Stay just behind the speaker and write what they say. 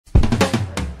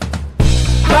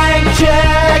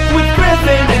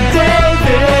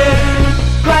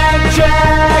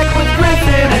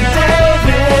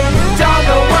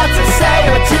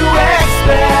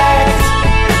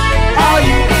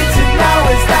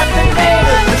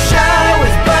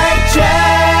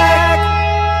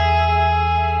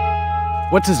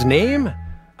What's his name?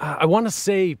 I want to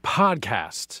say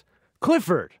podcast.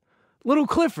 Clifford. Little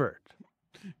Clifford.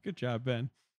 Good job,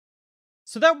 Ben.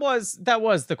 So that was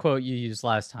the quote you used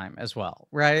last time as well,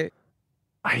 right?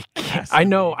 I can't. I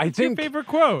know. I What's think your favorite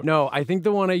quote? No, I think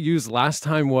the one I used last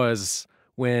time was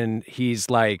when he's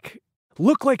like,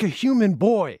 "Look like a human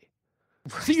boy."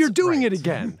 Right, See, you're doing right. it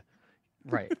again.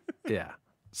 Right. Yeah.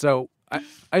 So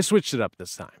I switched it up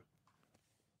this time.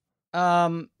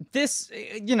 This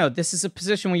is a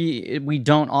position we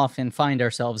don't often find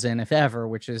ourselves in, if ever,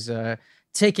 which is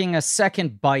taking a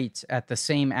second bite at the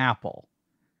same apple.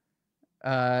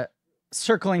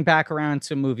 Circling back around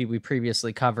to a movie we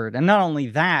previously covered, and not only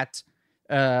that,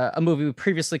 a movie we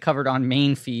previously covered on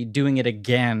main feed, doing it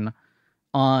again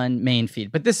on main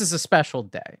feed. But this is a special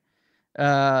day.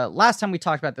 Last time we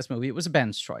talked about this movie, it was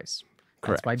Ben's choice.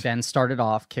 Correct. That's why Ben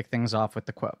kicked things off with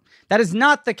the quote. That is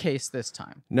not the case this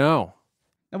time. No.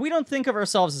 Now, we don't think of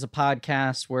ourselves as a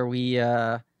podcast where we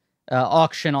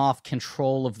auction off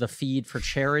control of the feed for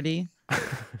charity.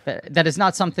 That is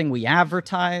not something we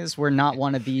advertise. We're not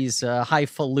one of these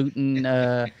highfalutin,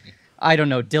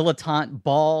 dilettante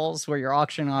balls where you're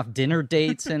auctioning off dinner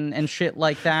dates and shit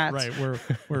like that. Right,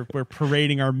 we're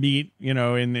parading our meat,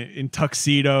 in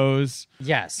tuxedos.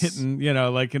 Yes, hitting,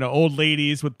 old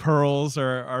ladies with pearls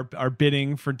are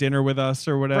bidding for dinner with us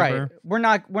or whatever.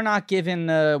 Right, we're not given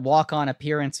walk-on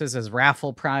appearances as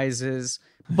raffle prizes,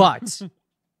 but.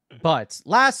 But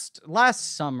last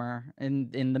summer, in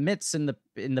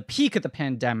the peak of the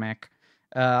pandemic,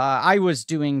 I was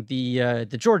doing the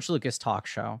George Lucas talk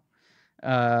show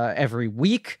every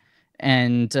week,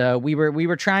 and we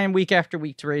were trying week after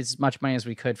week to raise as much money as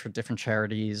we could for different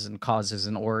charities and causes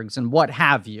and orgs and what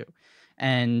have you.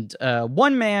 And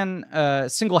one man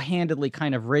single-handedly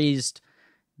kind of raised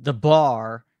the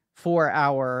bar for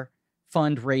our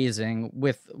fundraising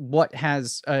with what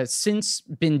has since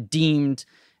been deemed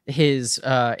his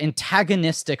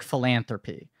antagonistic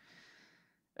philanthropy,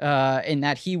 in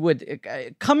that he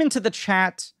would come into the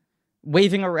chat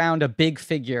waving around a big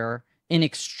figure in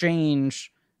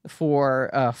exchange for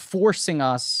forcing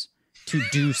us to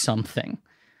do something.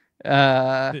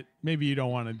 That maybe you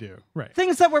don't want to do. Right.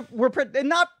 Things that were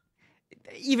not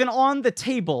even on the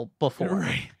table before.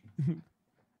 Right.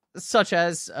 Such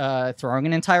as throwing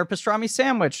an entire pastrami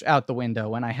sandwich out the window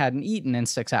when I hadn't eaten in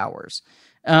 6 hours.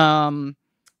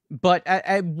 But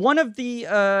at one of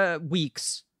the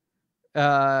weeks,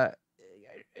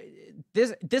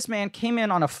 this man came in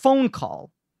on a phone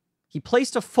call. He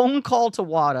placed a phone call to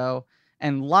Watto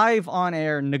and live on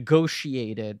air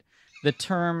negotiated the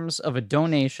terms of a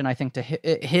donation, I think, to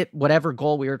hit whatever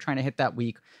goal we were trying to hit that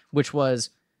week, which was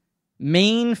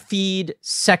main feed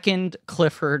second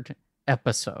Clifford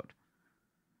episode.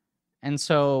 And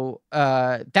so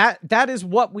that is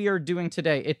what we are doing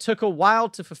today. It took a while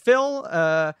to fulfill.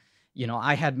 I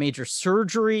had major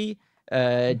surgery.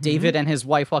 David and his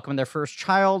wife welcomed their first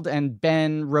child, and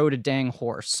Ben rode a dang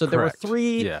horse. So there were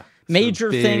three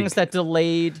major things that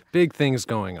delayed. Big things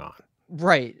going on.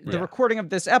 Right. The recording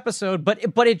of this episode.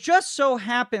 But it just so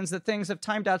happens that things have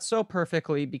timed out so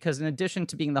perfectly because in addition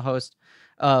to being the host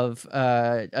of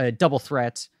Double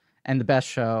Threat and The Best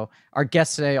Show, our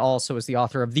guest today also is the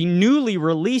author of the newly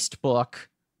released book,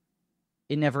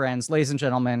 It Never Ends. Ladies and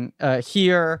gentlemen,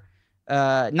 here,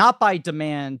 not by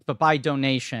demand, but by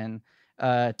donation,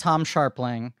 Tom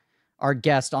Scharpling, our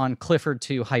guest on Clifford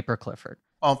to Hyper-Clifford.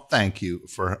 Well, thank you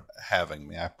for having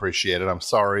me. I appreciate it. I'm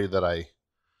sorry that I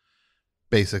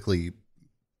basically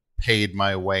paid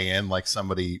my way in like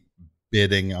somebody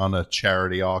bidding on a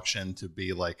charity auction to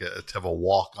be like to have a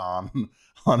walk-on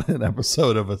on an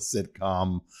episode of a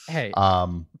sitcom. Hey,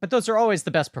 but those are always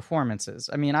the best performances.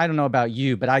 I mean, I don't know about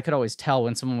you, but I could always tell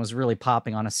when someone was really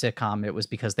popping on a sitcom, it was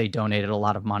because they donated a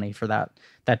lot of money for that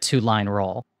 2-line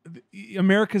role.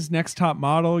 America's Next Top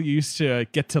Model used to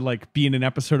get to like be in an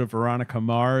episode of Veronica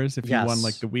Mars if you won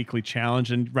like the weekly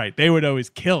challenge, and they would always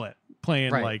kill it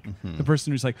playing like the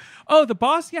person who's like, oh, the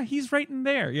boss, yeah, he's right in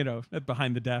there,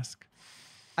 behind the desk.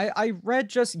 I read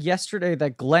just yesterday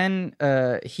that Glenn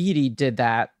Headley did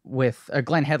that with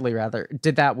Glenn Headley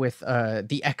did that with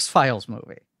the X-Files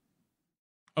movie.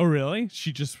 Oh, really?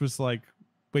 She just was like,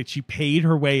 wait, she paid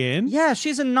her way in? Yeah,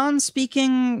 she's a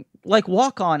non-speaking like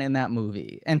walk-on in that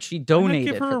movie, and she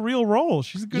donated. Give her a real role.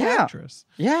 She's a good actress.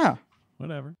 Yeah.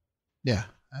 Whatever. Yeah,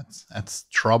 that's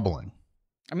troubling.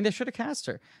 I mean, they should have cast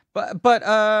her. But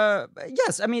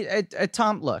yes, I mean,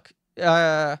 Tom, look,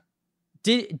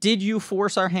 Did you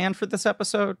force our hand for this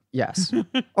episode? Yes.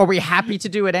 Are we happy to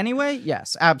do it anyway?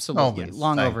 Yes, absolutely.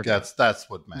 Long overdue. That's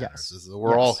what matters. Yes. Is that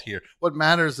we're all here. What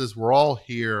matters is we're all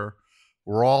here.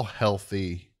 We're all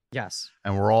healthy. Yes.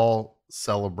 And we're all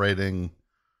celebrating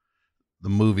the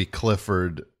movie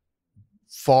Clifford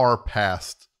far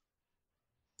past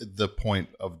the point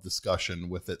of discussion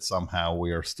with it. Somehow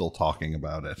we are still talking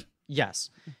about it. Yes.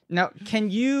 Now, can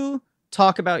you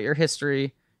talk about your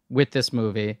history with this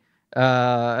movie?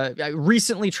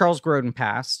 Recently, Charles Grodin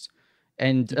passed.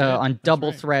 And on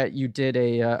Double Threat, you did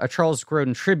a Charles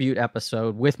Grodin tribute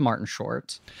episode with Martin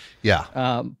Short.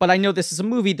 Yeah. But I know this is a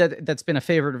movie that's been a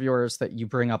favorite of yours that you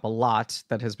bring up a lot,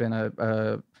 that has been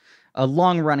a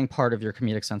long-running part of your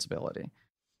comedic sensibility.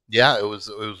 Yeah, it was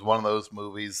one of those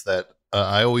movies that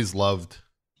I always loved.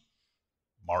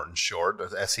 Martin Short,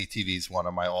 SCTV is one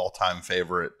of my all-time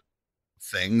favorite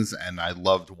things, and I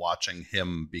loved watching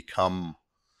him become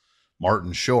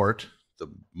Martin Short, the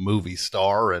movie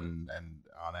star, and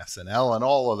on SNL and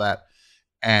all of that.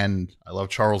 And I love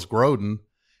Charles Grodin.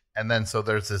 And then so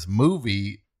there's this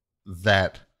movie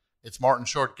that it's Martin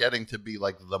Short getting to be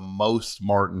like the most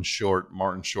Martin Short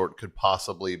could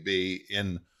possibly be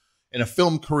in a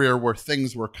film career where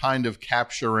things were kind of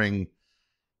capturing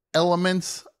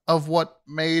elements of what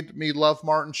made me love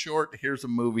Martin Short. Here's a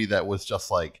movie that was just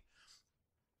like,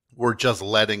 we're just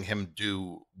letting him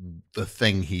do the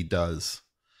thing he does.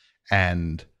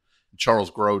 And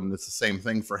Charles Grodin, it's the same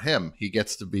thing for him. He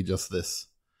gets to be just this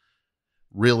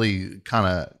really kind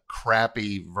of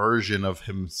crappy version of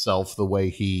himself, the way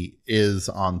he is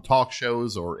on talk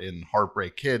shows or in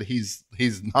Heartbreak Kid. He's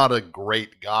not a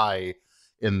great guy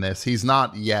in this. He's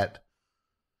not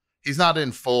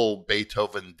in full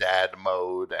Beethoven dad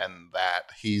mode, and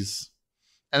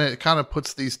it kind of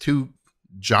puts these two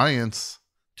giants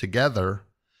together.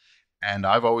 And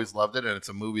I've always loved it. And it's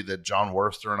a movie that John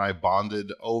Worster and I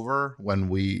bonded over when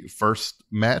we first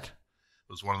met. It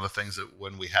was one of the things that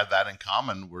when we had that in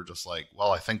common, we're just like,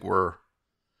 well, I think we're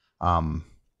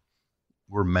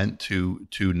meant to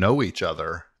know each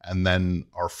other. And then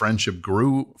our friendship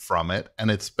grew from it. And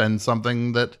it's been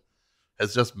something that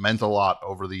has just meant a lot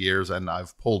over the years. And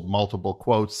I've pulled multiple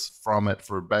quotes from it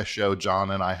for Best Show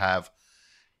John and I have,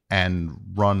 and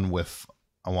run with,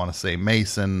 I want to say,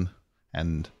 Mason,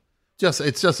 and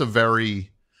it's just a very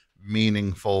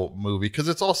meaningful movie because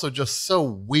it's also just so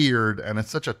weird, and it's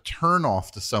such a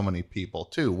turnoff to so many people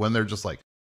too, when they're just like,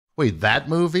 wait, that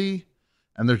movie?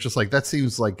 And they're just like, that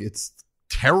seems like it's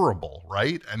terrible,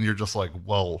 right? And you're just like,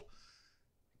 well,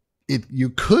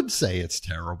 you could say it's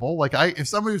terrible. Like, if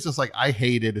somebody was just like, I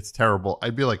hate it, it's terrible,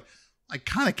 I'd be like, I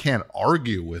kind of can't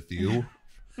argue with you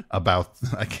about,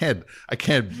 I can't,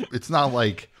 it's not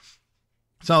like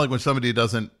when somebody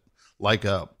doesn't like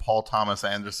a Paul Thomas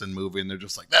Anderson movie and they're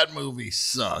just like, that movie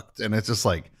sucked. And it's just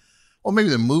like, well, maybe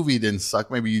the movie didn't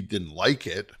suck. Maybe you didn't like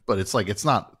it, but it's like, it's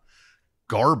not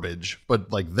garbage.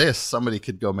 But like this, somebody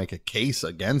could go make a case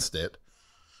against it,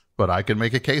 but I could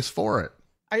make a case for it.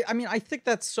 I mean, I think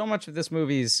that's so much of this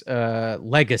movie's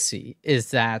legacy is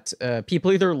that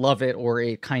people either love it or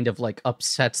it kind of like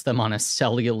upsets them on a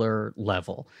cellular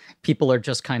level. People are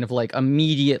just kind of like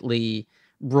immediately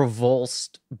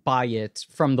revulsed by it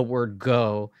from the word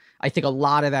go. I think a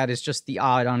lot of that is just the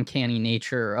odd, uncanny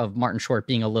nature of Martin Short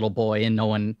being a little boy and no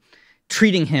one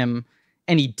treating him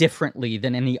any differently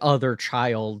than any other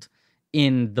child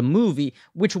in the movie,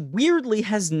 which weirdly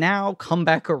has now come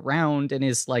back around and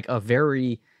is like a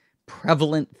very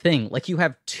prevalent thing. Like, you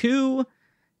have two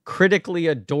critically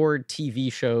adored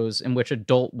TV shows in which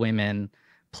adult women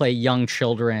play young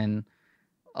children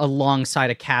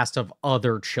alongside a cast of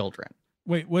other children.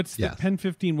 Wait, what's the Pen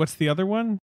 15? What's the other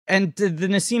one? And the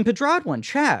Nassim Pedrad one,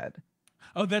 Chad.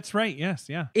 Oh, that's right. Yes,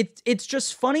 yeah. It's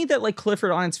just funny that like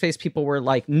Clifford on its face, people were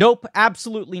like, nope,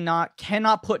 absolutely not.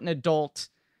 Cannot put an adult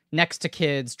next to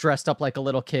kids dressed up like a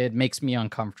little kid. Makes me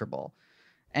uncomfortable.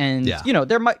 And, you know,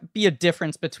 there might be a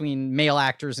difference between male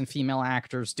actors and female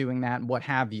actors doing that and what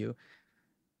have you.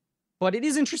 But it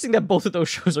is interesting that both of those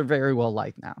shows are very well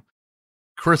liked now.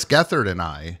 Chris Gethard and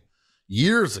I,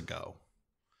 years ago,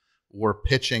 were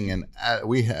pitching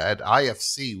we had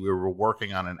IFC. We were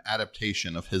working on an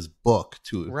adaptation of his book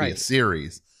to be a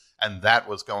series, and that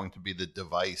was going to be the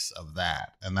device of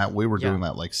that. And that we were doing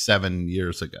that like 7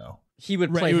 years ago. He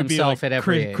would play himself like at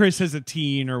every age. Chris as a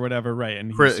teen or whatever, right?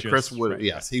 And Chris would,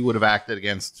 he would have acted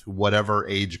against whatever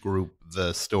age group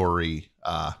the story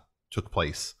took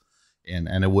place in,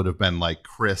 and it would have been like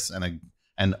Chris and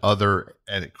a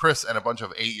bunch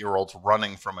of 8-year-olds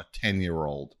running from a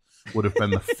 10-year-old. Would have been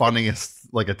the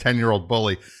funniest, like a 10-year-old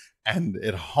bully. And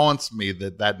it haunts me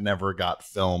that never got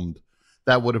filmed.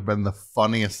 That would have been the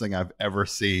funniest thing I've ever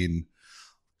seen.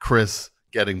 Chris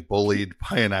getting bullied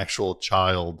by an actual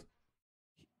child.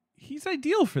 he's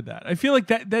ideal for that. I feel like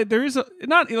that there is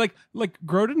not like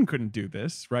Grodin couldn't do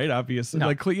this, right? Obviously, no.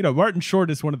 like, you know, Martin Short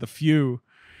is one of the few.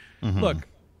 Look,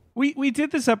 we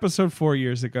did this episode 4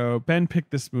 years ago. Ben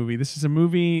picked this movie. This is a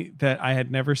movie that I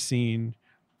had never seen.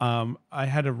 I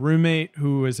had a roommate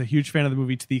who was a huge fan of the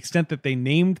movie to the extent that they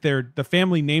the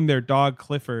family named their dog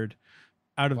Clifford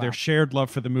out of their shared love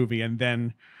for the movie, and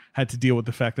then had to deal with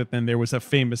the fact that then there was a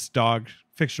famous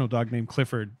fictional dog named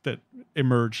Clifford that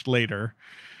emerged later.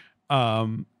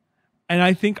 And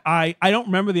I think I don't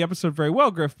remember the episode very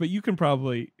well, Griff, but you can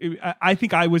probably. I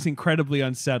think I was incredibly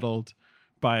unsettled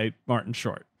by Martin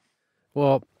Short.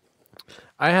 Well,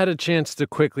 I had a chance to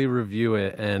quickly review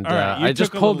it, and right, I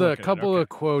just pulled a couple okay. of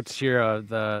quotes here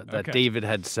that David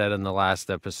had said in the last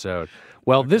episode.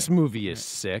 Well, this movie is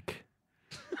sick.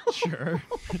 Sure.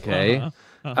 Okay.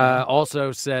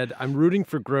 Also said, I'm rooting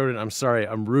for Grodin. I'm sorry,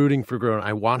 I'm rooting for Grodin.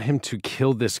 I want him to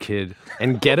kill this kid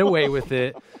and get away with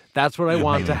it. That's what I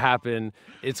want to happen.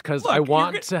 It's because I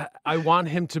want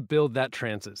him to build that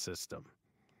transit system.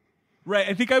 Right.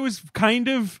 I think I was kind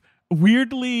of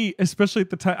weirdly, especially at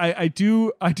the time, I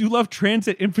do love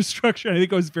transit infrastructure. I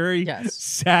think I was very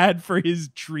sad for his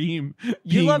dream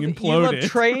being imploded. You love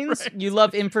trains, right? You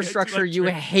love infrastructure, you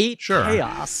hate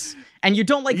chaos, and you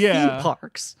don't like theme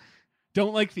parks.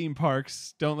 Don't like theme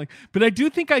parks. But I do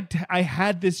think I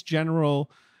had this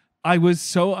general. I was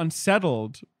so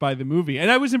unsettled by the movie, and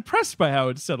I was impressed by how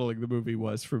unsettling the movie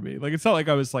was for me. Like, it's not like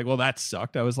I was like, well, that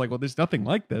sucked. I was like, well, there's nothing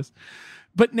like this.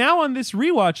 But now on this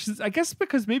rewatch, I guess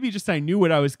because maybe just I knew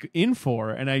what I was in for,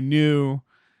 and I knew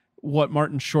what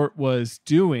Martin Short was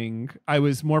doing, I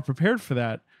was more prepared for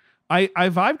that. I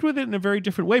vibed with it in a very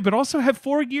different way, but also have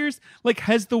 4 years. Like,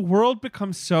 has the world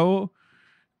become so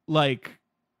like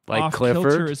off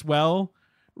kilter as well?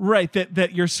 Right,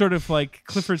 that you're sort of like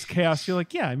Clifford's chaos. You're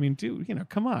like, yeah, I mean, dude, you know,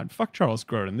 come on, fuck Charles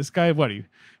Grodin. This guy, he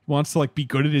wants to like be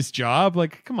good at his job.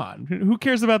 Like, come on, who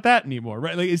cares about that anymore,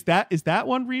 right? Like, is that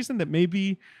one reason that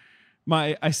maybe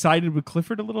I sided with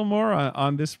Clifford a little more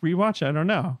on this rewatch? I don't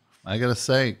know. I gotta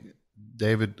say,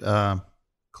 David,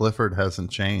 Clifford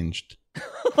hasn't changed.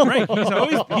 Right,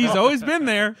 he's always been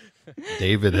there.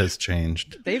 David has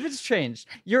changed. David's changed.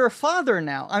 You're a father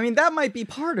now. I mean, that might be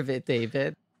part of it,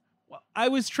 David. Well, I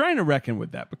was trying to reckon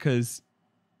with that because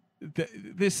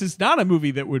this is not a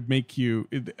movie that would make you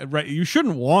right. You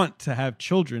shouldn't want to have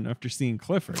children after seeing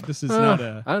Clifford. This is not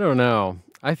a. I don't know.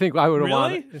 I think I would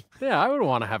really? I would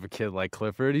want to have a kid like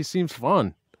Clifford. He seems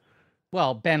fun.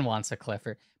 Well, Ben wants a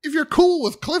Clifford. If you're cool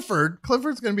with Clifford,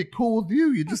 Clifford's going to be cool with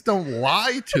you. You just don't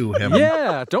lie to him.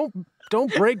 Yeah,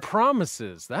 don't break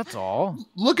promises. That's all.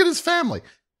 Look at his family.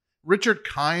 Richard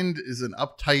Kind is an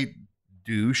uptight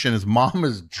douche, and his mom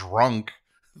is drunk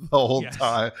the whole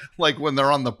time. Like when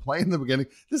they're on the plane in the beginning,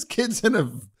 this kid's in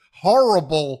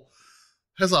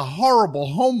has a horrible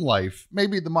home life.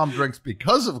 Maybe the mom drinks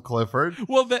because of Clifford.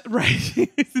 Well, right.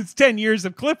 It's 10 years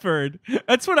of Clifford.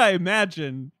 That's what I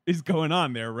imagine is going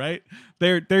on there, right?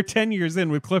 They're 10 years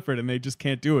in with Clifford and they just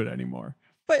can't do it anymore.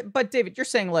 But David, you're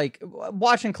saying like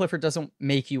watching Clifford doesn't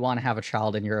make you want to have a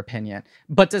child in your opinion,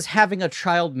 but does having a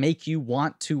child make you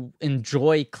want to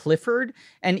enjoy Clifford?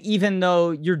 And even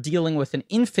though you're dealing with an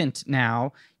infant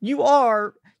now,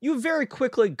 you've very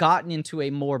quickly gotten into a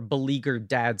more beleaguered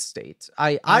dad state.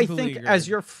 I think as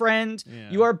your friend,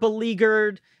 you are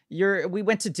beleaguered. We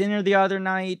went to dinner the other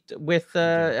night with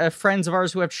friends of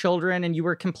ours who have children, and you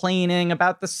were complaining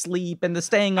about the sleep and the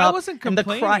staying up. I wasn't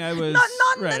complaining. I was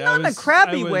not in a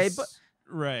crappy way, but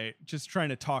right, just trying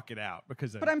to talk it out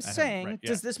because. But I'm saying,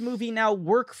 does this movie now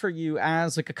work for you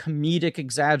as like a comedic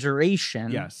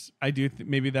exaggeration? Yes, I do.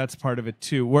 Maybe that's part of it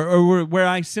too. Where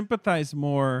I sympathize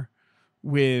more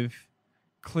with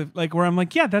Cliff, like where I'm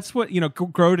like, yeah, that's what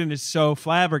Grodin is so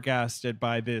flabbergasted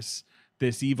by this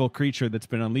evil creature that's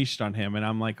been unleashed on him. And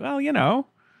I'm like, well, you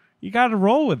got to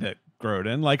roll with it,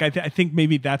 Grodin. Like, I think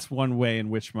maybe that's one way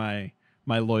in which my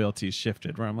loyalties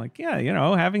shifted, where I'm like, yeah,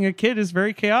 having a kid is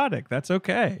very chaotic. That's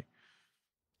okay.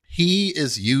 He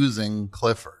is using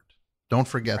Clifford. Don't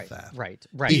forget that. Right.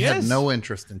 He had no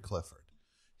interest in Clifford.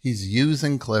 He's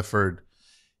using Clifford.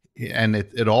 And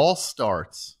it all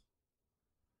starts.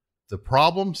 The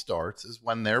problem starts is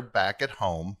when they're back at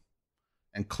home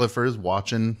and Clifford is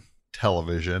watching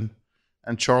television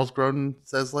and Charles Grodin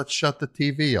says, let's shut the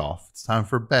TV off. It's time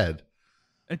for bed.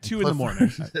 At 2 in the morning.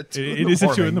 It is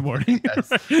at 2 in the morning.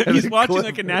 Yes. He's watching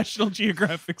like a National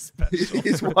Geographic special.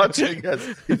 He's watching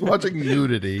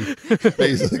nudity,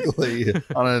 basically,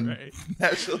 on a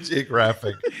National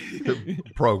Geographic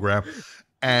program.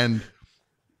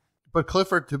 But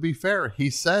Clifford, to be fair, he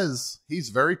says, he's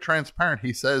very transparent.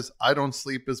 He says, I don't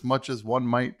sleep as much as one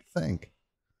might think.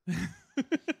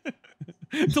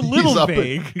 It's a little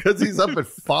vague because he's up at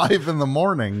 5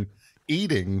 a.m.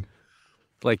 eating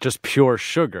like just pure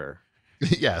sugar.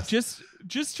 Yes.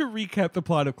 Just to recap the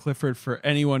plot of Clifford for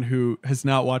anyone who has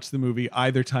not watched the movie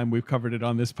either time we've covered it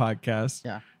on this podcast.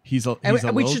 Yeah.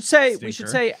 We should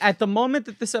say at the moment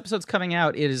that this episode's coming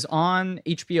out, it is on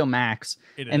HBO Max.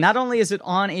 And not only is it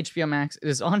on HBO Max, it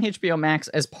is on HBO Max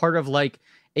as part of like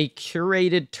a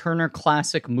curated Turner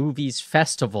Classic Movies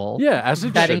festival. Yeah, as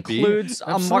it that should includes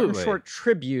be. a Martin Short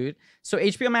tribute. So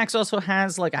HBO Max also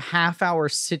has like a half-hour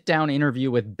sit-down interview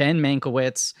with Ben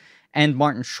Mankiewicz and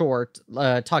Martin Short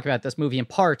talk about this movie in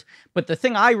part. But the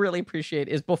thing I really appreciate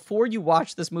is before you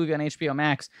watch this movie on HBO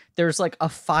Max, there's like a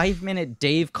 5-minute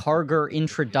Dave Karger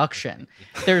introduction.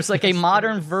 There's like a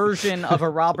modern version of a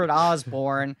Robert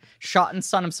Osborne shot in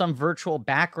some virtual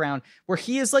background where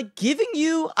he is like giving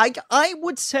you, I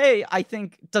would say, I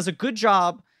think does a good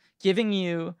job giving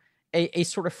you a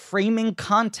sort of framing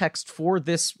context for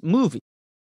this movie.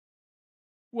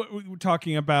 What we're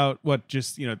talking about,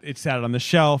 it sat on the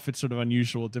shelf, it's sort of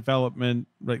unusual development,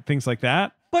 like things like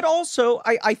that. But also,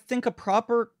 I think a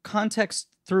proper context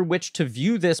through which to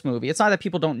view this movie. It's not that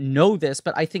people don't know this,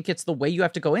 but I think it's the way you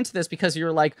have to go into this because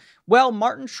you're like, well,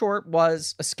 Martin Short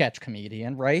was a sketch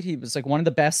comedian, right? He was like one of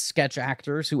the best sketch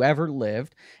actors who ever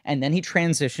lived. And then he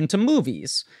transitioned to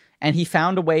movies. And he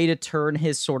found a way to turn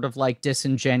his sort of like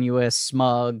disingenuous,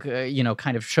 smug,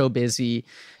 kind of showbizy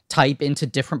type into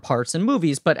different parts in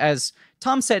movies. But as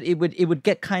Tom said, it would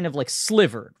get kind of like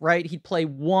slivered, right? He'd play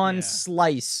one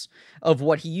slice of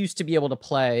what he used to be able to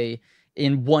play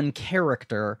in one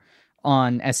character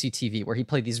on SCTV, where he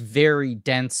played these very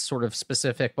dense, sort of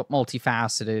specific but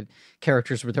multifaceted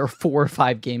characters where there were 4 or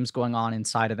 5 games going on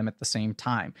inside of them at the same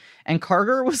time. And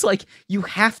Karger was like, you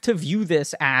have to view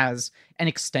this as an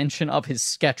extension of his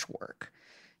sketch work.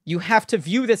 You have to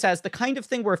view this as the kind of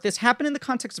thing where if this happened in the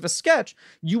context of a sketch,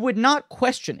 you would not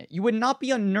question it. You would not be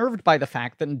unnerved by the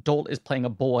fact that an adult is playing a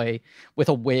boy with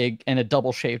a wig and a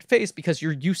double-shaved face because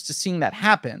you're used to seeing that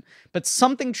happen. But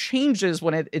something changes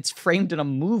when it's framed in a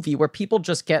movie where people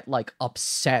just get like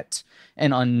upset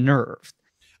and unnerved.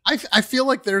 I feel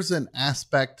like there's an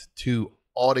aspect to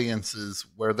audiences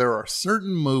where there are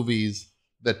certain movies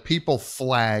that people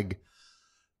flag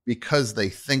because they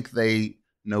think they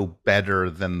know better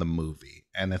than the movie.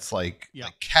 And it's like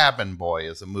Cabin Boy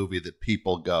is a movie that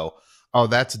people go, oh,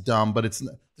 that's dumb. But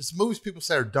there's movies people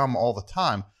say are dumb all the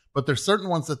time. But there's certain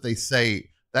ones that they say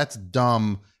that's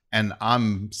dumb and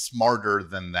I'm smarter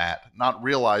than that, not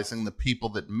realizing the people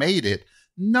that made it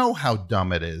know how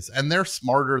dumb it is. And they're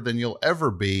smarter than you'll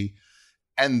ever be.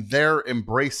 And they're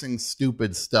embracing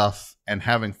stupid stuff and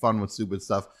having fun with stupid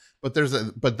stuff. But there's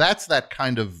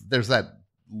that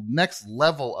next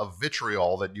level of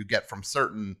vitriol that you get from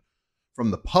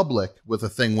the public with a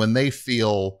thing when they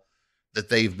feel that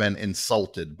they've been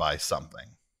insulted by something.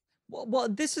 Well,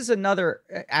 this is another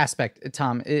aspect,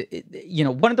 Tom.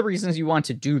 One of the reasons you want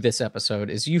to do this episode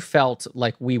is you felt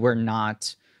like we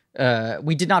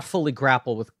did not fully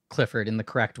grapple with Clifford in the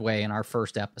correct way in our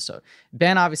first episode.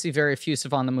 Ben, obviously very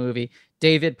effusive on the movie.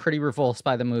 David, pretty revulsed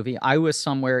by the movie. I was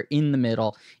somewhere in the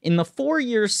middle. In the 4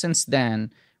 years since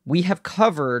then, we have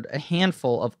covered a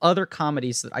handful of other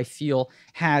comedies that I feel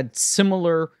had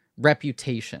similar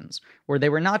reputations, where they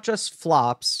were not just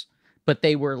flops, but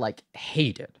they were like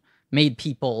hated, made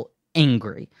people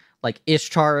angry. Like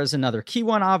Ishtar is another key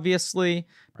one, obviously,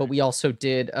 but we also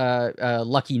did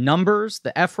Lucky Numbers,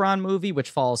 the Efron movie,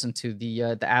 which falls into the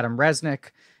Adam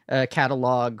Resnick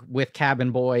catalog with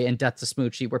Cabin Boy and Death to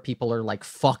Smoochie, where people are like,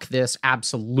 fuck this,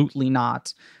 absolutely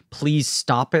not, please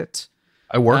stop it.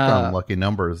 I worked on Lucky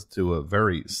Numbers to a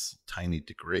very tiny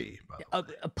degree.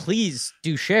 Please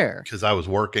do share. Because I was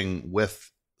working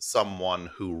with someone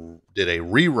who did a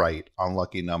rewrite on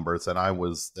Lucky Numbers, and I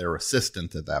was their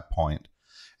assistant at that point.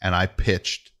 And I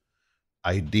pitched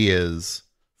ideas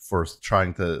for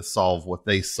trying to solve what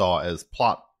they saw as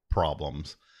plot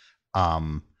problems.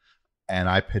 And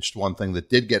I pitched one thing that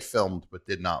did get filmed, but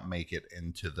did not make it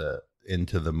into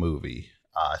the movie.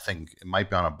 I think it might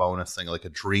be on a bonus thing, like a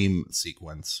dream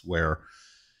sequence where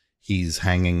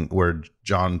where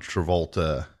John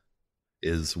Travolta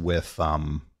is with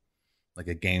like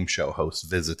a game show host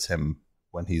visits him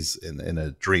when he's in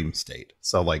a dream state.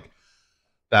 So like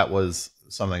that was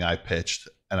something I pitched,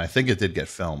 and I think it did get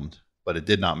filmed, but it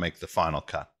did not make the final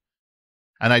cut.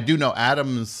 And I do know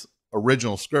Adam's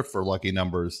original script for Lucky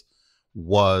Numbers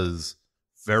was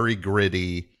very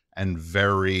gritty and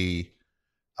very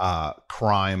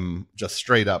crime, just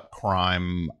straight up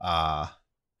crime,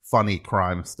 funny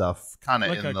crime stuff, kind of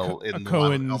like in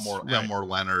the Elmore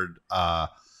Leonard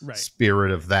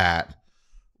spirit of that,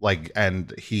 like,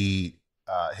 and he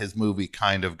his movie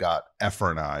kind of got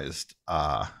Efronized,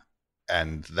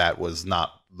 and that was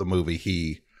not the movie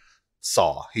he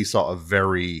saw. He saw a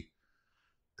very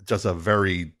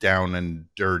down and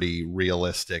dirty,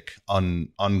 realistic,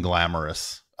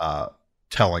 unglamorous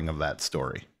telling of that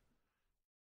story.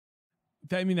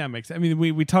 I mean, that makes sense. I mean,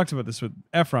 we talked about this with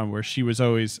Efron, where she was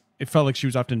always, it felt like she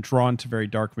was often drawn to very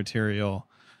dark material,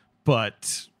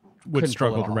 but would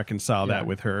struggle to reconcile that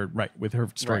with her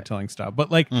storytelling style.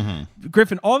 But like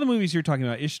Griffin, all the movies you're talking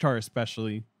about, Ishtar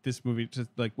especially, this movie, just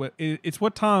like what it's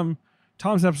what Tom's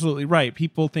absolutely right.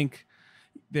 People think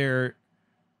they're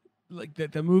like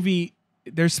the movie,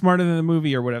 they're smarter than the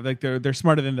movie or whatever. Like they're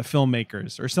smarter than the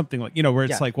filmmakers or something, like, you know, where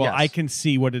it's like, well, I can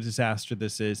see what a disaster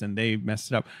this is and they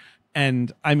messed it up.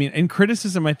 And I mean, in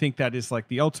criticism, I think that is like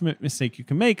the ultimate mistake you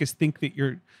can make, is thinking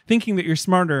that you're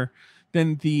smarter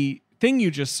than the thing you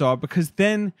just saw, because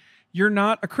then you're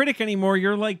not a critic anymore.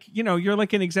 You're like, you know, you're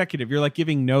like an executive. You're like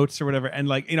giving notes or whatever. And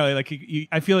like, you know, like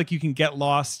I feel like you can get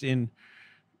lost in,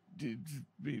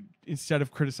 instead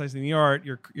of criticizing the art,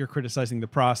 you're criticizing the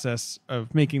process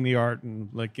of making the art. And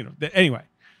like, you know, anyway,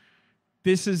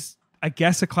 this is, I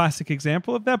guess, a classic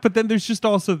example of that. But then there's just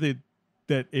also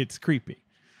that it's creepy.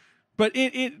 But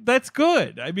that's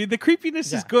good. I mean, the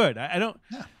creepiness is good. I don't.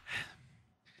 Yeah.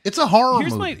 It's a horror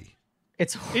movie.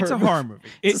 It's a horror movie.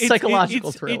 It's a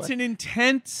psychological thriller. It's an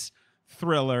intense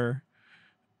thriller,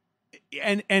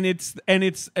 and it's an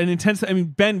intense. I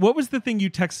mean, Ben, what was the thing you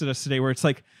texted us today where it's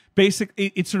like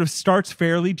it sort of starts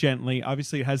fairly gently.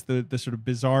 Obviously, it has the sort of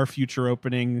bizarre future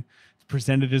opening,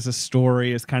 presented as a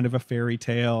story, as kind of a fairy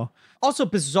tale. Also,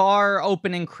 bizarre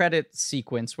opening credit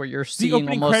sequence where you're seeing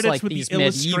almost like these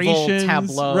medieval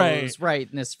tableaus, right?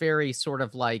 And this very sort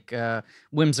of like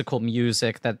whimsical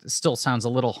music that still sounds a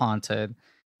little haunted.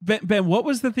 Ben, what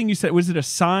was the thing you said? Was it a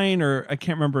sign, or I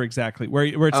can't remember exactly, where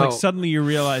it's like suddenly you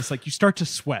realize, like, you start to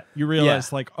sweat. You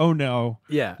realize like, oh no,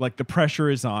 like the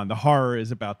pressure is on, the horror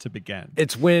is about to begin.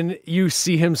 It's when you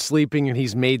see him sleeping and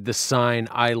he's made the sign,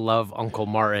 "I love Uncle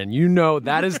Martin." You know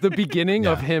that is the beginning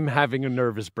of him having a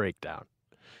nervous breakdown.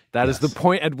 That is the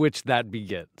point at which that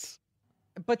begins.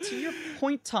 But to your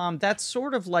point, Tom, that's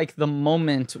sort of like the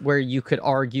moment where you could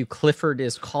argue Clifford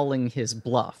is calling his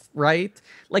bluff, right?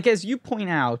 Like, as you point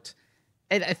out,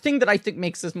 a thing that I think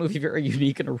makes this movie very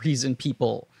unique and a reason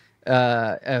people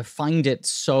find it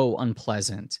so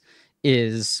unpleasant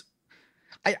is,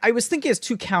 I was thinking as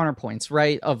two counterpoints,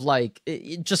 right? Of like,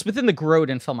 just within the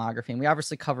Grodin filmography, and we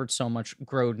obviously covered so much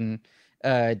Grodin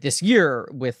this year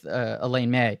with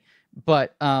Elaine May,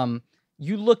 but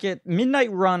you look at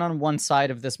Midnight Run on one side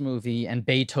of this movie and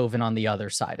Beethoven on the other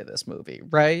side of this movie,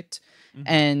 right? Mm-hmm.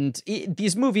 And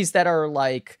these movies that are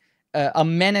like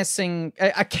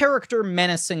a character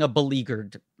menacing a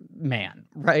beleaguered man,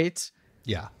 right?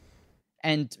 Yeah.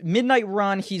 And Midnight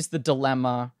Run, he's the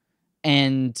dilemma.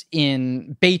 And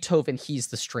in Beethoven, he's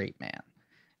the straight man.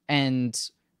 And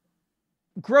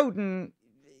Grodin,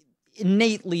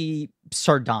 innately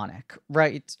sardonic,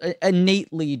 right?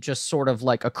 Innately just sort of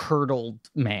like a curdled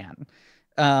man.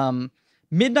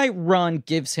 Midnight Run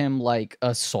gives him like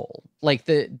a soul. Like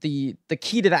the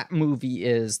key to that movie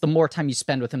is the more time you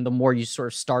spend with him, the more you sort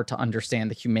of start to understand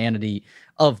the humanity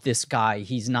of this guy.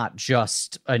 He's not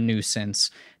just a nuisance.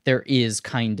 There is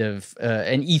kind of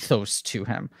an ethos to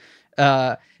him.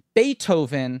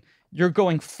 Beethoven, you're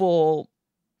going full,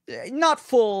 not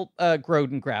full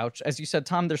Grodin grouch. As you said,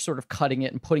 Tom, they're sort of cutting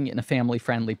it and putting it in a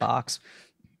family-friendly box.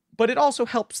 But it also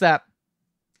helps that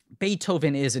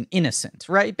Beethoven is an innocent,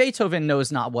 right? Beethoven knows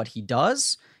not what he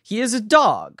does. He is a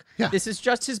dog. Yeah. This is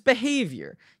just his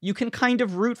behavior. You can kind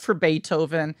of root for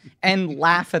Beethoven and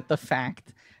laugh at the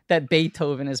fact that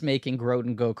Beethoven is making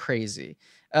Grodin go crazy.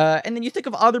 And then you think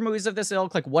of other movies of this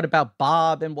ilk, like What About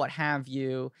Bob and what have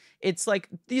you. It's like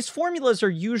these formulas are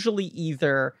usually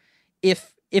either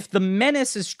if the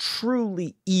menace is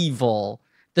truly evil,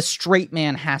 the straight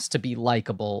man has to be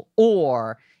likable,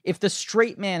 or if the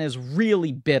straight man is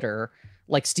really bitter,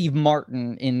 like Steve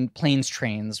Martin in Planes,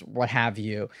 Trains, what have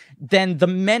you, then the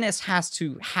menace has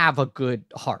to have a good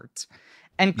heart.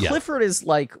 And Clifford is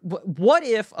like, what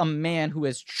if a man who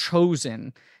has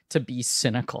chosen to be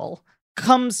cynical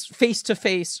comes face to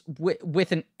face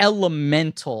with an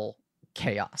elemental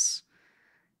chaos?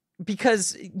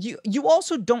 Because you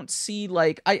also don't see,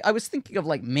 like, I was thinking of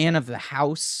like Man of the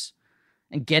House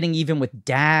and Getting Even with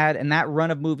Dad and that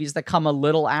run of movies that come a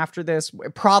little after this.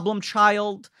 Problem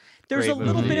Child. There's a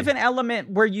little bit of an element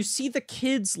where you see the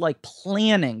kids like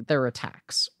planning their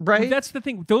attacks, right? Well, that's the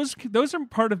thing. Those are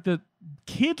part of the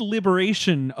kid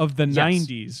liberation of the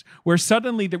 90s, where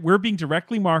suddenly that we're being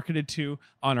directly marketed to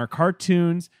on our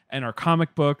cartoons and our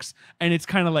comic books, and it's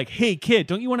kind of like, hey kid,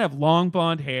 don't you want to have long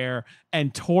blonde hair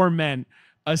and torment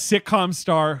a sitcom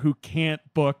star who can't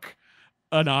book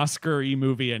an Oscar-y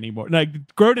movie anymore? Like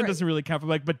Grodin doesn't really count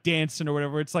for but Danson or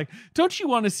whatever. It's like, don't you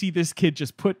want to see this kid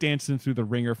just put Danson through the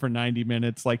ringer for 90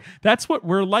 minutes? Like that's what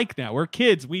we're like now. We're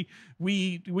kids. We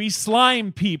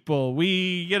slime people.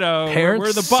 Parents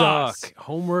we're the boss. Suck.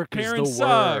 Homework Parents is the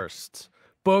worst.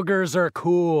 Boogers are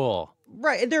cool.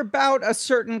 Right. They're about a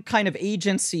certain kind of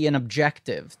agency and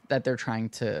objective that they're trying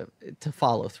to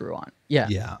follow through on. Yeah.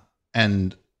 Yeah.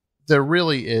 And there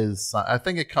really is, I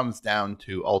think it comes down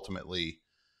to ultimately,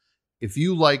 if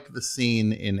you like the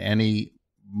scene in any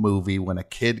movie when a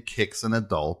kid kicks an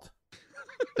adult,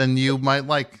 then you might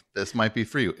like this, might be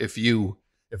for you.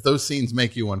 If those scenes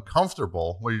make you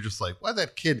uncomfortable, where you're just like, why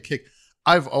that kid kick?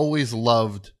 I've always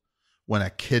loved when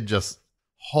a kid just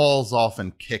hauls off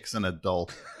and kicks an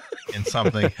adult in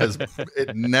something.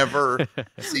 It never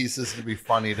ceases to be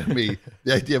funny to me.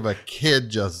 The idea of a kid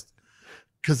just,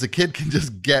 because the kid can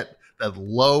just get that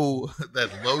low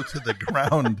to the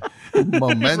ground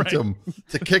momentum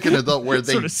to kick an adult where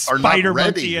they are not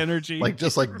ready. Energy. Like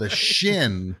just like the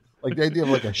shin, like the idea of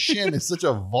like a shin is such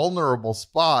a vulnerable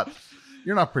spot.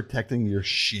 You're not protecting your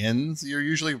shins. You're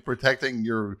usually protecting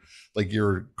your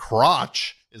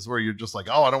crotch is where you're just like,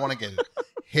 oh, I don't want to get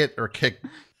hit or kicked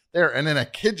there. And then a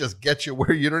kid just gets you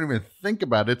where you don't even think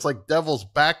about it. It's like Devil's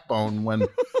Backbone when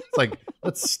it's like,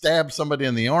 let's stab somebody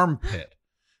in the armpit.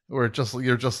 Where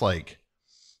you're just like,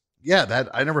 yeah, that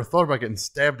I never thought about getting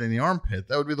stabbed in the armpit.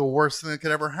 That would be the worst thing that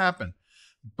could ever happen.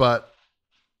 But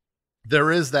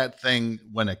there is that thing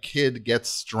when a kid gets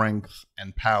strength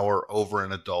and power over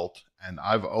an adult, and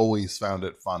I've always found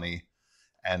it funny,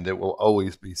 and it will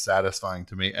always be satisfying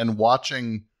to me. And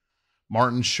watching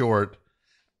Martin Short,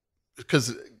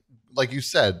 because like you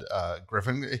said,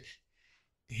 Griffin,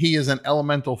 he is an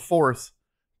elemental force.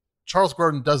 Charles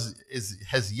Grodin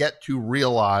has yet to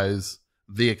realize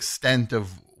the extent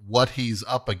of what he's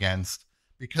up against,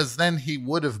 because then he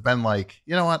would have been like,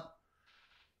 you know what?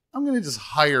 I'm going to just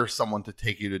hire someone to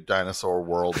take you to Dinosaur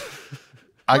World.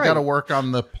 I got to work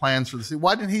on the plans for the scene.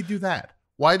 Why didn't he do that?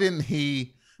 Why didn't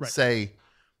he say,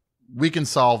 we can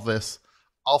solve this.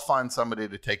 I'll find somebody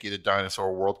to take you to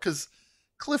Dinosaur World? Because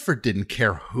Clifford didn't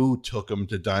care who took him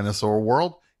to Dinosaur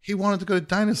World. He wanted to go to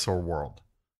Dinosaur World.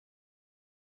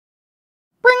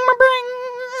 Bring my bring.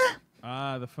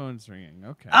 The phone's ringing.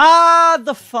 Okay.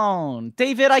 The phone.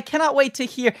 David, I cannot wait to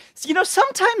hear.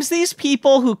 Sometimes these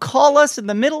people who call us in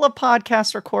the middle of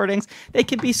podcast recordings, they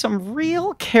can be some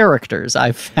real characters,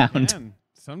 I've found. Man,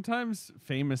 sometimes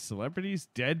famous celebrities,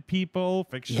 dead people,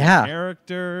 fictional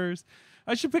characters.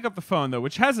 I should pick up the phone, though,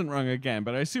 which hasn't rung again,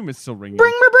 but I assume it's still ringing.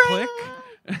 Bring my bring.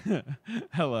 Click.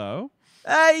 Hello?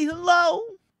 Hey, hello.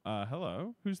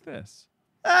 Hello? Who's this?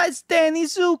 It's Danny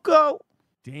Zuko.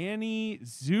 Danny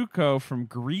Zuko from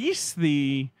Grease,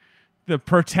 the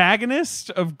protagonist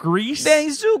of Grease.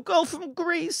 Danny Zuko from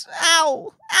Grease.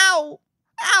 Ow, ow,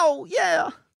 ow,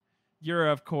 yeah. You're,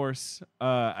 of course,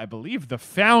 I believe, the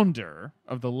founder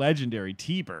of the legendary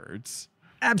T-Birds.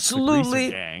 Absolutely.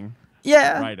 The gang.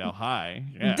 Yeah. Right, El High.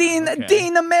 Yeah, Dean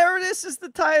Emeritus is the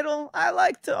title I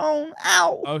like to own.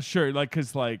 Ow. Oh, sure.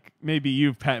 Because maybe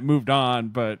you've moved on,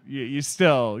 but you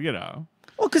still, Well,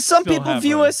 because some people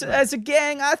view us as a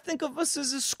gang. I think of us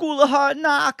as a school of hard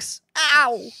knocks.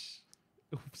 Ow.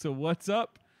 So what's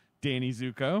up, Danny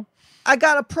Zuko? I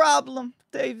got a problem,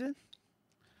 David.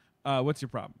 What's your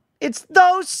problem? It's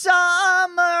those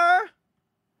summer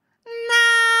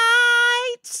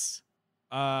nights.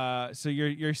 So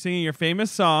you're singing your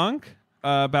famous song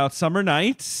about summer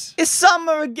nights. It's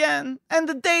summer again, and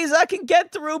the days I can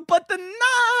get through, but the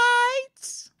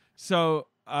nights. So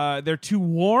they're too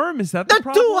warm? Is that the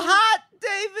problem? They're too hot,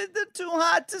 David. They're too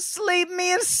hot to sleep.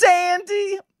 Me and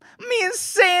Sandy,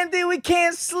 we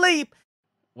can't sleep.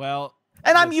 Well,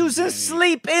 and I'm using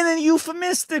sleep in a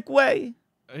euphemistic way.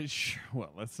 Sure.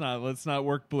 Well, let's not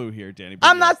work blue here, Danny.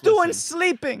 I'm not doing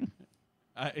sleeping.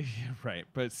 Right,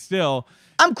 but still,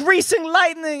 I'm greasing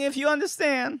lightning, if you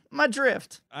understand my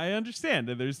drift. I understand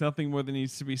that there's nothing more that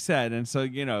needs to be said, and so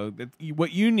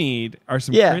what you need are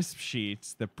some crisp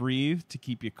sheets that breathe to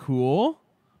keep you cool.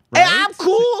 Right? Hey, I'm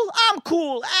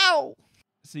cool. Ow.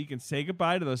 So you can say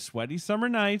goodbye to those sweaty summer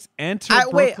nights. Enter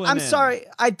Brooklyn. Wait, I'm sorry.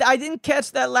 I didn't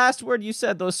catch that last word you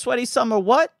said. Those sweaty summer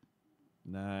what?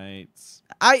 Nights.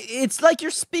 It's like you're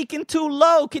speaking too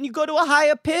low. Can you go to a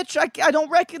higher pitch? I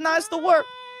don't recognize the word.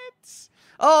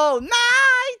 Oh,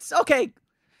 nights. Okay.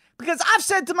 Because I've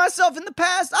said to myself in the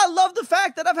past, I love the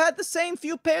fact that I've had the same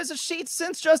few pairs of sheets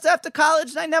since just after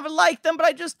college and I never liked them, but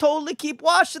I just totally keep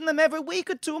washing them every week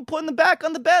or two and putting them back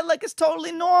on the bed like it's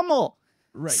totally normal.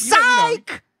 Right.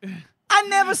 Psych! I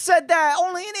never said that.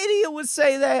 Only an idiot would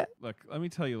say that. Look, let me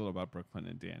tell you a little about Brooklyn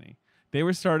and Danny. They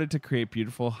were started to create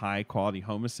beautiful, high-quality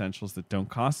home essentials that don't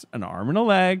cost an arm and a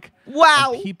leg.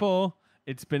 Wow. And people,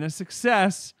 it's been a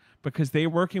success because they're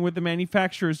working with the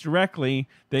manufacturers directly.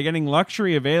 They're getting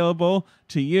luxury available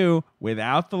to you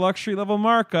without the luxury level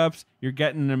markups. You're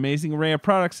getting an amazing array of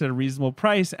products at a reasonable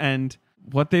price. And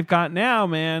what they've got now,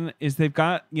 man, is they've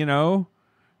got,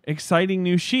 exciting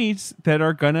new sheets that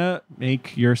are going to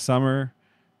make your summer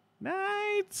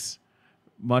nights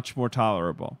much more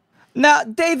tolerable. Now,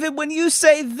 David, when you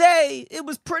say they, it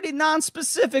was pretty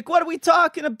non-specific. What are we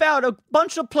talking about? A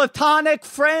bunch of platonic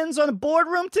friends on a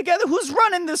boardroom together? Who's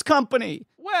running this company?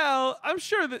 Well, I'm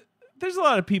sure that there's a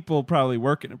lot of people probably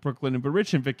working at Brooklyn, but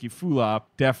Rich and Vicky Fulop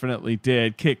definitely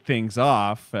did kick things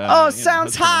off.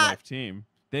 Sounds hot. Team.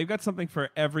 They've got something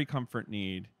for every comfort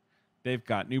need. They've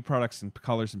got new products and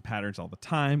colors and patterns all the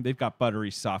time. They've got buttery,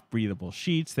 soft, breathable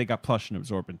sheets. They got plush and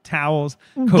absorbent towels,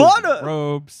 cozy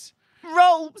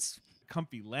robes,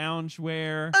 comfy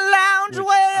loungewear.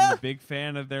 I'm a big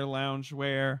fan of their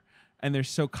loungewear. And they're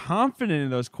so confident in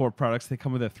those core products. They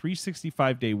come with a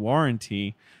 365-day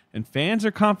warranty. And fans are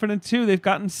confident, too. They've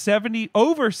gotten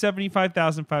over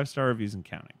 75,000 five-star reviews and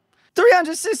counting.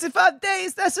 365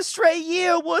 days. That's a straight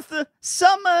year worth of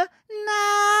summer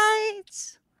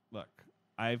nights. Look,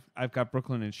 I've got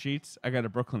Brooklyn in sheets. I got a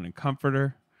Brooklyn in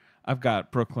comforter. I've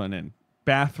got Brooklyn in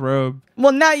bathrobe.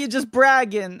 Well, now you're just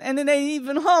bragging, and it ain't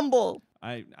even humble.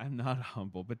 I'm not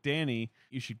humble, but Danny,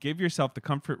 you should give yourself the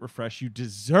comfort refresh you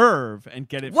deserve and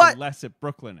get it for less at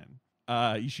Brooklinen.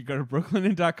 You should go to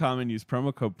brooklinen.com and use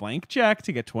promo code blankcheck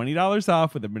to get $20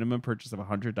 off with a minimum purchase of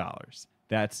 $100.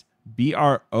 That's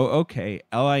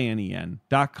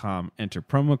BROOKLINEN.com. Enter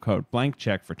promo code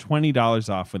blankcheck for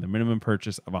 $20 off with a minimum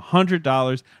purchase of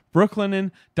 $100.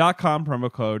 brooklinen.com,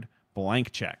 promo code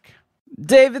blankcheck.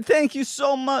 David, thank you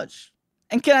so much.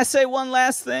 And can I say one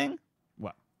last thing?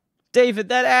 What? David,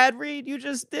 that ad read you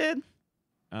just did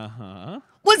was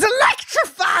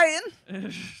electrifying.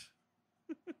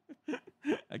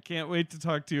 I can't wait to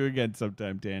talk to you again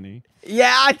sometime, Danny.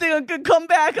 Yeah, I think I could come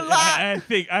back a lot. I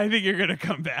think you're gonna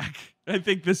come back. I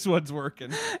think this one's working.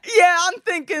 Yeah, I'm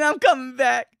thinking I'm coming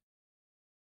back.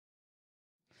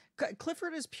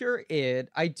 Clifford is pure id.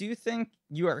 I do think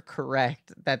you are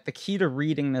correct that the key to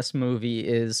reading this movie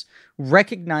is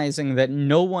recognizing that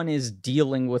no one is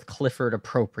dealing with Clifford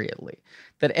appropriately.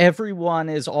 That everyone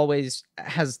has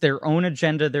their own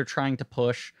agenda they're trying to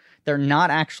push. They're not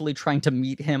actually trying to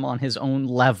meet him on his own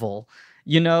level.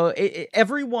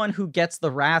 Everyone who gets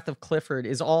the wrath of Clifford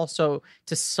is also,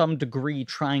 to some degree,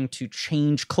 trying to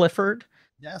change Clifford.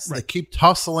 Yes, right. They keep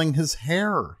tussling his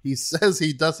hair. He says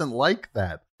he doesn't like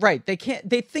that. Right. They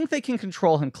think they can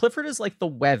control him. Clifford is like the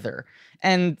weather.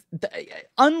 And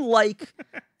unlike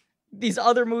these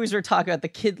other movies we're talking about, the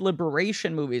kid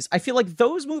liberation movies, I feel like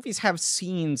those movies have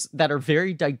scenes that are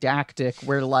very didactic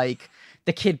where, like,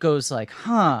 the kid goes like,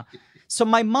 so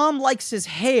my mom likes his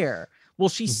hair. Will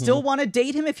she still want to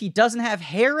date him if he doesn't have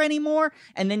hair anymore?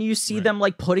 And then you see them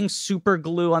like putting super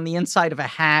glue on the inside of a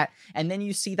hat. And then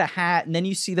you see the hat. And then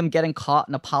you see them getting caught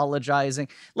and apologizing.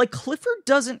 Like, Clifford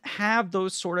doesn't have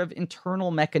those sort of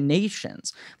internal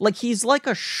machinations. Like, he's like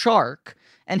a shark.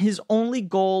 And his only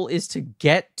goal is to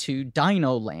get to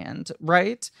Dino Land,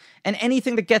 right? And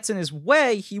anything that gets in his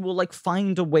way, he will like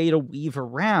find a way to weave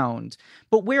around.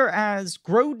 But whereas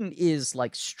Grodin is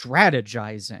like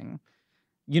strategizing,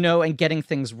 and getting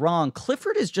things wrong,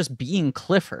 Clifford is just being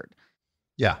Clifford.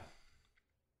 Yeah.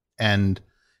 And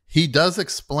he does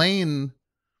explain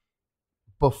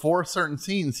before certain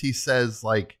scenes, he says,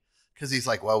 like, because he's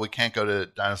like, well, we can't go to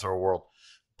Dinosaur World,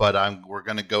 but we're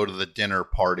going to go to the dinner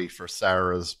party for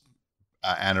Sarah's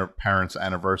parents'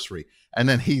 anniversary. And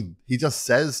then he just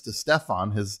says to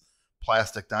Stefan, his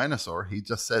plastic dinosaur, he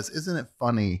just says, isn't it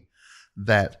funny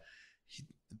that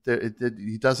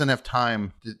he doesn't have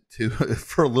time to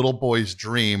for a little boy's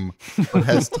dream, but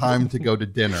has time to go to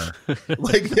dinner.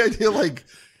 Like, the idea, like,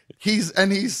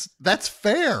 that's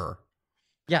fair.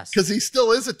 Yes. Because he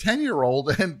still is a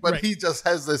 10-year-old, but he just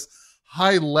has this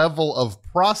high level of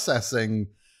processing.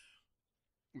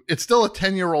 It's still a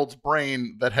 10-year-old's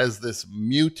brain that has this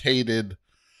mutated,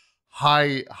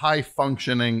 high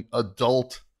functioning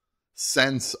adult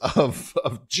sense of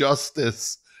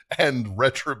justice and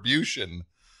retribution,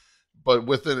 but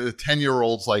within a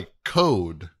 10-year-old's like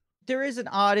code. There is an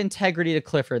odd integrity to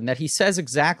Clifford in that he says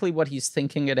exactly what he's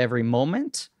thinking at every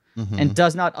moment, and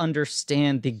does not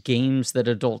understand the games that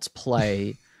adults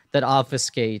play that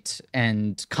obfuscate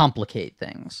and complicate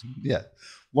things. Yeah.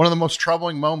 One of the most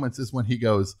troubling moments is when he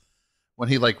goes, when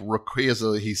he like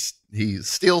he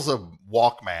steals a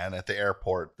Walkman at the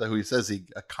airport. Who he says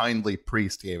a kindly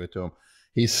priest gave it to him.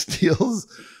 He steals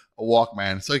a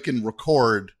Walkman so he can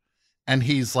record, and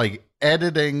he's like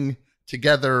editing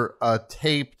together a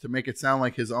tape to make it sound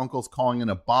like his uncle's calling in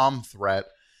a bomb threat.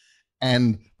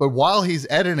 But while he's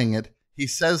editing it, he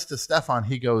says to Stefan,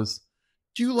 he goes,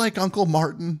 "Do you like Uncle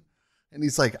Martin?" And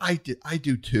he's like, I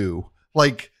do too.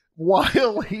 Like,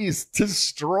 while he's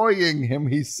destroying him,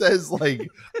 he says, like,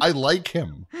 I like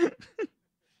him.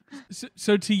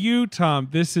 So to you, Tom,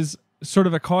 this is sort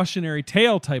of a cautionary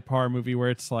tale type horror movie where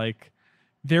it's like,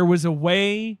 there was a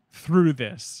way through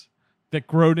this that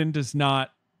Grodin does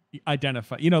not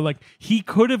identify. You know, like, he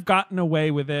could have gotten away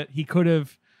with it. He could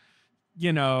have,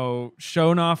 you know,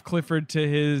 shown off Clifford to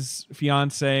his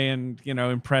fiance and, you know,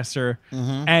 impress her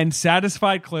and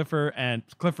satisfied Clifford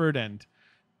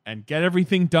and get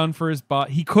everything done for his boss.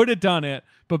 He could have done it,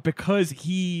 but because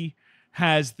he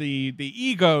has the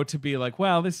ego to be like,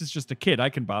 well, this is just a kid, I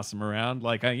can boss him around.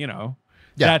 Like,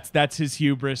 that's his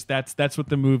hubris. That's what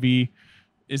the movie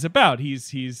is about.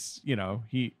 He's you know,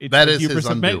 it's that the is hubris his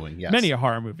of undoing. Yes. Many a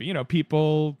horror movie. You know,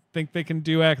 people think they can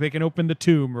they can open the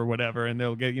tomb or whatever, and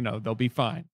they'll get, you know, they'll be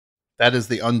fine. That is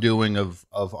the undoing of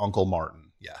Uncle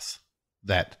Martin. Yes,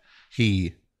 that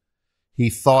he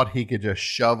thought he could just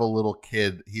shove a little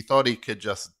kid. He thought he could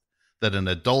that an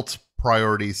adult's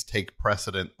priorities take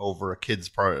precedent over a kid's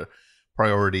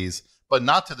priorities, but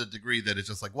not to the degree that it's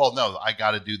just like, well, no, I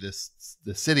got to do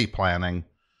the city planning,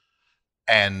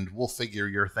 and we'll figure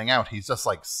your thing out. He's just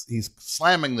like, he's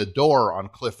slamming the door on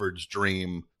Clifford's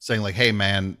dream, saying like, hey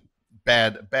man,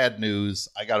 bad news.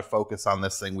 I got to focus on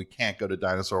this thing. We can't go to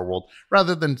Dinosaur World,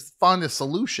 rather than find a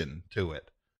solution to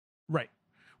it. Right.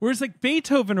 Whereas like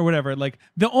Beethoven or whatever, like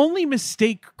the only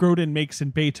mistake Grodin makes in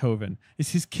Beethoven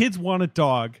is his kids want a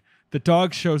dog. The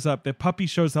dog shows up, the puppy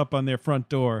shows up on their front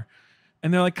door,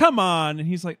 and they're like, come on. And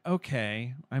he's like,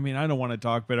 okay. I mean, I don't want a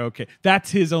dog, but okay. That's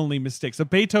his only mistake. So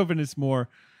Beethoven is more,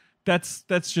 that's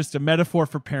just a metaphor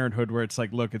for parenthood where it's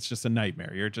like, look, it's just a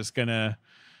nightmare. You're just gonna...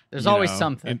 There's always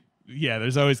something. Yeah,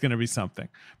 there's always going to be something.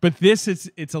 But this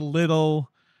it's a little...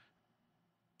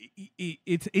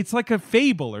 It's like a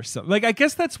fable or something. Like, I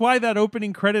guess that's why that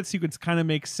opening credit sequence kind of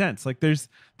makes sense. Like, there's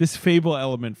this fable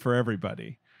element for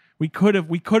everybody. We could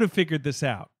have figured this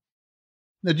out.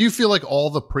 Now, do you feel like all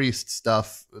the priest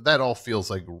stuff, that all feels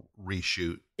like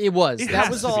reshoot? It was. That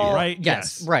was all. Right?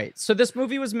 Yes, right. So this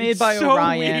movie was made by so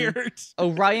Orion. Weird.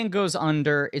 Orion goes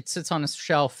under. It sits on a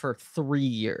shelf for 3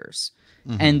 years.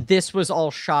 And this was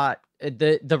all shot,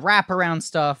 the wraparound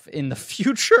stuff in the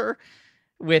future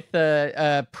with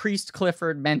Priest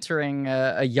Clifford mentoring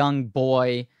a young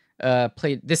boy.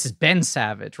 This is Ben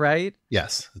Savage, right?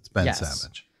 Yes, it's Ben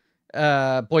Savage.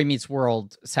 Boy Meets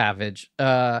World Savage.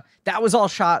 That was all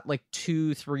shot like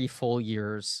 2-3 full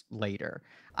years later.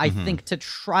 I think to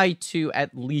try to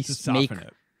at least to make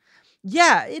it.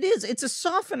 Yeah, it is. It's a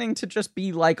softening to just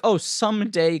be like, oh,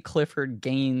 someday Clifford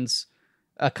gains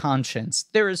a conscience.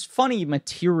 There is funny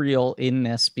material in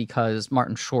this because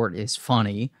Martin Short is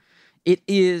funny. It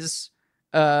is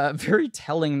very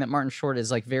telling that Martin Short is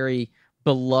like very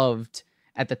beloved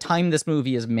at the time this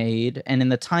movie is made, and in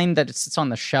the time that it sits on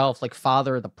the shelf, like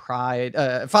Father of the Bride,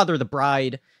 not Father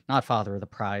of the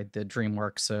Pride, the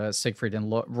DreamWorks Siegfried and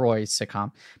Roy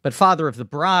sitcom, but Father of the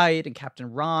Bride and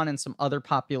Captain Ron and some other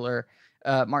popular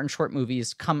Martin Short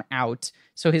movies come out.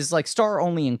 So his like star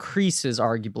only increases,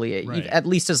 arguably, right, at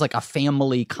least as like a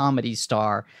family comedy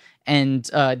star. And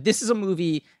this is a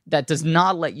movie that does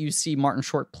not let you see Martin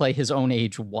Short play his own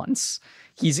age once.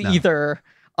 He's either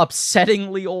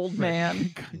upsettingly old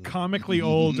man, comically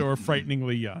old, or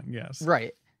frighteningly young. Yes.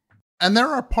 Right. And there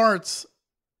are parts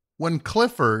when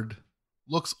Clifford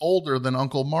looks older than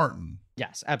Uncle Martin.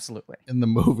 Yes, absolutely. In the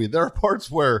movie, there are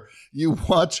parts where you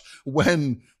watch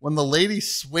when the lady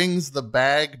swings the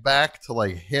bag back to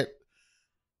like hit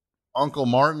Uncle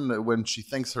Martin when she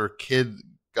thinks her kid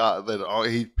got that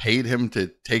he paid him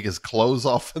to take his clothes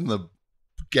off in the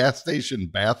gas station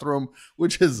bathroom,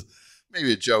 which is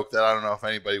maybe a joke that I don't know if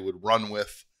anybody would run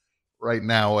with right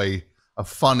now. A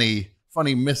funny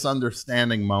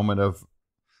misunderstanding moment of,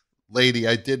 lady,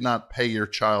 I did not pay your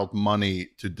child money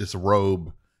to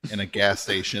disrobe in a gas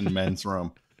station men's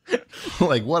room.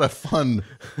 Like, what a fun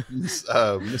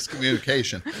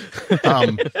miscommunication.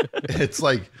 It's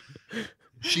like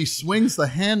she swings the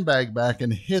handbag back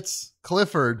and hits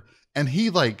Clifford, and he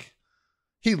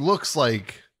looks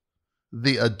like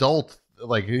the adult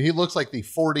like he looks like the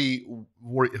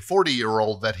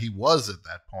 40-year-old that he was at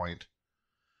that point.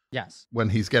 Yes. When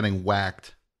he's getting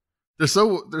whacked. There's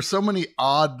so many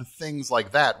odd things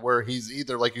like that where he's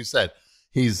either, like you said,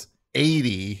 he's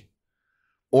 80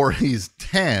 or he's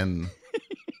 10.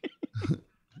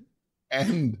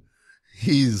 And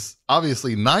he's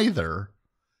obviously neither.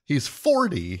 He's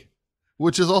 40,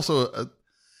 which is also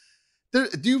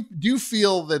do you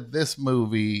feel that this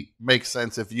movie makes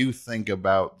sense if you think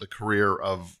about the career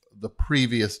of the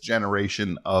previous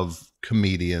generation of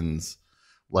comedians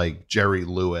like Jerry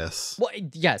Lewis? Well,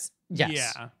 yes.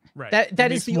 Yeah, right.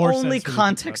 That is the only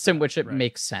context in which it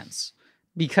makes sense.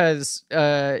 Because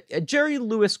Jerry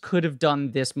Lewis could have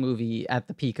done this movie at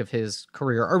the peak of his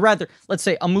career, or rather, let's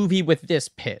say a movie with this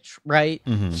pitch, right?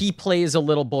 Mm-hmm. He plays a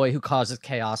little boy who causes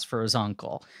chaos for his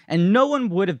uncle, and no one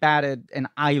would have batted an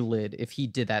eyelid if he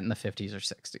did that in the 50s or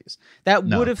 60s.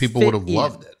 People would have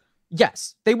loved it.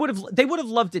 Yes, they would have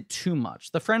loved it too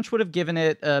much. The French would have given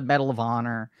it a Medal of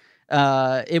Honor.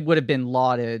 It would have been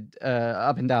lauded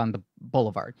up and down the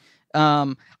boulevard.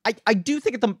 I do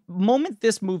think at the moment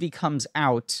this movie comes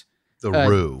out,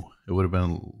 Rue, it would have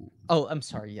been. Oh, I'm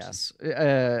sorry. Yes,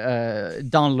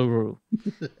 Dans le Rue.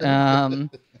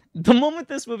 The moment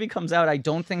this movie comes out, I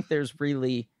don't think there's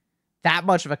really that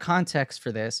much of a context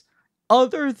for this,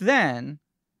 other than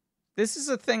this is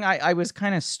a thing I was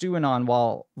kind of stewing on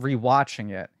while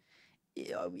rewatching it,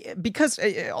 because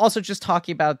also just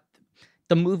talking about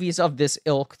the movies of this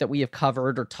ilk that we have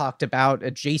covered or talked about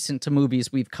adjacent to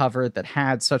movies we've covered that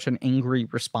had such an angry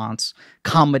response,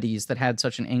 comedies that had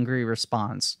such an angry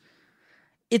response.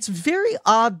 It's very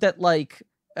odd that like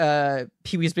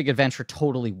Pee-wee's Big Adventure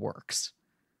totally works.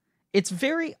 It's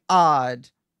very odd.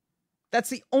 That's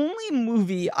the only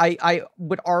movie I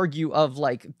would argue of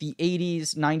like the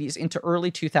 80s, 90s into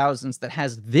early 2000s that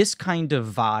has this kind of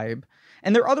vibe.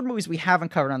 And there are other movies we haven't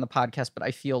covered on the podcast, but I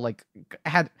feel like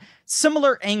had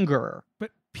similar anger.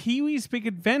 But Pee-wee's Big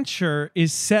Adventure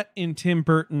is set in Tim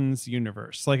Burton's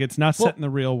universe. Like, it's not set in the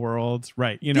real world.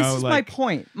 Right. You know, this is my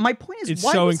point. My point is, it's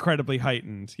so incredibly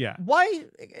heightened. Yeah. Why,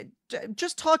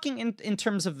 just talking in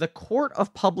terms of the court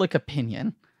of public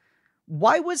opinion,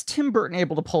 why was Tim Burton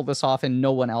able to pull this off and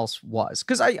no one else was?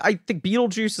 Because I think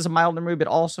Beetlejuice is a milder movie, but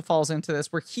also falls into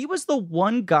this, where he was the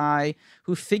one guy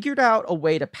who figured out a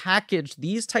way to package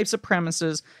these types of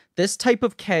premises, this type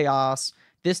of chaos,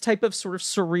 this type of sort of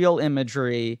surreal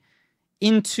imagery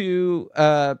into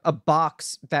a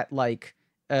box that like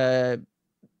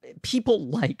people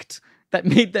liked, that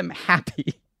made them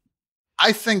happy.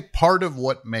 I think part of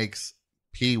what makes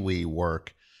Pee-wee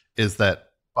work is that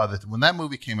when that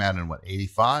movie came out in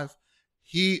 85,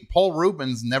 Paul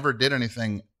Rubens never did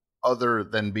anything other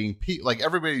than being like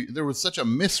everybody. There was such a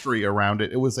mystery around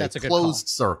it. It was a closed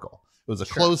circle. It was a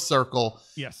closed circle.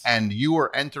 Yes. And you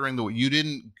were entering you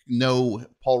didn't know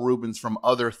Paul Rubens from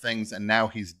other things, and now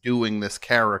he's doing this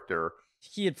character.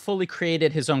 He had fully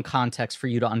created his own context for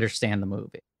you to understand the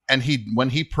movie. And when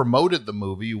he promoted the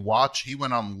movie, he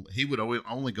would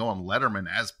only go on Letterman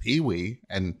as Pee-wee,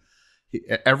 and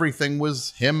everything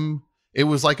was him. It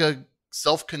was like a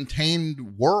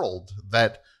self-contained world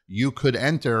that you could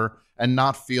enter and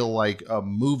not feel like a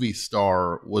movie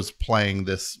star was playing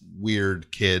this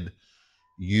weird kid.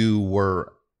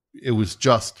 It was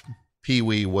just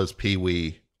Pee-wee was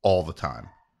Pee-wee all the time.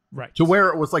 Right. To where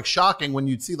it was like shocking when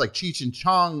you'd see like Cheech and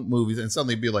Chong movies and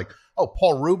suddenly be like, oh,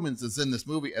 Paul Rubens is in this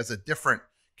movie as a different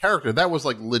character. That was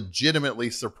like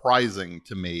legitimately surprising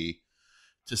to me,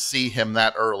 to see him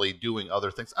that early doing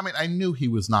other things. I mean, I knew he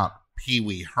was not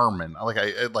Pee-wee Herman.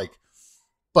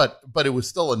 But it was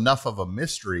still enough of a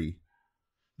mystery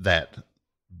that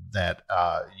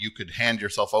you could hand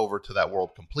yourself over to that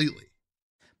world completely.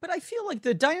 But I feel like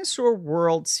the dinosaur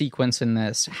world sequence in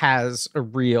this has a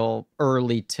real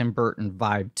early Tim Burton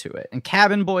vibe to it. And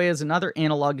Cabin Boy is another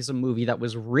analog, is a movie that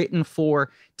was written for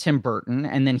Tim Burton,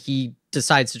 and then he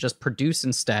decides to just produce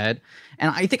instead.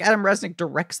 And I think Adam Resnick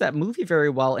directs that movie very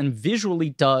well and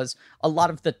visually does a lot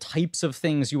of the types of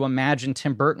things you imagine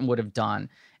Tim Burton would have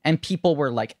done. And people were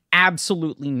like,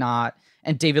 absolutely not.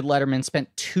 And David Letterman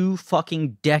spent 2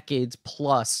 fucking decades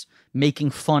plus making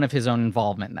fun of his own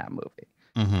involvement in that movie.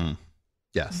 Mm-hmm.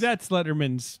 Yes. That's how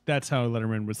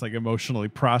Letterman was like emotionally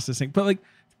processing. But like,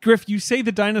 Griff, you say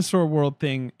the dinosaur world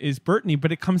thing is Burton-y,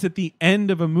 but it comes at the end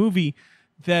of a movie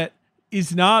that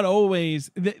is not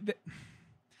always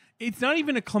it's not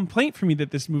even a complaint for me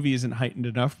that this movie isn't heightened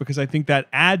enough, because I think that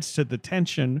adds to the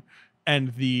tension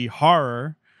and the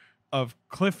horror of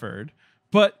Clifford.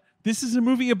 But this is a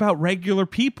movie about regular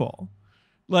people.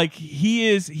 Like he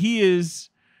is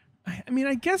I mean,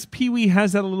 I guess Pee-wee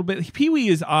has that a little bit. Pee-wee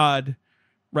is odd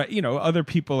right? You know, other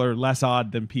people are less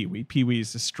odd than Pee-wee. Pee-wee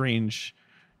is a strange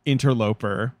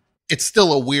interloper. It's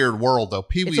still a weird world, though.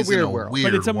 Pee-wee's in a weird world.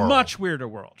 But it's a much weirder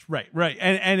world. Right.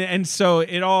 And so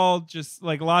it all just,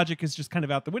 like, logic is just kind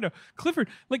of out the window. Clifford,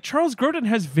 like, Charles Grodin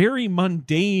has very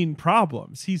mundane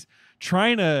problems. He's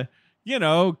trying to, you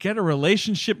know, get a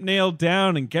relationship nailed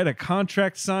down and get a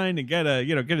contract signed and get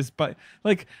his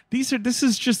like this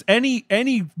is just any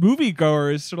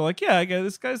moviegoer is sort of like, yeah, I guess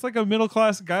this guy's like a middle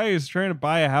class guy who's trying to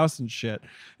buy a house and shit.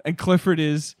 And Clifford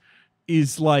is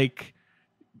like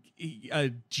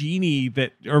a genie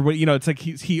that, or, you know, it's like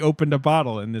he opened a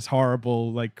bottle and this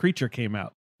horrible like creature came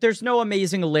out. There's no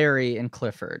Amazing Larry in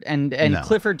Clifford, and no,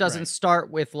 Clifford doesn't start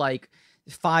with like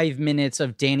 5 minutes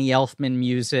of Danny Elfman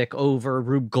music over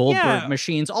Rube Goldberg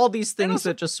machines, all these things also,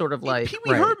 that just sort of like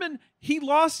Pee-wee Herman, he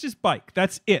lost his bike.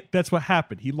 That's it. That's what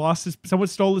happened. He lost someone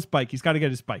stole his bike. He's got to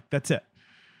get his bike. That's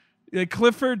it.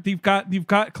 Clifford, you've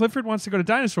got Clifford wants to go to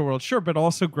Dinosaur World, sure, but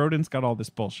also Grodin's got all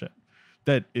this bullshit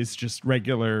that is just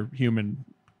regular human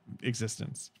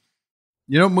existence.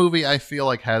 You know, movie I feel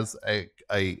like has a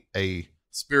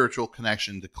spiritual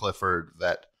connection to Clifford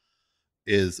that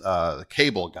is the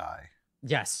Cable Guy.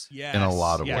 Yes. In a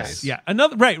lot of ways. Yeah.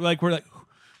 Another, right. Like, we're like,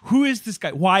 who is this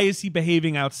guy? Why is he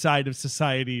behaving outside of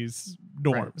society's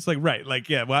norms? Right. Like, right. Like,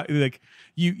 yeah. Well, like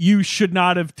you should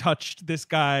not have touched this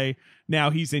guy. Now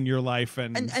he's in your life.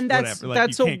 And that's, like,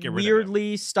 that's a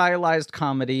weirdly stylized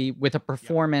comedy with a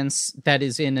performance that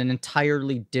is in an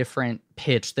entirely different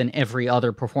pitch than every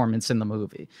other performance in the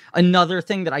movie. Another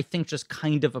thing that I think just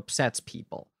kind of upsets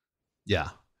people. Yeah.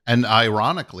 And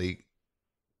ironically,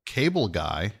 Cable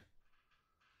Guy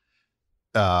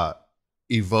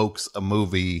evokes a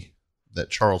movie that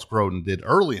Charles Grodin did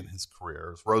early in his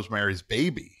career, Rosemary's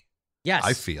Baby. Yes.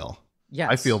 I feel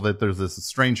that there's this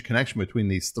strange connection between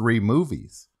these three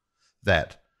movies,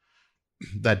 that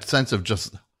sense of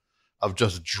just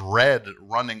dread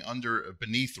running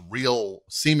beneath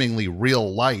seemingly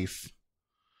real life,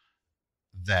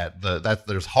 that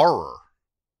there's horror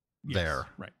there.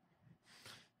 Right.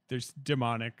 There's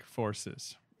demonic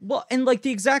forces. Well, and like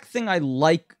the exact thing I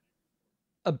like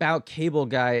about Cable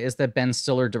Guy is that Ben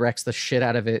Stiller directs the shit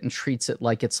out of it and treats it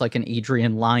like it's like an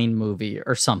Adrian Lyne movie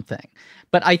or something.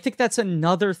 But I think that's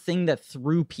another thing that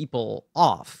threw people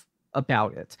off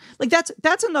about it. Like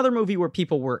that's another movie where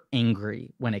people were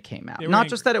angry when it came out. Not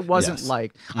just that it wasn't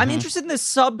liked. I'm interested in this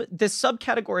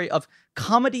subcategory of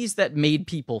comedies that made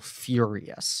people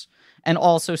furious and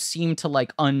also seemed to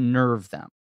like unnerve them.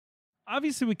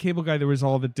 Obviously with Cable Guy, there was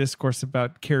all the discourse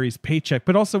about Carrey's paycheck,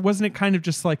 but also wasn't it kind of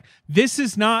just like, this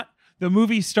is not the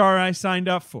movie star I signed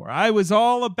up for. I was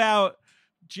all about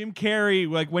Jim Carrey,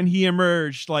 like when he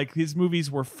emerged, like his movies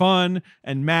were fun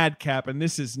and madcap, and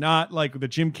this is not like the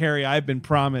Jim Carrey I've been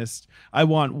promised. I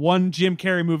want one Jim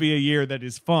Carrey movie a year that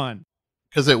is fun.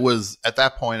 Because it was, at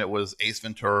that point, it was Ace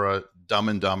Ventura, Dumb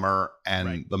and Dumber,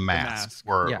 and The Mask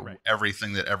were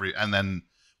everything that and then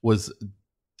was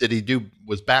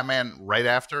Batman right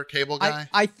after Cable Guy?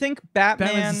 I think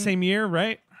Batman's the same year,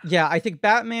 right? Yeah, I think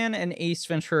Batman and Ace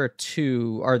Ventura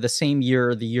 2 are the same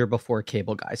year, the year before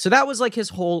Cable Guy. So that was like his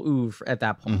whole oeuvre at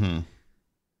that point. Mm-hmm.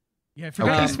 Yeah, I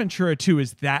forgot Ace Ventura 2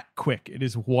 is that quick. It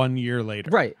is 1 year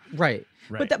later. Right.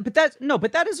 But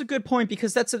that is a good point,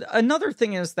 because that's another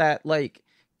thing is that like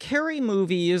Carrey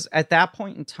movies at that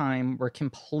point in time were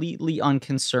completely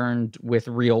unconcerned with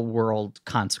real world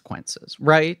consequences,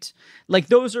 right? Like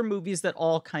those are movies that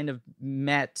all kind of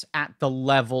met at the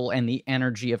level and the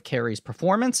energy of Carrey's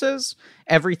performances.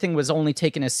 Everything was only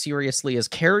taken as seriously as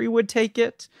Carrey would take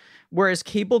it. Whereas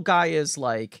Cable Guy is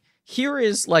like, here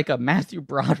is like a Matthew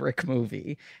Broderick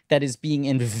movie that is being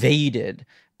invaded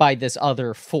by this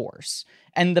other force.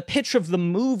 And the pitch of the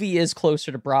movie is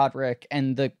closer to Broderick,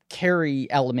 and the Carrey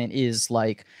element is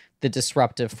like the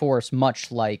disruptive force,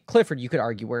 much like Clifford, you could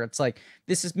argue, where it's like,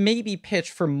 this is maybe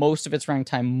pitched for most of its running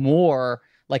time more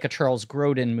like a Charles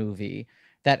Grodin movie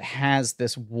that has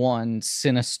this one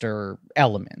sinister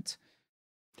element.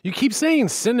 You keep saying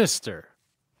sinister.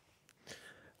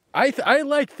 I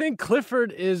think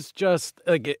Clifford is just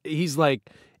like, he's like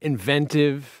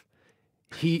inventive.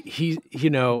 He you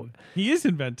know, he is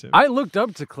inventive. I looked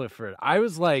up to Clifford. I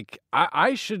was like,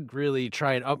 I should really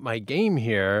try and up my game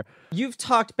here. You've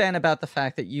talked, Ben, about the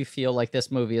fact that you feel like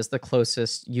this movie is the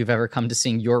closest you've ever come to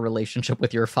seeing your relationship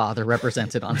with your father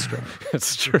represented on screen.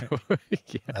 That's true.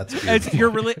 Yeah. That's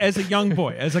as a young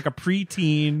boy, as like a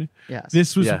preteen. Yes.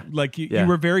 This was like you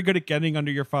were very good at getting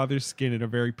under your father's skin in a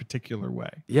very particular way.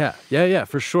 Yeah,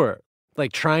 for sure.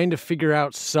 Like trying to figure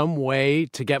out some way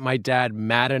to get my dad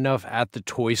mad enough at the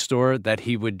toy store that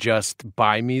he would just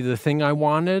buy me the thing I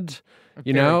wanted.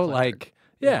 You know, like,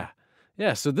 yeah.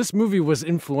 Yeah, so this movie was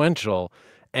influential.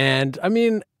 And I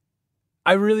mean,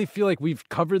 I really feel like we've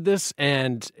covered this,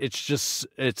 and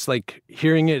it's like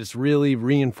hearing it is really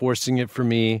reinforcing it for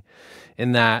me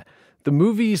in that the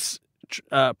movie's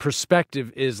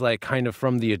perspective is like kind of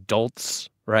from the adults,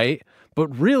 right?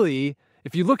 But really,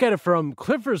 if you look at it from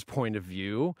Clifford's point of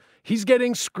view, he's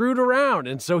getting screwed around.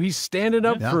 And so he's standing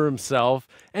up for himself.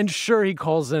 And sure, he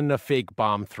calls in a fake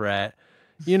bomb threat,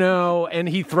 you know, and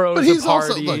he throws a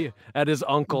party at his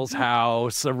uncle's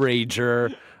house, a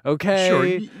rager. Okay. Sure,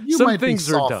 you might be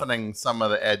softening some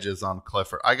of the edges on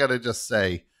Clifford. I got to just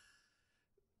say,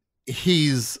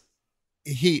 he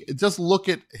just look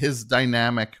at his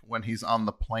dynamic when he's on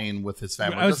the plane with his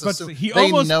family. I was about to say, he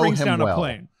almost brings down a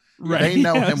plane. Right. They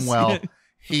know him well.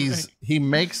 He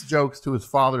makes jokes to his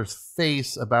father's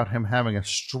face about him having a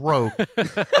stroke.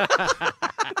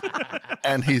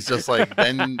 And he's just like,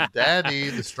 then Daddy,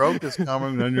 the stroke is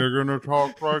coming, then you're gonna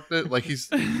talk like this. Like he's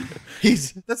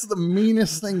that's the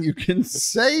meanest thing you can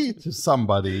say to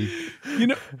somebody. You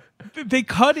know, they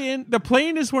cut in, the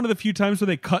plane is one of the few times where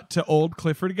they cut to old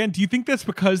Clifford again. Do you think that's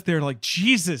because they're like,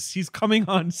 Jesus, he's coming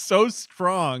on so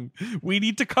strong, we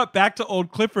need to cut back to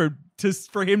old Clifford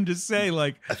for him to say,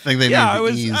 like, I think they I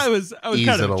was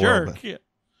kind of a jerk. Yeah.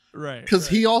 Right. Because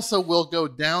he also will go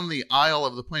down the aisle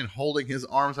of the plane holding his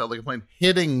arms out like a plane,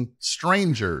 hitting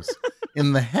strangers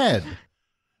in the head.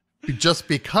 Just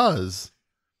because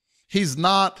he's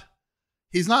not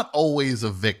always a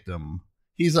victim.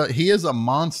 He is a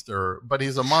monster, but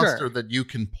he's a monster that you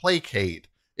can placate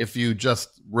if you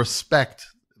just respect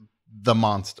the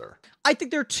monster. I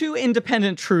think there are two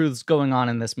independent truths going on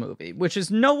in this movie, which is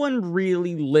no one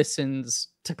really listens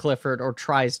to Clifford or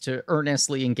tries to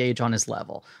earnestly engage on his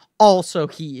level. Also,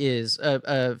 he is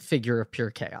a figure of pure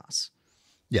chaos.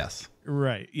 Yes.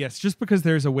 Right. Yes. Just because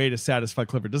there's a way to satisfy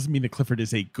Clifford doesn't mean that Clifford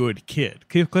is a good kid.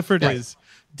 Clifford is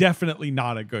definitely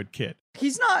not a good kid.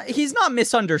 He's not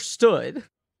misunderstood.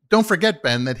 Don't forget,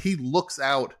 Ben, that he looks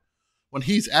out when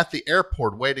he's at the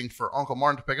airport waiting for Uncle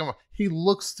Martin to pick him up. He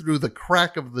looks through the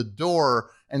crack of the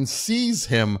door and sees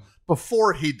him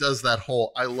before he does that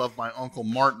whole "I love my Uncle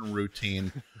Martin"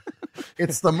 routine.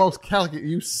 It's the most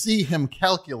you see him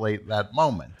calculate that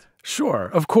moment. Sure,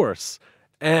 of course.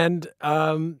 And,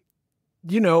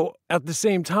 you know, at the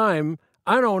same time,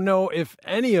 I don't know if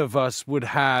any of us would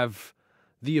have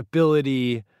the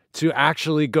ability to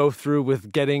actually go through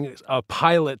with getting a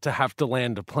pilot to have to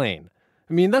land a plane.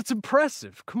 I mean, that's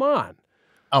impressive. Come on.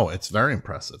 Oh, it's very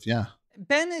impressive. Yeah.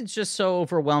 Ben is just so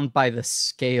overwhelmed by the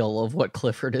scale of what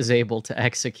Clifford is able to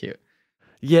execute.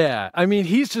 Yeah. I mean,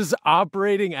 he's just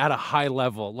operating at a high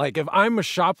level. Like, if I'm a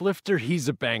shoplifter, he's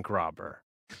a bank robber.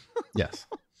 Yes.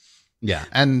 Yeah.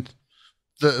 And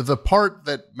the part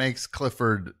that makes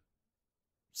Clifford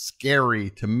scary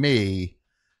to me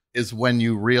is when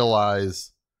you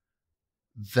realize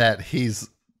that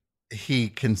he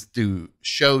can do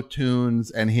show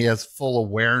tunes and he has full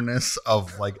awareness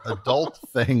of like adult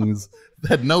things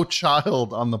that no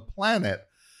child on the planet,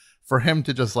 for him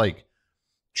to just like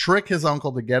trick his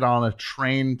uncle to get on a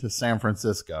train to San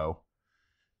Francisco,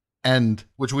 and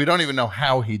which we don't even know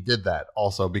how he did that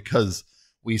also, because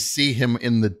we see him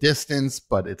in the distance,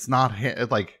 but it's not him.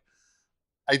 Like,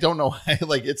 I don't know.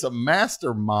 Like, it's a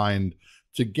mastermind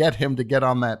to get him to get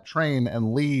on that train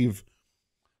and leave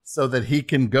so that he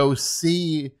can go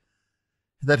see,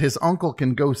 that his uncle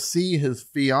can go see his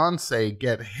fiance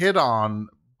get hit on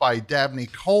by Dabney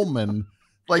Coleman.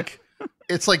 Like,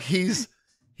 it's like he's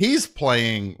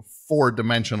playing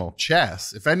 4-dimensional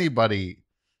chess. If anybody,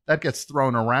 that gets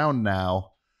thrown around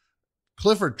now.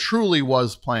 Clifford truly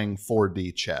was playing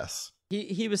 4D chess.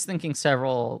 He was thinking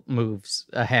several moves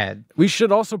ahead. We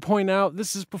should also point out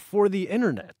this is before the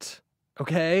internet.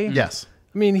 Okay? Yes.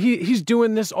 I mean, he's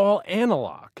doing this all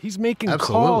analog. He's making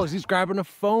calls. He's grabbing a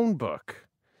phone book.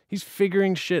 He's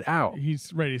figuring shit out.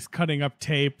 He's cutting up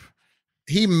tape.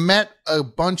 He met a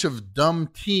bunch of dumb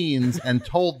teens and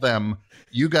told them,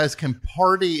 you guys can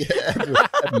party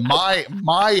at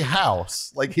my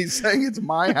house. Like, he's saying it's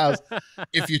my house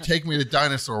if you take me to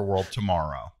Dinosaur World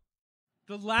tomorrow.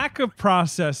 The lack of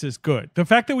process is good. The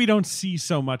fact that we don't see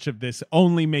so much of this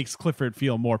only makes Clifford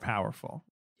feel more powerful.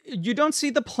 You don't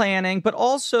see the planning, but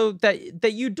also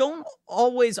that you don't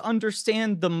always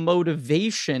understand the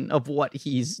motivation of what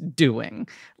he's doing.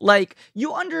 Like,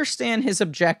 you understand his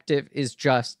objective is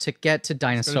just to get to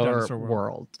Dinosaur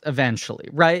World eventually,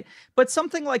 right? But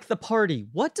something like the party,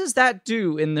 what does that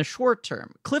do in the short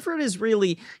term? Clifford is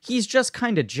he's just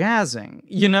kind of jazzing,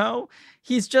 you know?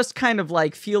 He's just kind of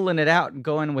like feeling it out and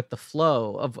going with the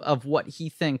flow of what he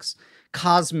thinks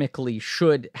cosmically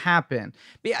should happen.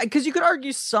 Because you could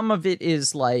argue some of it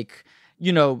is like,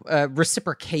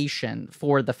 reciprocation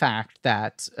for the fact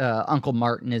that Uncle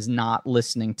Martin is not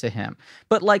listening to him.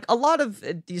 But like a lot of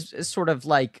these sort of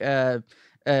like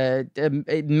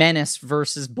menace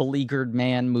versus beleaguered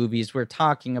man movies, we're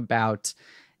talking about,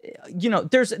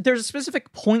 there's a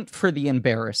specific point for the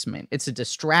embarrassment. It's a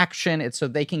distraction. It's so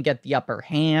they can get the upper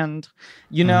hand.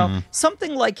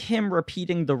 Something like him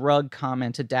repeating the rug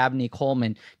comment to Dabney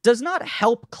Coleman does not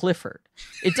help Clifford.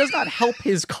 It does not help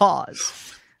his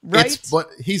cause. Right? But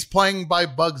he's playing by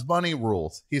Bugs Bunny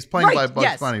rules. He's playing by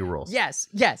Bugs Bunny rules. Yes,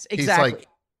 exactly. He's like,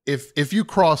 if you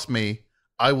cross me,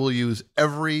 I will use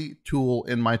every tool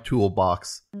in my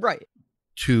toolbox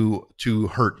to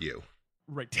hurt you.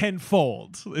 Right,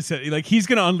 tenfold. Like he's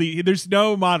gonna unleash. There's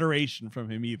no moderation from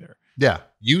him either. Yeah,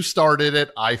 you started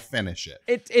it, I finish it.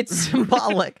 It's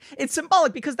symbolic. It's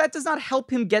symbolic because that does not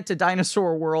help him get to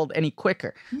Dinosaur World any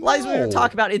quicker. No. As we were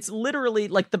talking about, it's literally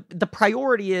like the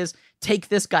priority is take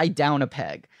this guy down a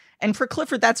peg. And for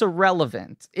Clifford, that's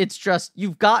irrelevant. It's just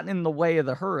you've gotten in the way of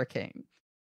the hurricane.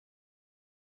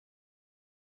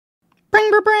 Bring,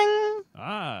 bring, bring.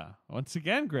 Once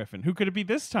again, Griffin. Who could it be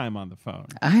this time on the phone?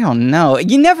 I don't know.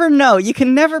 You never know. You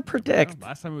can never predict. Well,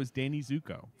 last time it was Danny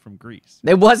Zuko from Greece.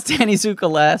 It was Danny Zuko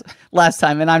last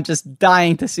time, and I'm just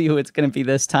dying to see who it's going to be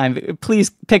this time.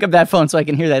 Please pick up that phone so I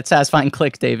can hear that satisfying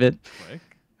click, David. Click.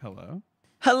 Hello?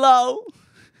 Hello?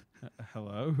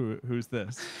 Hello? Who's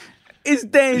this? It's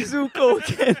Danny Zuko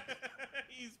again.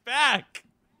 He's back.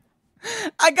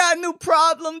 I got a new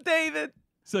problem, David.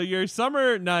 So your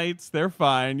summer nights, they're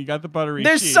fine. You got the buttery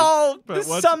They're sheets, solved. The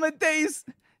summer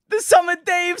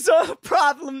days are a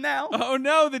problem now. Oh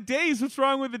no, the days. What's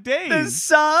wrong with the days? The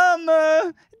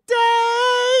summer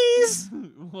days.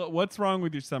 What's wrong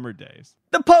with your summer days?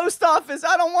 The post office.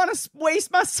 I don't want to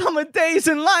waste my summer days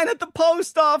in line at the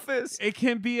post office. It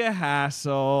can be a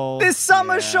hassle. This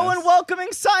summer showing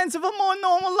welcoming signs of a more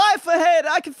normal life ahead.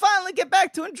 I can finally get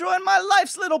back to enjoying my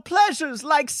life's little pleasures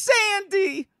like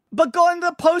Sandy. But going to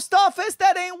the post office,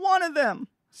 that ain't one of them.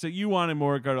 So you want to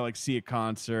more go to like see a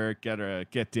concert,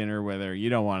 get dinner with her. You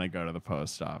don't want to go to the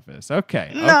post office.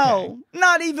 Okay. No,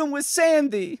 not even with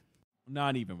Sandy.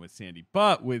 Not even with Sandy.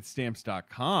 But with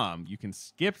Stamps.com, you can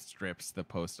skip strips the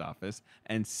post office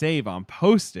and save on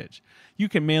postage. You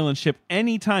can mail and ship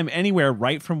anytime, anywhere,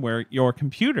 right from your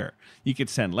computer. You can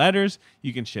send letters,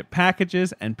 you can ship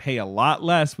packages, and pay a lot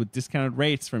less with discounted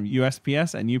rates from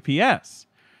USPS and UPS.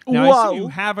 Now, I assume you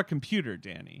have a computer,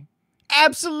 Danny.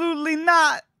 Absolutely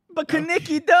not. But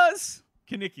Kaniki does.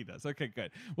 Kaniki does. Okay,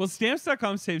 good. Well,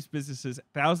 Stamps.com saves businesses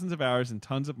thousands of hours and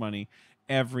tons of money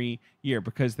every year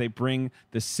because they bring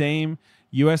the same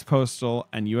U.S. Postal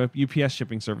and UPS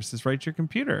shipping services right to your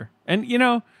computer. And,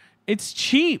 it's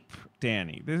cheap,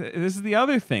 Danny. This is the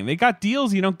other thing. They got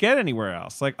deals you don't get anywhere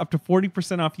else, like up to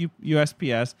 40% off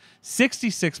USPS,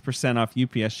 66% off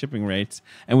UPS shipping rates.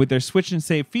 And with their switch and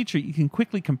save feature, you can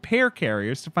quickly compare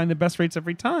carriers to find the best rates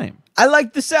every time. I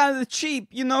like the sound of the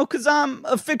cheap, because I'm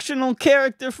a fictional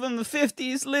character from the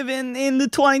 50s living in the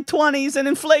 2020s and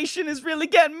inflation is really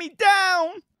getting me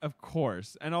down. Of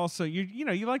course. And also,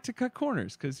 you like to cut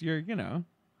corners because you're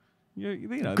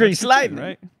Grease lightning,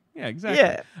 right? Yeah, exactly.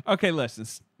 Yeah. Okay, listen,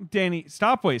 Danny,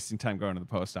 stop wasting time going to the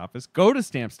post office. Go to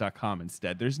Stamps.com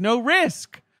instead. There's no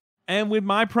risk. And with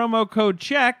my promo code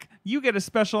CHECK, you get a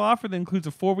special offer that includes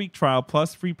a 4-week trial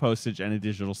plus free postage and a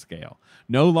digital scale.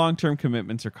 No long-term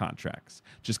commitments or contracts.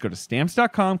 Just go to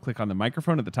Stamps.com, click on the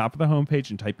microphone at the top of the homepage,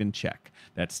 and type in CHECK.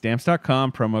 That's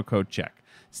Stamps.com, promo code CHECK.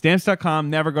 Stamps.com,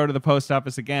 never go to the post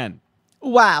office again.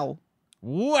 Wow.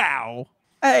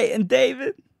 Hey, and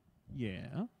David?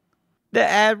 Yeah? The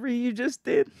ad read you just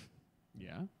did?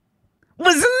 Yeah.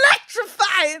 Was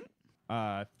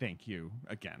electrifying! Thank you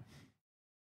again.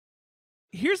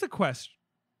 Here's a question.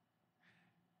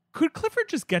 Could Clifford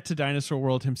just get to Dinosaur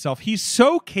World himself? He's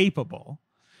so capable.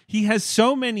 He has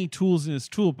so many tools in his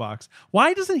toolbox.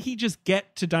 Why doesn't he just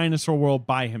get to Dinosaur World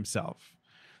by himself?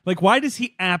 Like, why does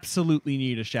he absolutely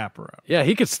need a chaperone? Yeah,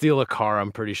 he could steal a car,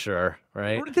 I'm pretty sure,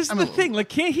 right? This is the thing. Like,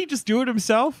 can't he just do it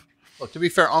himself? Look, to be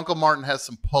fair, Uncle Martin has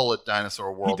some pull at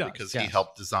Dinosaur World because he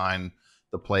helped design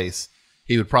the place.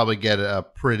 He would probably get a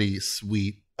pretty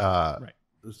sweet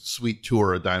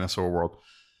tour of Dinosaur World.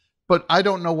 But I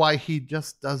don't know why he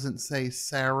just doesn't say,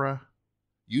 Sarah,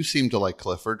 you seem to like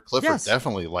Clifford. Clifford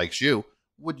definitely likes you.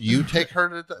 Would you take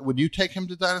him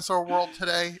to Dinosaur World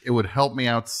today? It would help me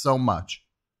out so much.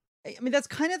 I mean, that's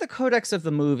kind of the codex of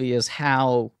the movie, is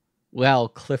how well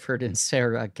Clifford and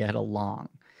Sarah get along.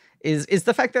 Is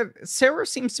the fact that Sarah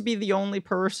seems to be the only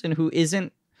person who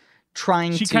isn't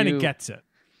trying to... She kind of gets it.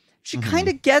 She kind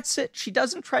of gets it. She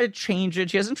doesn't try to change it.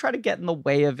 She doesn't try to get in the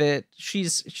way of it.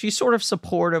 She's sort of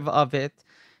supportive of it,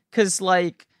 because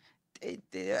like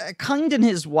Kind and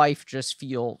his wife just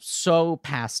feel so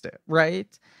past it, right?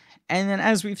 And then,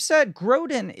 as we've said,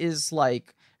 Grodin is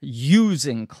like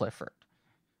using Clifford.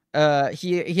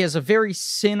 He has a very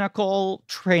cynical,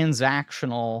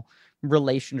 transactional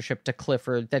relationship to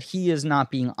Clifford that he is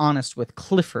not being honest with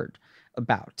Clifford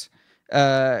about.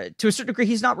 To a certain degree,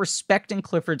 he's not respecting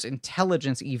Clifford's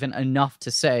intelligence even enough to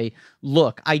say,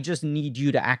 look, I just need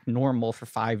you to act normal for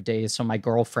 5 days so my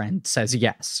girlfriend says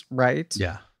yes, right?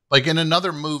 Yeah. Like in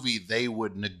another movie, they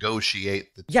would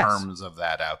negotiate the terms of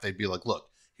that out. They'd be like, look,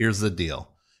 here's the deal.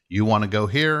 You want to go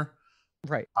here?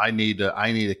 Right. I need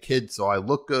a kid so I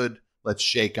look good. Let's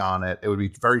shake on it. It would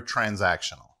be very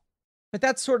transactional. But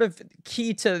that's sort of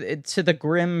key to the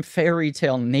grim fairy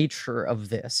tale nature of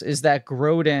this, is that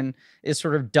Grodin is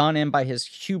sort of done in by his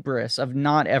hubris of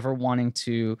not ever wanting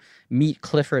to meet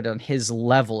Clifford on his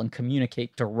level and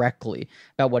communicate directly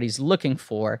about what he's looking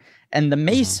for. And the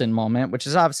Mason moment, which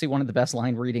is obviously one of the best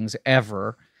line readings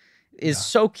ever, is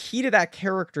so key to that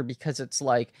character, because it's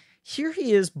like, here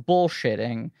he is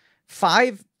bullshitting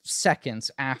 5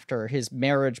 seconds after his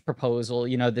marriage proposal,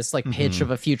 you know, this like pitch of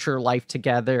a future life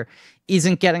together,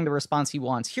 isn't getting the response he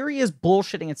wants. Here he is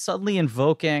bullshitting and suddenly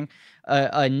invoking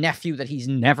a nephew that he's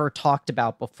never talked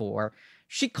about before.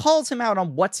 She calls him out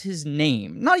on what's his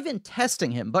name, not even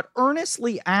testing him, but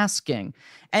earnestly asking.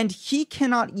 And he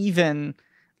cannot even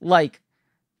like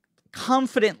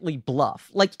confidently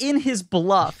bluff. Like in his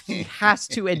bluff, he has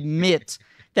to admit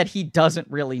that he doesn't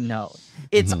really know.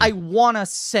 It's, I want to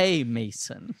say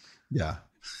Mason. Yeah.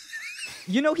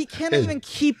 You know, he can't even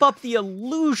keep up the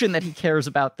illusion that he cares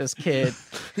about this kid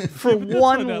for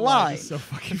one line. So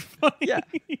fucking funny. Yeah.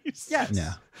 Yes.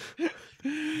 Yeah.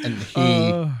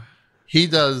 And he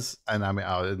does, and I mean,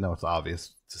 I know it's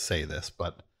obvious to say this,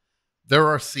 but there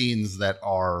are scenes that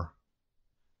are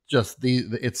just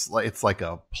it's like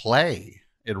a play.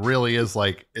 It really is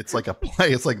like, it's like a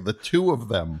play. It's like the two of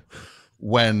them.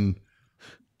 When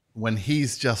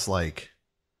he's just like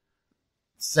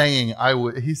saying,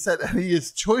 he said,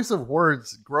 his choice of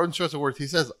words, Grodin's choice of words, he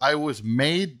says, I was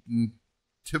made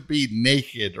to be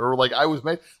naked, or like I was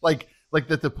made, like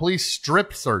that the police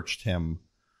strip searched him.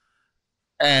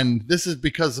 And this is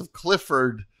because of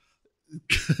Clifford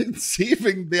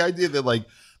conceiving the idea that like,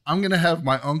 I'm going to have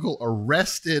my uncle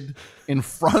arrested in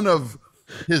front of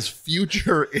his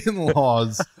future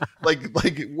in-laws.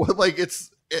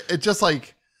 It just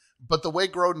like, but the way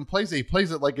Grodin plays it, he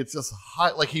plays it like it's just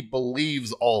hot, like he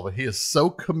believes all of it. He is so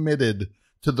committed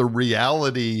to the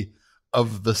reality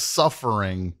of the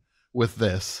suffering with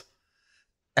this.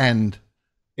 And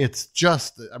it's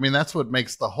just, I mean, that's what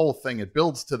makes the whole thing. It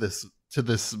builds to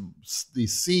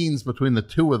these scenes between the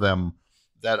two of them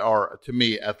that are, to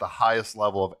me, at the highest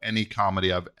level of any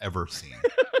comedy I've ever seen.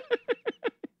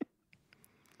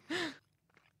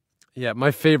 Yeah,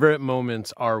 my favorite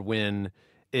moments are when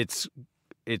it's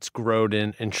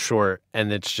Grodin and Short,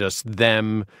 and it's just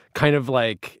them kind of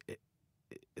like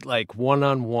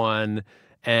one-on-one,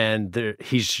 and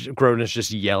Grodin is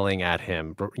just yelling at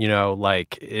him. You know,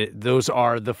 like those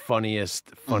are the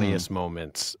funniest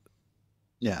moments.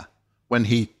 Yeah, when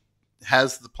he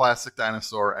has the plastic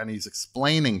dinosaur and he's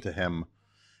explaining to him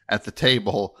at the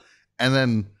table, and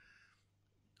then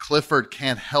Clifford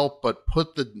can't help but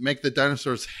make the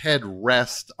dinosaur's head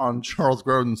rest on Charles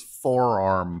Grodin's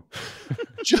forearm.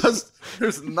 Just,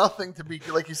 there's nothing to be,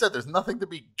 like you said, there's nothing to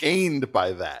be gained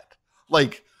by that.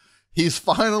 Like, he's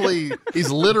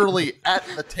literally at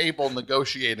the table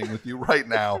negotiating with you right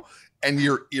now, and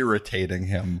you're irritating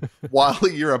him while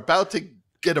you're about to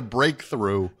get a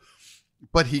breakthrough,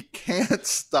 but he can't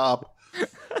stop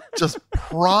just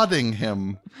prodding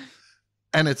him.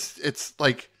 And it's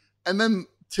like, and then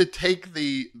to take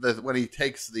when he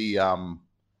takes the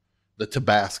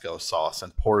Tabasco sauce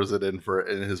and pours it in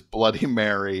his Bloody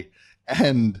Mary,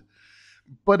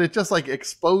 but it just like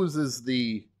exposes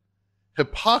the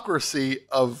hypocrisy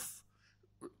of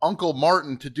Uncle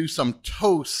Martin to do some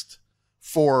toast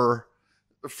for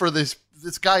this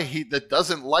guy that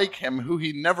doesn't like him, who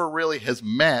he never really has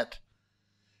met,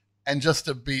 and just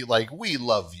to be like, we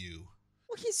love you.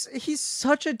 Well, he's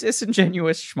such a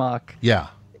disingenuous schmuck. Yeah.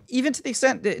 Even to the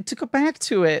extent that, to go back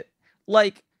to it,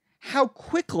 like how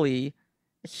quickly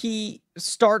he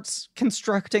starts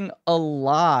constructing a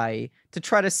lie to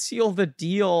try to seal the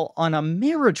deal on a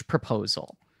marriage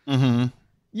proposal. Mm-hmm.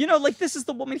 You know, like this is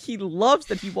the woman he loves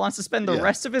that he wants to spend the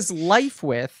rest of his life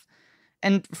with.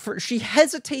 And she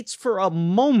hesitates for a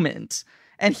moment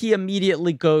And he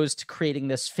immediately goes to creating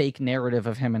this fake narrative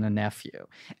of him and a nephew.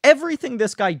 Everything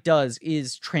this guy does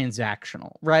is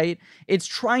transactional, right? It's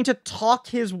trying to talk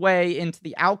his way into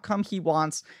the outcome he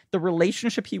wants, the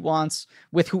relationship he wants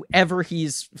with whoever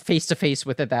he's face to face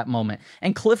with at that moment.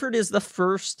 And Clifford is the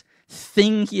first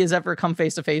thing he has ever come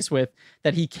face to face with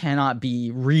that he cannot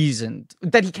reason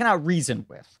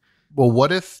with. Well,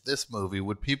 what if this movie,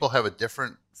 would people have a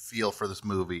different feel for this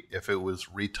movie if it was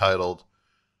retitled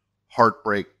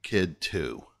Heartbreak Kid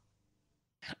 2?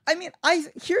 I mean,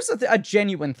 here's a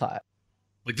genuine thought.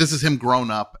 Like, this is him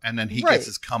grown up, and then he gets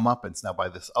his comeuppance now by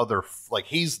this other, like,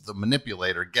 he's the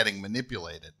manipulator getting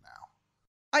manipulated now.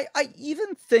 I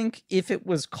even think if it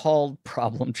was called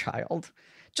Problem Child,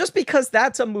 just because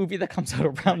that's a movie that comes out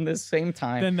around this same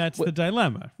time. Then that's the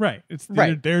dilemma. Right.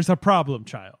 Right. There's a problem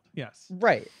child. Yes.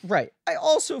 Right. I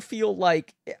also feel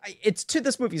like it's to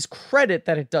this movie's credit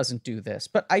that it doesn't do this,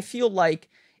 but I feel like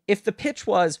if the pitch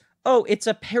was, oh, it's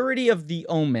a parody of The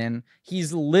Omen,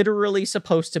 he's literally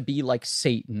supposed to be like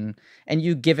Satan, and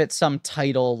you give it some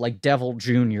title like Devil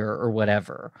Jr. or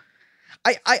whatever.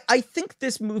 I think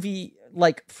this movie,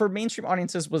 like, for mainstream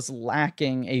audiences was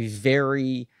lacking a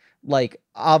very like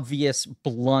obvious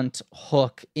blunt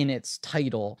hook in its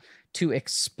title to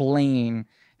explain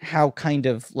how kind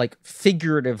of like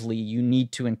figuratively you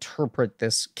need to interpret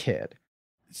this kid.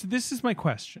 So this is my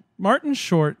question. Martin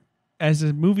Short, as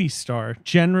a movie star,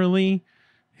 generally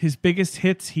his biggest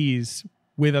hits, he's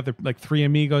with other, like, Three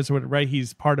Amigos, right?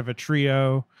 He's part of a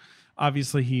trio.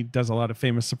 Obviously he does a lot of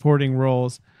famous supporting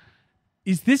roles.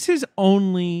 Is this his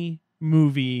only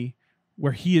movie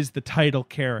where he is the title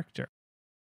character?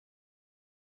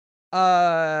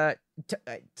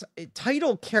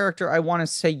 Title character, I want to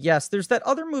say yes. There's that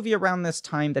other movie around this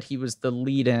time that he was the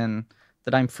lead in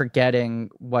that I'm forgetting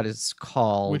what it's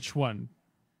called. Which one?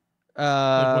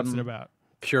 What's it about?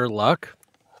 Pure Luck?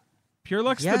 Pure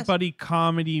Luck's the buddy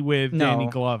comedy with Danny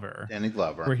Glover. Danny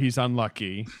Glover. Where he's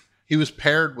unlucky. He was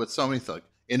paired with so many things.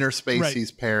 Inner Space,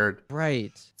 he's paired.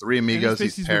 Right. Three Amigos,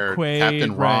 he's paired. Quaid,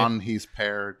 Captain Ron, he's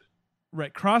paired.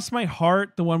 Right. Cross My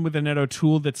Heart, the one with Annette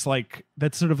O'Toole, that's sort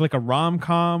of like a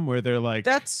rom-com where they're like,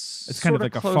 it's kind of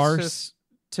like a farce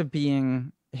to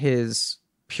being his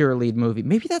pure lead movie.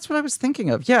 Maybe that's what I was thinking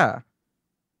of. Yeah.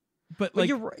 But like,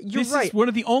 you're this right. is one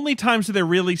of the only times that they're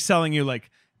really selling you like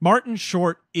Martin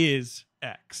Short is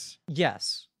X.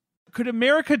 Yes. Could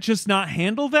America just not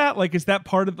handle that? Like, is that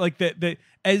part of like that,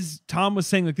 as Tom was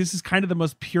saying, like, this is kind of the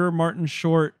most pure Martin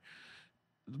Short's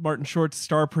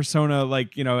star persona,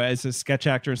 like, you know, as a sketch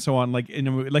actor and so on, like, in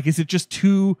a movie, like, is it just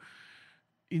too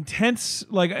intense?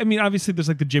 Like, I mean, obviously there's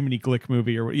like the Jiminy Glick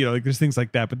movie, or, you know, like, there's things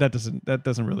like that, but that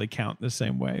doesn't really count the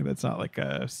same way. That's not like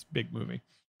a big movie.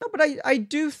 No, but I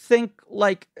do think,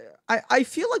 like, I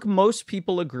feel like most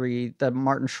people agree that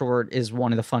Martin Short is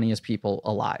one of the funniest people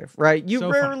alive, right? You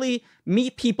rarely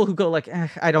meet people who go like,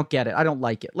 I don't get it. I don't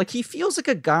like it. Like, he feels like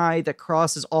a guy that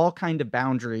crosses all kind of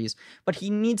boundaries, but he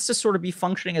needs to sort of be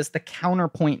functioning as the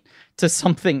counterpoint to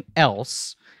something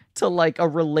else, to like a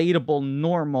relatable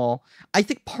normal. I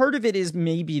think part of it is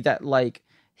maybe that, like,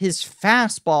 his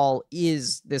fastball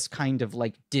is this kind of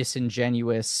like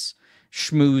disingenuous,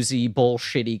 schmoozy,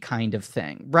 bullshitty kind of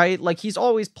thing, right? Like, he's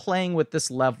always playing with this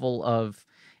level of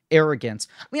arrogance.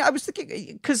 I mean, I was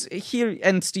thinking, because he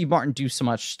and Steve Martin do so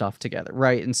much stuff together,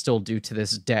 right? And still do to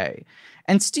this day.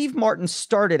 And Steve Martin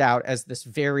started out as this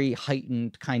very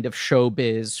heightened kind of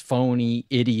showbiz, phony,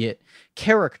 idiot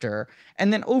character.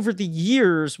 And then over the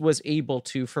years was able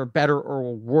to, for better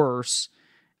or worse,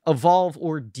 evolve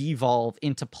or devolve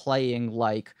into playing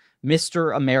like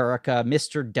Mr. America,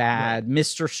 Mr. Dad, right.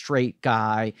 Mr. Straight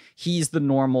Guy. He's the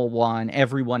normal one.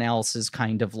 Everyone else is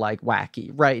kind of like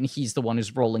wacky, right? And he's the one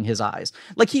who's rolling his eyes.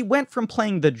 Like, he went from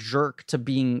playing the jerk to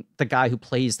being the guy who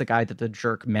plays the guy that the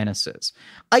jerk menaces.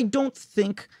 I don't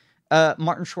think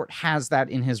Martin Short has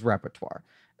that in his repertoire.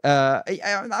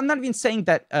 I'm not even saying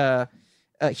that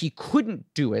he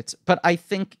couldn't do it, but I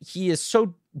think he is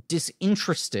so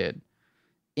disinterested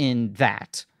in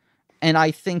that. And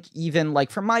I think even like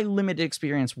from my limited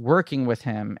experience working with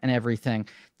him and everything,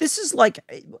 this is like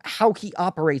how he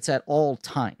operates at all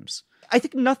times. I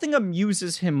think nothing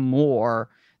amuses him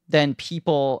more than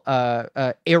people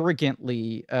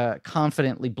arrogantly,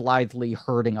 confidently, blithely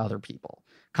hurting other people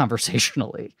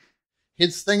conversationally.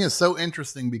 His thing is so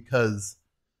interesting because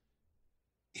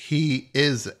he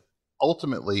is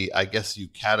ultimately, I guess you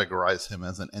categorize him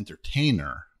as an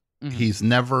entertainer. Mm-hmm. He's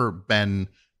never been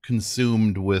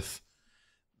consumed with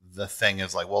the thing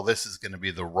is like, well, this is going to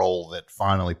be the role that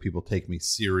finally people take me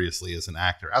seriously as an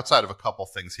actor. Outside of a couple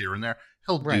things here and there,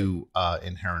 he'll do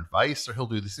Inherent Vice, or he'll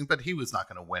do these things, but he was not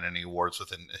going to win any awards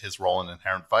within his role in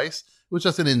Inherent Vice. It was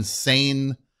just an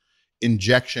insane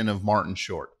injection of Martin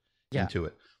Short into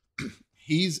it.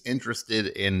 He's interested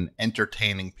in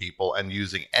entertaining people and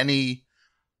using any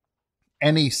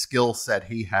skill set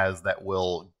he has that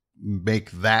will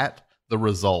make that the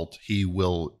result he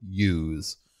will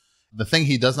use. The thing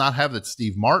he does not have that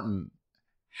Steve Martin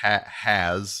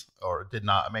has, or did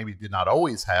not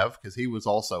always have, because he was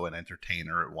also an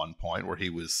entertainer at one point, where he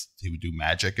would do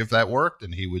magic if that worked,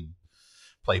 and he would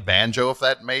play banjo if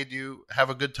that made you have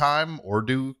a good time, or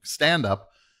do stand-up.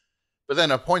 But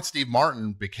then at a point, Steve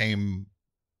Martin became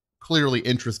clearly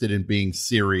interested in being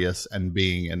serious and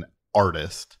being an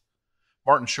artist.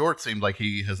 Martin Short seemed like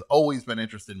he has always been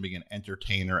interested in being an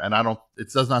entertainer, and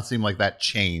it does not seem like that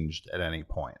changed at any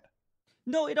point.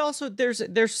 No, it also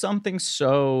there's something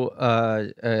so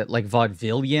like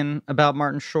vaudevillian about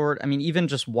Martin Short. I mean, even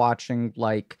just watching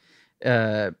like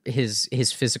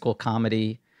his physical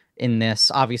comedy in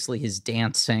this, obviously his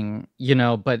dancing, you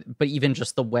know, but even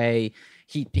just the way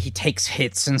he takes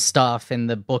hits and stuff, and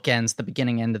the bookends, the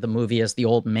beginning end of the movie as the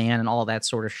old man and all that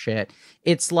sort of shit.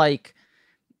 It's like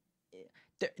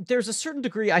there's a certain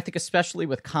degree, I think, especially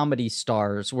with comedy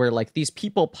stars, where like these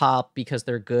people pop because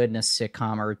they're good in a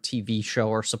sitcom or a TV show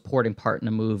or supporting part in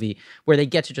a movie, where they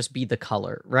get to just be the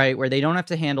color, right? Where they don't have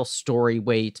to handle story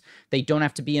weight. They don't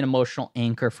have to be an emotional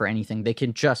anchor for anything. They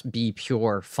can just be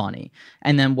pure funny.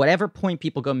 And then whatever point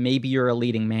people go, maybe you're a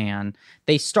leading man,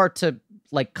 they start to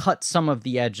like cut some of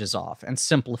the edges off and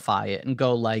simplify it and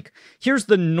go like, here's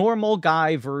the normal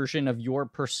guy version of your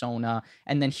persona,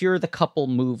 and then here are the couple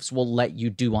moves we'll let you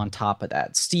do on top of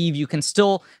that. Steve, you can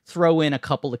still throw in a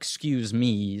couple excuse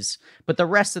me's, but the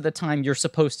rest of the time you're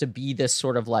supposed to be this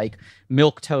sort of like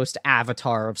milquetoast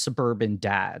avatar of suburban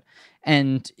dad.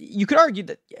 And you could argue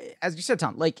that, as you said,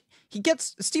 Tom, like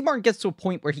Steve Martin gets to a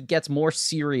point where he gets more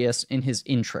serious in his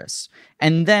interests.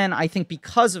 And then I think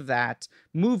because of that,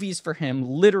 movies for him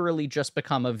literally just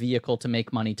become a vehicle to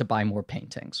make money to buy more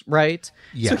paintings, right?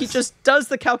 Yes. So he just does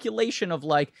the calculation of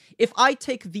like, if I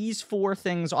take these 4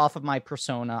 things off of my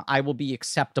persona, I will be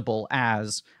acceptable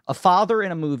as a father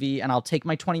in a movie, and I'll take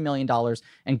my $20 million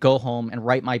and go home and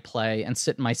write my play and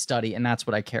sit in my study, and that's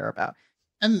what I care about.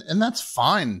 And that's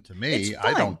fine to me.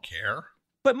 I don't care.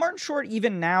 But Martin Short,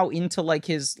 even now into like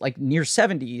his like near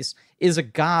 70s, is a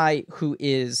guy who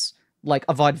is like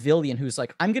a vaudevillian who's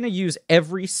like, I'm going to use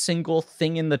every single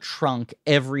thing in the trunk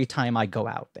every time I go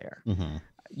out there. Mm-hmm.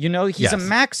 You know, he's a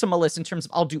maximalist in terms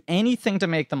of I'll do anything to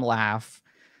make them laugh.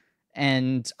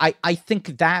 And I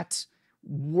think that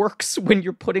works when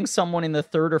you're putting someone in the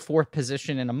 3rd or 4th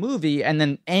position in a movie, and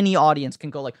then any audience can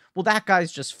go like, well, that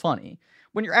guy's just funny.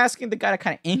 When you're asking the guy to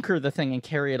kind of anchor the thing and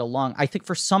carry it along, I think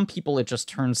for some people it just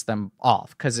turns them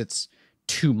off because it's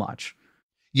too much.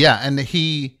 Yeah, and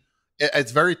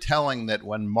it's very telling that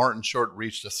when Martin Short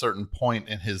reached a certain point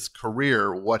in his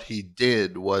career, what he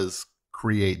did was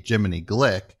create Jiminy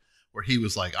Glick, where he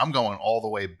was like, I'm going all the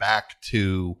way back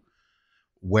to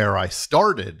where I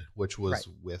started, which was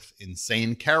with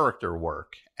insane character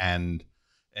work, and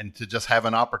to just have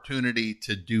an opportunity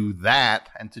to do that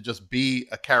and to just be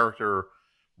a character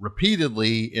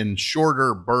repeatedly in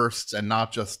shorter bursts and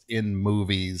not just in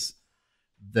movies,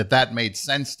 that made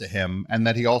sense to him. And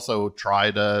that he also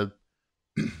tried a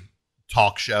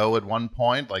talk show at one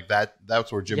point, like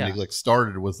that's where Jiminy Glick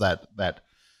started, was that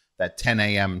 10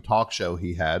 a.m. talk show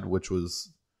he had, which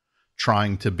was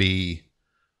trying to be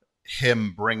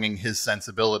him bringing his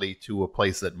sensibility to a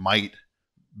place that might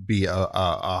be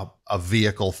a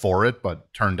vehicle for it,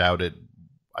 but turned out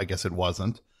I guess it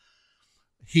wasn't.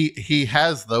 He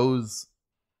has those,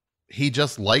 he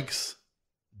just likes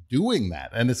doing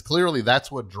that, and it's clearly that's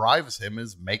what drives him,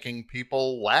 is making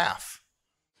people laugh.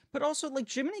 But also, like,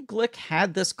 Jiminy Glick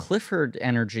had this Clifford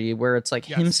energy where it's like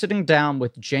him sitting down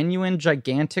with genuine,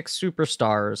 gigantic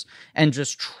superstars and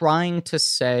just trying to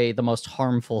say the most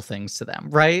harmful things to them,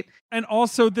 right? And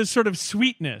also this sort of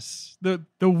sweetness, the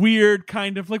weird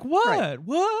kind of like, what,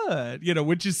 you know,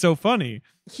 which is so funny.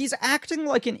 He's acting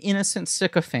like an innocent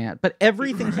sycophant, but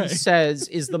everything he says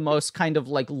is the most kind of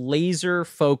like laser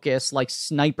focus, like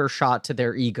sniper shot to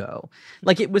their ego.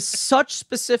 Like it was such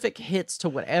specific hits to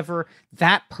whatever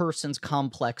that person's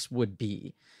complex would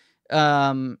be.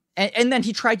 And then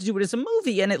he tried to do it as a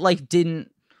movie, and it like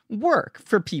didn't work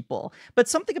for people. But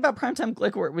something about Primetime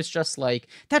Glick where it was just like,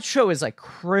 that show is like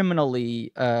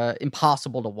criminally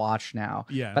impossible to watch now.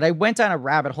 Yeah. But I went down a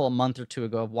rabbit hole a month or two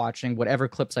ago of watching whatever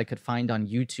clips I could find on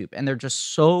YouTube, and they're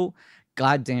just so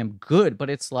goddamn good, but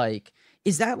it's like,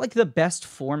 is that like the best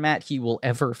format he will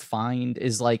ever find?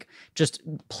 Is like just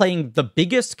playing the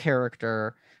biggest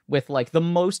character with like the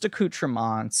most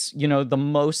accoutrements, you know, the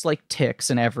most like ticks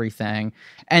and everything,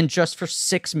 and just for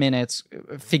 6 minutes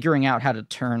figuring out how to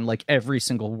turn like every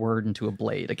single word into a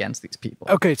blade against these people.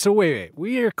 Okay, so wait.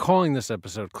 We are calling this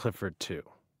episode Clifford 2.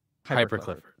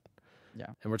 Hyper-Clifford. Yeah.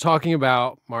 And we're talking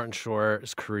about Martin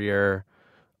Short's career.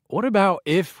 What about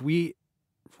if we,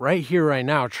 right here, right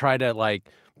now, try to like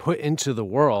put into the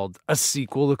world a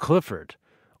sequel to Clifford?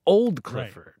 Old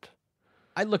Clifford.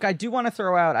 Right. I do want to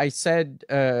throw out, I said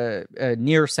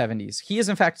near 70s. He is,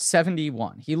 in fact,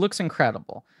 71. He looks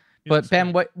incredible. But,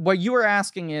 Ben, what you were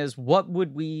asking is, what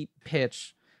would we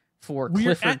pitch for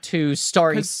Clifford 2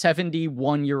 starring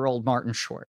 71-year-old Martin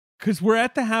Short? Because we're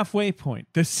at the halfway point.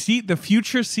 The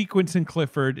future sequence in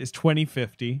Clifford is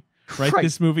 2050. Right?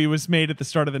 This movie was made at the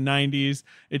start of the 90s.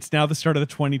 It's now the start of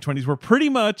the 2020s. We're pretty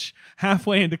much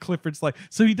halfway into Clifford's life.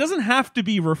 So he doesn't have to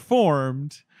be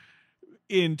reformed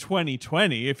in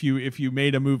 2020 if you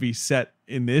made a movie set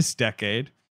in this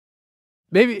decade.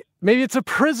 Maybe it's a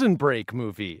prison break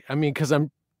movie. I mean, because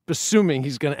I'm assuming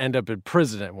he's going to end up in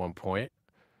prison at one point.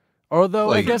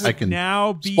 Although I guess I can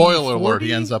now be spoiler 40? alert,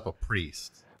 he ends up a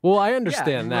priest. Well, I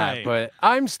understand that, right. but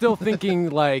I'm still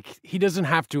thinking like he doesn't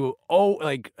have to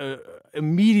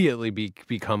immediately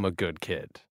become a good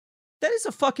kid. That is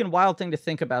a fucking wild thing to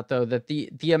think about, though, that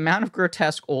the amount of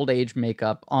grotesque old age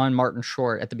makeup on Martin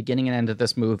Short at the beginning and end of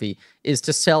this movie is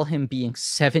to sell him being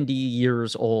 70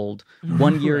 years old,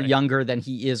 1 year younger than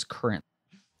he is currently.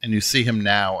 And you see him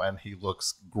now, and he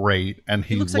looks great, and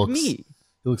he looks like me.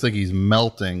 He looks like he's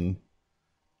melting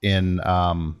in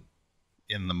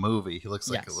the movie. He looks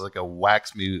like a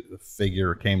wax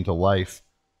figure came to life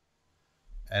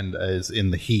and is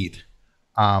in the heat.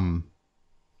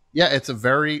 Yeah, it's a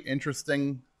very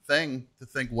interesting thing to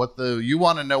think you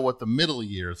want to know what the middle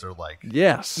years are like.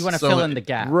 Yes. You want to fill in the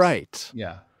gaps. Right.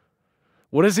 Yeah.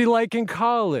 What is he like in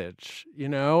college? You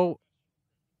know,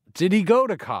 did he go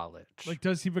to college? Like,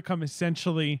 does he become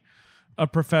essentially a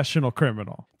professional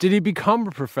criminal? Did he become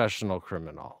a professional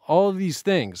criminal? All of these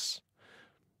things.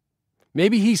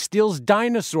 Maybe he steals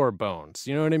dinosaur bones.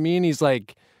 You know what I mean? He's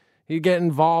like, he get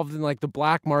involved in like the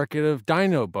black market of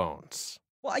dino bones.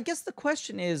 Well, I guess the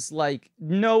question is, like,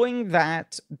 knowing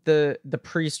that the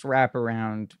priest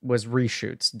wraparound was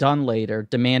reshoots done later,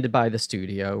 demanded by the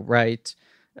studio, right,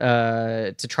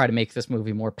 to try to make this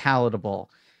movie more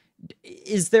palatable.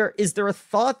 Is there a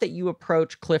thought that you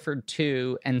approach Clifford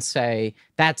 2 and say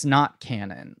that's not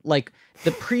canon? Like,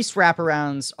 the priest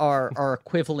wraparounds are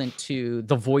equivalent to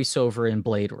the voiceover in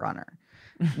Blade Runner.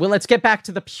 Well, let's get back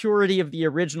to the purity of the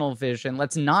original vision.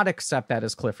 Let's not accept that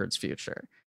as Clifford's future.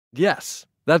 Yes.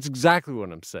 That's exactly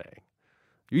what I'm saying.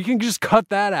 You can just cut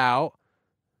that out,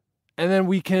 and then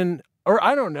we can, or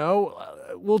I don't know,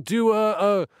 we'll do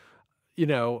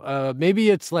maybe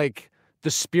it's like the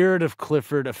spirit of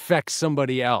Clifford affects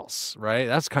somebody else, right?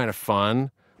 That's kind of fun,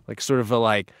 like sort of a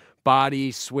like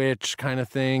body switch kind of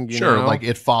thing. You know? Like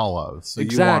It Follows. So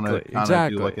exactly, you want to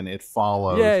kind of do like an It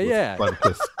Follows. But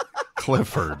with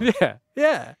Clifford.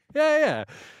 Yeah.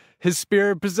 His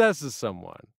spirit possesses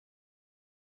someone.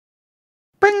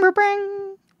 Bring, bring,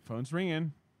 bring. Phone's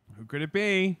ringing. Who could it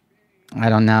be? I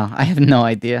don't know. I have no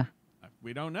idea.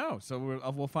 We don't know, so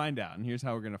we'll find out. And here's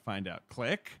how we're going to find out.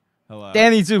 Click. Hello.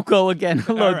 Danny Zuko again.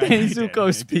 Hello, right. Danny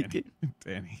Zuko speaking.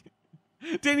 Danny,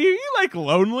 are you like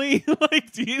lonely?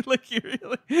 Like, do you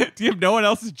have no one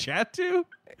else to chat to?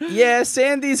 Yeah,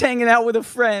 Sandy's hanging out with a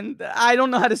friend. I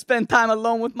don't know how to spend time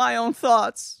alone with my own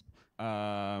thoughts.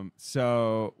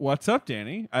 So what's up,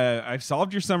 Danny? I've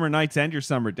solved your summer nights and your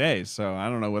summer days, so I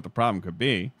don't know what the problem could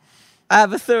be. I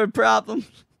have a third problem.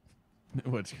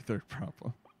 What's your third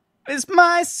problem? It's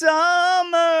my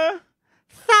summer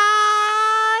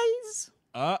thighs.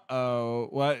 Uh-oh.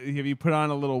 What, have you put on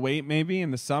a little weight maybe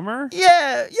in the summer?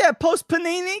 Yeah, post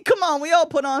panini. Come on, we all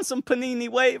put on some panini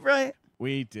weight, right?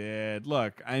 We did.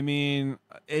 Look, I mean,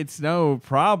 it's no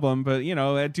problem, but you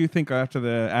know, I do think after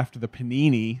the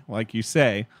panini, like you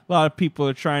say, a lot of people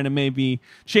are trying to maybe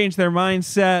change their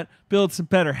mindset, build some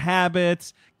better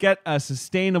habits, get a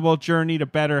sustainable journey to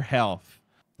better health.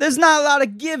 There's not a lot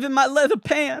of give in my leather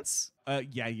pants.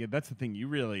 Yeah, that's the thing. You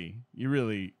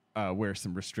really wear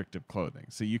some restrictive clothing,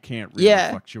 so you can't really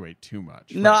fluctuate too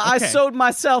much. No, right. Okay. I sewed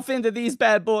myself into these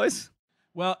bad boys.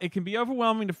 Well, it can be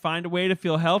overwhelming to find a way to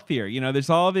feel healthier. You know, there's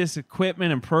all this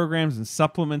equipment and programs and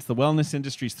supplements. The wellness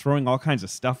industry's throwing all kinds of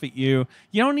stuff at you.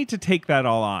 You don't need to take that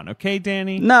all on, okay,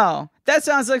 Danny? No, that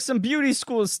sounds like some beauty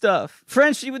school stuff.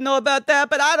 Frenchie would know about that,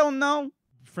 but I don't know.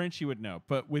 Frenchie would know.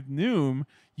 But with Noom,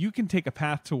 you can take a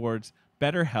path towards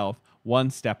better health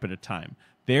one step at a time.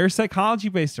 Their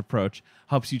psychology-based approach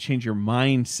helps you change your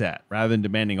mindset rather than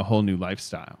demanding a whole new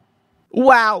lifestyle.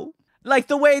 Wow. Like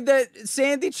the way that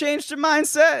Sandy changed her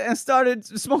mindset and started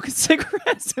smoking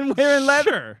cigarettes and wearing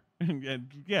leather. Sure.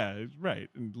 Yeah, right.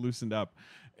 And loosened up.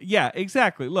 Yeah,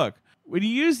 exactly. Look, when you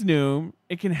use Noom,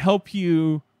 it can help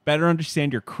you better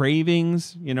understand your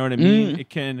cravings. You know what I mean? It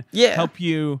can help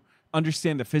you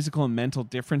understand the physical and mental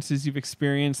differences you've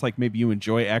experienced. Like maybe you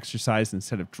enjoy exercise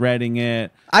instead of dreading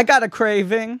it. I got a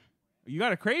craving. You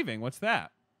got a craving? What's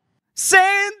that?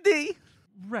 Sandy.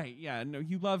 Right. Yeah. No,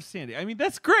 you love Sandy. I mean,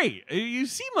 that's great. You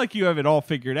seem like you have it all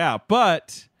figured out,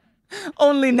 but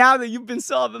only now that you've been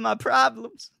solving my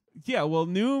problems. Yeah. Well,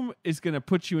 Noom is going to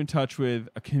put you in touch with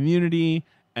a community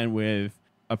and with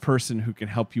a person who can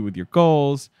help you with your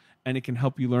goals, and it can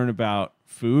help you learn about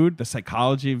food, the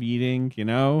psychology of eating. You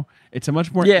know, it's a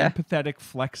much more empathetic,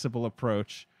 flexible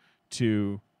approach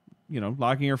to,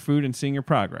 logging your food and seeing your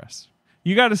progress.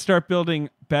 You got to start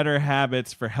building better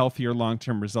habits for healthier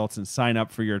long-term results and sign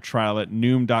up for your trial at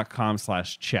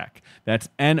Noom.com/check. That's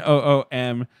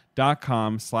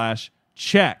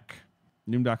NOOM.com/check.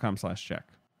 Noom.com/check.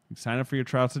 You sign up for your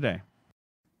trial today.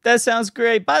 That sounds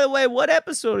great. By the way, what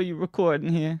episode are you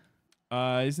recording here?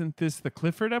 Isn't this the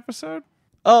Clifford episode?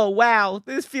 Oh, wow.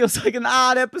 This feels like an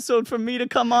odd episode for me to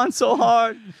come on so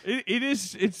hard. It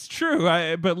is. It's true.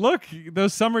 But look,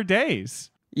 those summer days.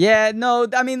 Yeah, no,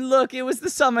 I mean, look, it was the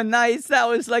summer nights. That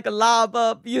was like a lob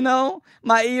up,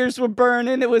 My ears were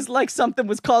burning. It was like something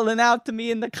was calling out to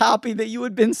me in the copy that you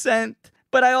had been sent.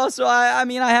 But I also, I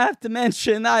have to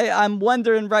mention, I'm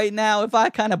wondering right now if I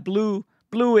kind of blew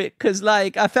it. Because, I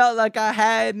felt like I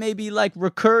had maybe,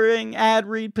 recurring ad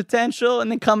read potential. And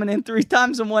then coming in 3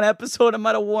 times in one episode, I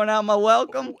might have worn out my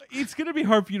welcome. It's going to be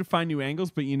hard for you to find new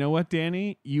angles. But you know what,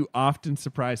 Danny? You often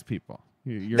surprise people.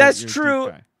 That's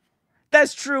true.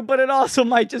 That's true, but it also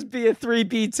might just be a 3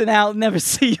 beats and I'll never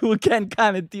see you again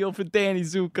kind of deal for Danny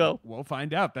Zuko. We'll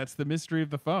find out. That's the mystery of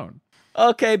the phone.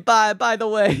 Okay, bye. By the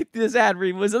way, this ad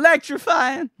read was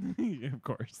electrifying. Yeah, of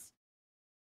course.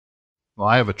 Well,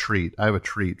 I have a treat.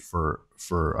 For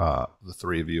the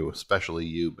 3 of you, especially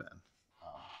you, Ben.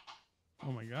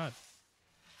 Oh my God.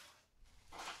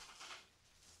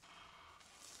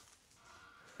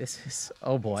 This is,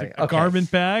 oh boy. It's a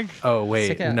garment bag? Oh,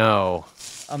 wait, no.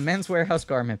 A Men's Warehouse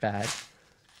garment bag.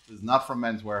 This is not from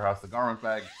Men's Warehouse. The garment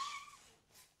bag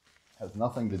has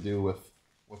nothing to do with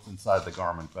what's inside the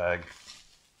garment bag.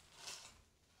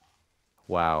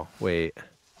 Wow, wait.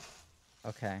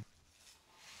 Okay.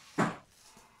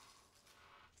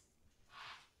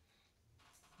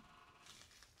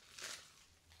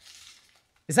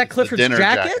 Is that Clifford's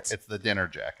jacket? It's the dinner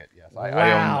jacket, yes.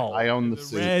 Wow. I own the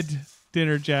suit. Red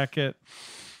dinner jacket.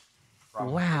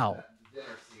 Wow.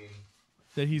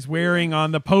 That he's wearing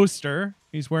on the poster.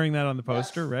 He's wearing that on the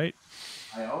poster, right?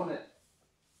 I own it.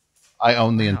 I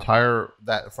own the entire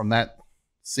from that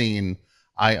scene.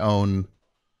 I own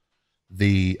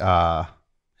the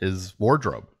his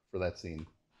wardrobe for that scene,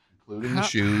 including the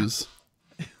shoes.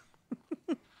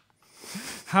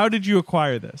 How did you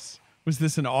acquire this? Was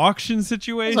this an auction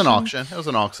situation? It was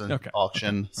an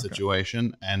auction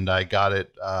situation, and I got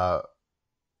it.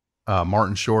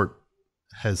 Martin Short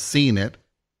has seen it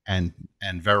and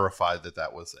verified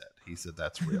that was it. He said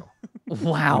that's real.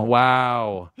 Wow.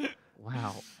 Wow.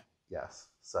 Yes.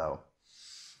 So,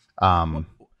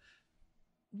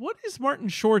 what is Martin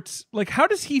Short's how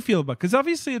does he feel about? Because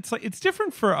obviously it's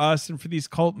different for us and for these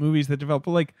cult movies that develop.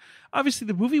 But obviously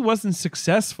the movie wasn't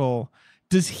successful.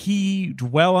 Does he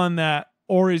dwell on that,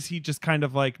 or is he just kind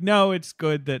of no, it's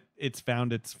good that it's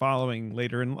found its following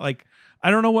later? And I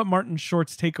don't know what Martin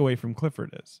Short's takeaway from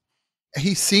Clifford is.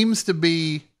 He seems to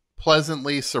be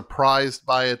pleasantly surprised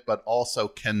by it, but also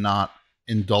cannot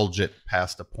indulge it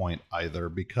past a point either,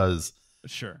 because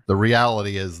the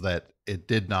reality is that it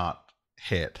did not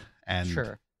hit,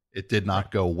 and it did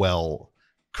not go well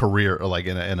career,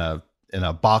 in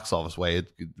a box office way. It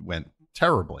went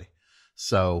terribly.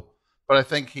 So, but I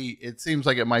think it seems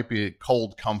like it might be a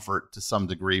cold comfort to some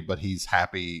degree, but he's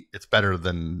happy. It's better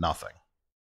than nothing.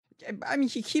 I mean,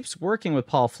 he keeps working with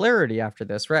Paul Flaherty after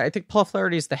this, right? I think Paul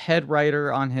Flaherty is the head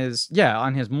writer on his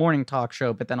morning talk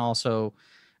show, but then also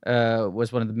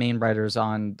was one of the main writers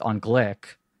on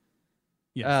Glick.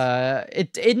 Yes.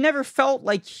 It never felt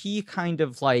like he kind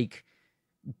of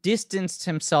distanced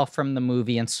himself from the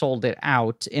movie and sold it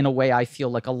out in a way I feel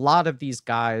like a lot of these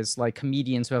guys,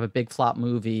 comedians who have a big flop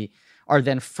movie, are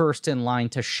then first in line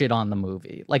to shit on the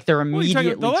movie. They're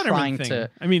immediately trying to.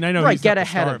 I mean, I know he's get not the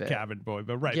ahead star of it. Cabin Boy,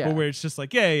 but but where it's just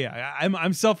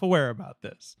I'm self-aware about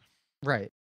this.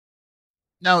 Right.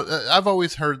 Now, I've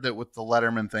always heard that with the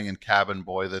Letterman thing and Cabin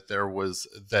Boy, that there was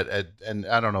that, and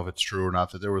I don't know if it's true or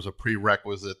not, that there was a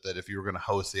prerequisite that if you were going to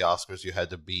host the Oscars, you had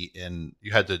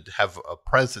to have a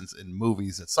presence in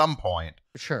movies at some point,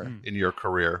 sure, in your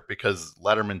career, because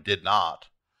Letterman did not.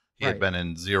 He had been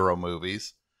in 0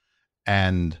 movies,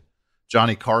 and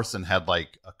Johnny Carson had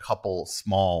like a couple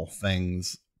small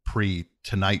things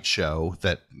pre-Tonight Show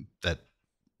that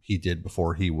he did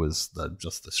before he was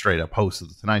just the straight up host of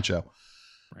the Tonight Show.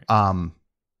 Right.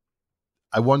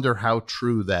 I wonder how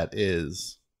true that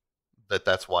is,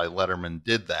 that's why Letterman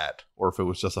did that, or if it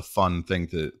was just a fun thing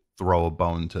to throw a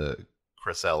bone to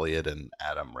Chris Elliott and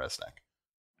Adam Resnick.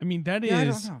 I mean, that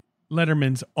is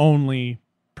Letterman's only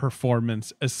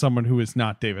performance as someone who is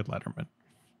not David Letterman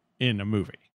in a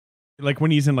movie. Like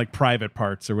when he's in like Private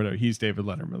Parts or whatever, he's David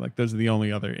Letterman. Like those are the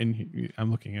only other.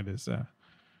 I'm looking at his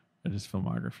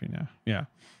filmography now. Yeah.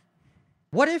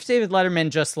 What if David Letterman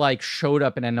just like showed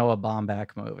up in a Noah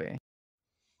Baumbach movie?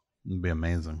 It'd be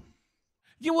amazing.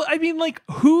 Yeah, well, I mean, like,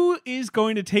 who is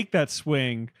going to take that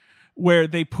swing where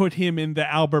they put him in the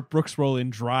Albert Brooks role in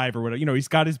Drive or whatever? You know, he's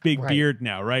got his big beard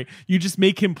now, right? You just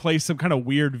make him play some kind of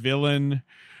weird villain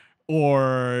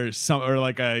or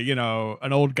like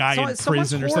an old guy in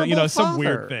prison or something. You know, some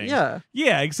weird thing.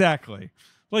 Yeah, exactly.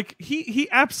 Like he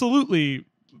absolutely.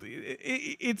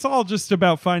 It's all just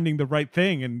about finding the right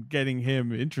thing and getting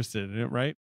him interested in it,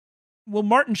 right? Well,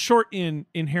 Martin Short in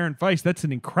Inherent Vice, that's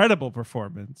an incredible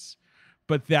performance,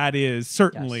 but that is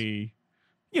certainly,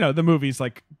 the movie's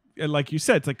like you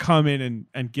said, it's like come in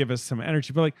and give us some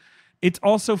energy. But like, it's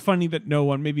also funny that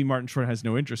maybe Martin Short has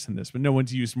no interest in this, but no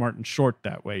one's used Martin Short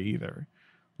that way either.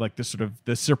 Like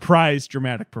the surprise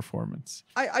dramatic performance.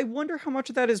 I wonder how much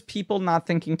of that is people not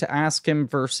thinking to ask him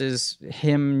versus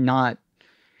him not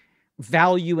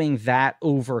valuing that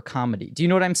over comedy. Do you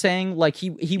know what I'm saying? Like he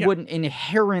wouldn't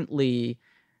inherently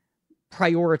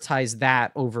prioritize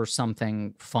that over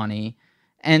something funny.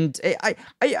 And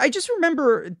I just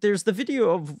remember there's the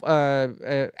video of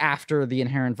after the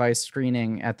Inherent Vice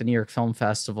screening at the New York Film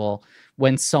Festival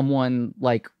when someone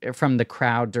like from the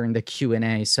crowd during the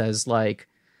Q&A says like,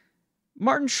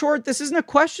 Martin Short, this isn't a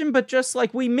question, but just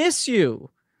like, we miss you.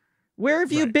 Where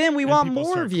have you been? We want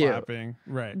more of you. Clapping.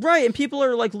 Right. And people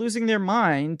are like losing their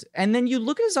mind. And then you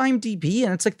look at his IMDb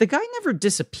and it's like the guy never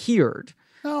disappeared.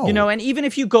 No. And even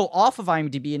if you go off of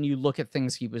IMDb and you look at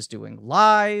things he was doing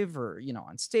live or,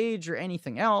 on stage or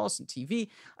anything else on TV,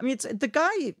 I mean, the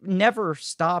guy never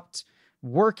stopped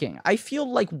working. I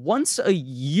feel like once a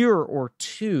year or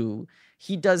two,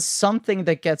 he does something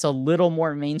that gets a little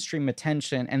more mainstream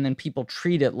attention and then people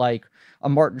treat it like a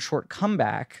Martin Short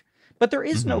comeback. But there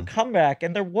is no comeback,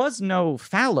 and there was no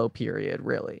fallow period,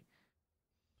 really.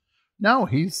 No,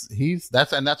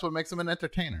 that's what makes him an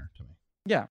entertainer to me.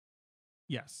 Yeah.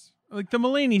 Yes. Like the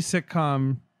Mulaney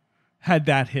sitcom had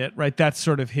that hit, right? That's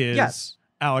sort of his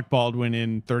Alec Baldwin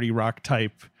in 30 Rock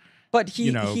type. But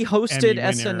he hosted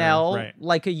SNL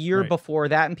like a year before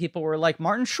that, and people were like,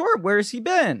 Martin Short, where's he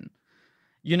been?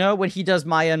 When he does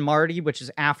Maya and Marty, which is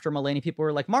after Mulaney, people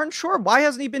were like, Martin Short, why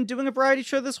hasn't he been doing a variety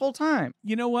show this whole time?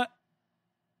 You know what?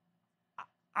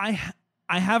 I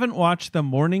haven't watched the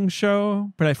morning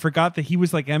show, but I forgot that he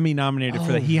was like Emmy nominated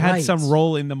for that. He had some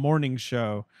role in the morning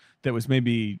show that was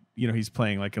maybe, he's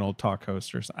playing like an old talk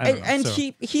host or something. And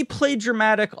he played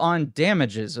dramatic on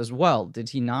Damages as well, did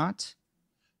he not?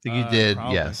 I think he did,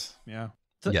 probably. yes. Yeah.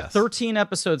 Yes. 13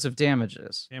 episodes of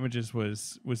Damages. Damages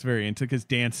was very into, because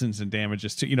Danson's and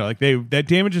Damages too. That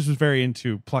Damages was very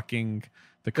into plucking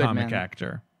the comic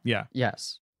actor. Yeah.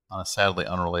 Yes. On a sadly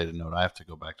unrelated note, I have to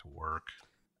go back to work.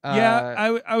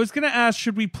 I was going to ask,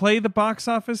 should we play the box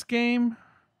office game?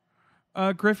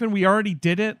 Griffin, we already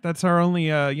did it. That's our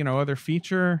only, other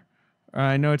feature.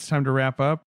 I know it's time to wrap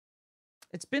up.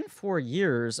 It's been 4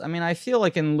 years. I mean, I feel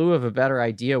like in lieu of a better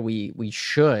idea, we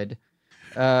should.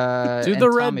 Do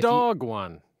the Red Dog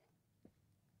one.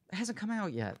 It hasn't come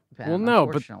out yet, Ben, well, no,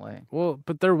 unfortunately.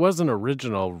 but there was an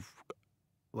original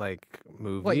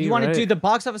movie. What, you want to do the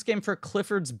box office game for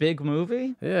Clifford's big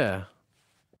movie? Yeah.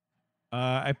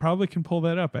 I probably can pull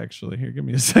that up, actually. Here, give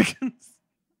me a second.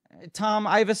 Tom,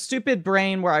 I have a stupid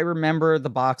brain where I remember the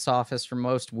box office for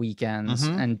most weekends,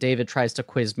 and David tries to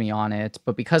quiz me on it.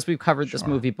 But because we've covered this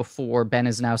movie before, Ben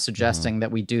is now suggesting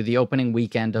that we do the opening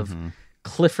weekend of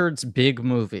Clifford's big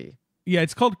movie. Yeah,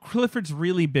 it's called Clifford's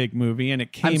Really Big Movie, and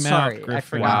it came out. I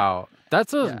forgot. Wow.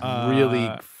 That's a really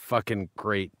fucking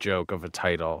great joke of a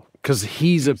title. Because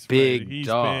he's a big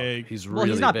dog. Big. He's really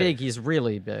he's not big. He's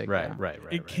really big. Right.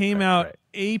 It came out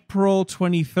April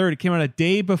 23rd. It came out a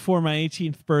day before my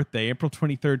 18th birthday, April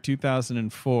 23rd,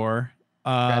 2004.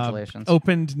 Congratulations.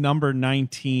 Opened number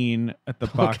 19 at the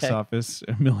box office,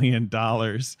 $1 million.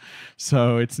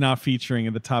 So it's not featuring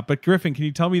in the top. But Griffin, can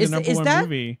you tell me the number one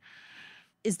movie?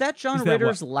 Is that John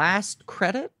Ritter's last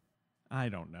credit? I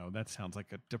don't know. That sounds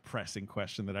like a depressing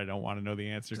question that I don't want to know the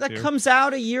answer to. That comes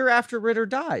out a year after Ritter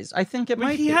dies. I think it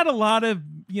might be. He had a lot of,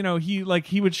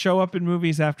 he would show up in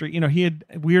movies after, he had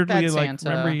weirdly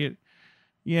remember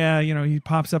he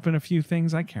pops up in a few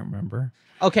things. I can't remember.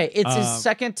 Okay, it's his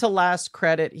second to last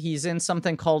credit. He's in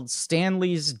something called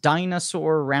Stanley's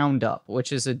Dinosaur Roundup,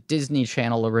 which is a Disney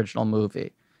Channel original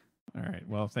movie. All right.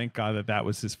 Well, thank God that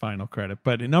was his final credit.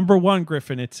 But number one,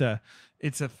 Griffin, it's a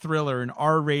thriller, an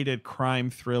R-rated crime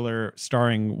thriller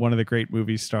starring one of the great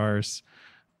movie stars.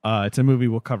 It's a movie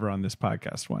we'll cover on this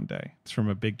podcast one day. It's from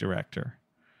a big director,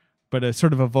 but a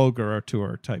sort of a vulgar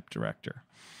auteur type director.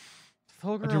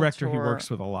 A director he works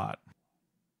with a lot.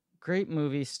 Great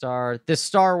movie star. This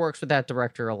star works with that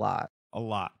director a lot. A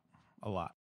lot.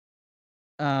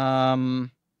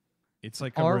 It's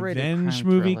like a R-rated revenge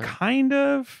movie, thriller. kind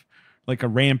of like a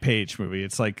rampage movie.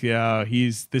 It's like,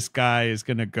 this guy is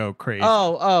gonna go crazy.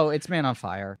 Oh, it's Man on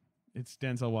Fire. It's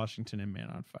Denzel Washington in Man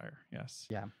on Fire. Yes.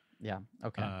 Yeah.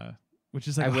 Okay. Which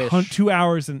is like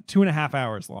 2.5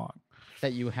 hours long.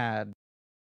 That you had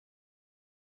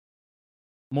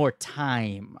more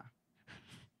time.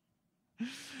 It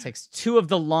takes two of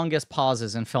the longest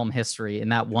pauses in film history in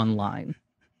that one line.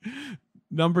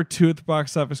 Number 2 at the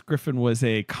box office, Griffin, was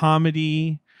a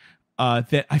comedy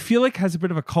that I feel like has a bit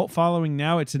of a cult following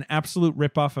now. It's an absolute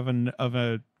ripoff of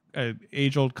a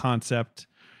age-old concept,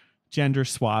 gender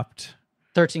swapped.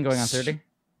 13 going on 30?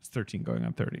 It's 13 going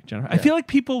on 30. Jennifer. Yeah. I feel like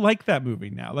people like that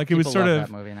movie now. Like people it was sort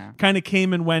of kind of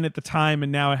came and went at the time,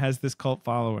 and now it has this cult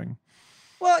following.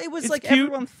 Well, it was like cute.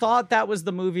 Everyone thought that was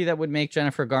the movie that would make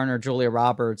Jennifer Garner Julia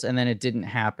Roberts, and then it didn't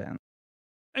happen.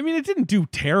 I mean, it didn't do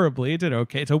terribly. It did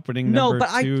okay. It's opening number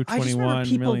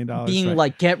 $221 million. Being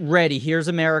like, get ready. Here's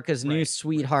America's new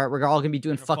sweetheart. We're all gonna be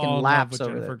doing fucking laps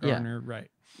over Jennifer there. Garner,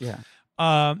 right? Yeah.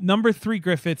 Number 3,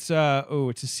 Griffiths.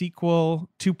 It's a sequel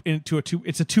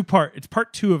It's a two-part. It's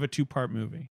part 2 of a two-part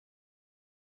movie.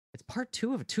 It's part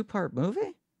 2 of a two-part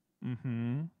movie.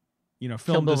 Mm-hmm. Filmed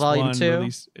Kill Bill as Volume one, 2?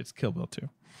 released. It's Kill Bill 2.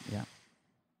 Yeah.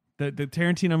 The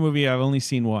Tarantino movie I've only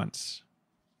seen once.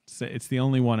 It's the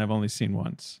only one I've only seen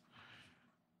once.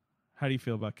 How do you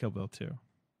feel about Kill Bill 2?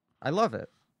 I love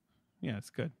it. Yeah, it's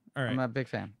good. All right. I'm a big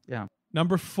fan. Yeah.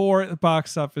 Number 4 at the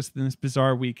box office in this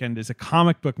bizarre weekend is a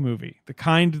comic book movie, the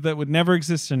kind that would never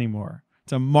exist anymore.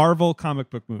 It's a Marvel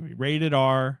comic book movie, rated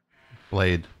R.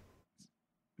 Blade.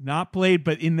 Not Blade,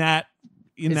 but in that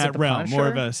realm, Punisher? more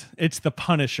of it's The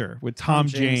Punisher with Tom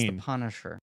Jane. The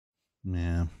Punisher.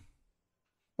 Yeah.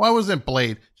 Why wasn't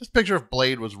Blade? Just picture if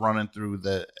Blade was running through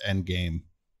the end game,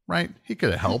 right? He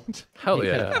could have helped. Hell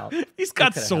yeah. He's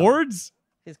got swords.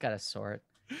 He's got a sword.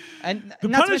 And the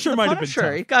not Punisher to might mention have been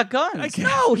tough. He got guns.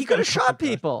 No, he could have shot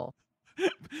people.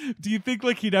 Do you think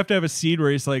like he'd have to have a scene where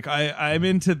he's like, I'm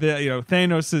into the,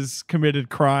 Thanos has committed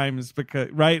crimes because,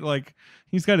 right? Like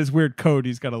he's got his weird code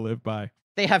he's got to live by.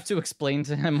 They have to explain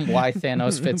to him why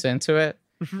Thanos fits into it.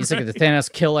 He's like, did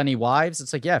Thanos kill any wives?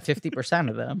 It's like, yeah, 50%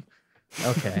 of them.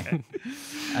 Okay.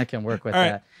 I can work with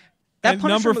that. That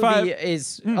Punisher movie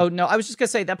is... Oh, no, I was just going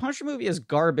to say, that Punisher movie is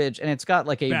garbage, and it's got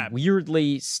like a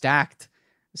weirdly stacked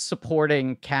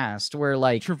supporting cast where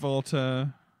like...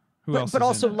 Travolta... Who else? But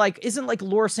also, like, isn't like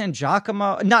Laura San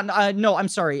Giacomo? No, I'm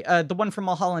sorry. The one from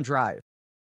Mulholland Drive.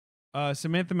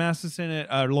 Samantha Mass is in it.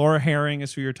 Laura Herring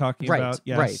is who you're talking about.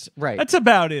 Yes. Right. That's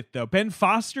about it, though. Ben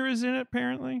Foster is in it,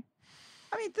 apparently.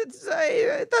 I mean,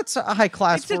 that's a high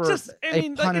class for a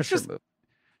Punisher movie.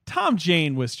 Tom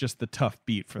Jane was just the tough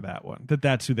beat for that one.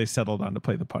 That's who they settled on to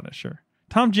play the Punisher.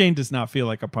 Tom Jane does not feel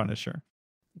like a Punisher.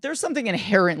 There's something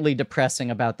inherently depressing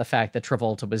about the fact that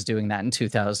Travolta was doing that in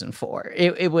 2004.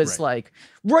 It was like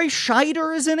Roy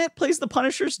Scheider is in it, plays the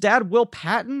Punisher's dad, Will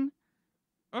Patton.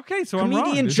 Okay, so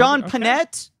comedian John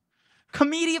Panette,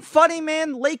 comedian funny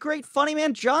man, late great funny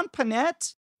man John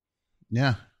Panette.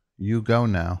 Yeah, you go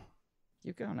now.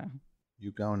 You go now.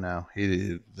 You go now.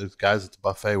 Those guys at the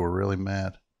buffet were really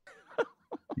mad.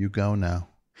 You go now.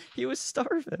 He was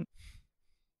starving.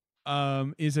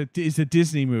 Is a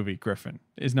Disney movie, Griffin,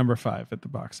 is number 5 at the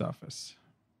box office.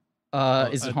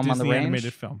 Is it Home on the Range?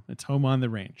 Animated film. It's Home on the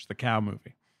Range, the cow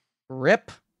movie.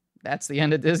 RIP. That's the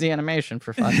end of Disney animation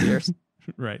for 5 years.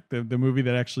 Right, the movie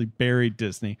that actually buried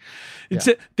Disney.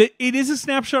 It is a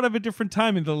snapshot of a different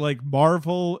time, and like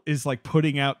Marvel is like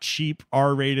putting out cheap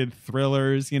R-rated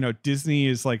thrillers. Disney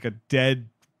is like a dead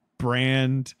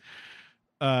brand.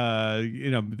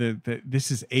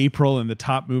 this is April and the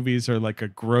top movies are like a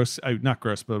gross, not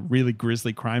gross, but really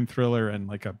grisly crime thriller and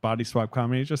like a body swap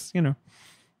comedy. Just,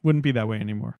 wouldn't be that way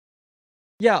anymore.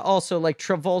 Yeah, also, like,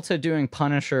 Travolta doing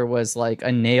Punisher was, like,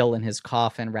 a nail in his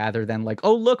coffin rather than, like,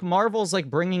 oh, look, Marvel's,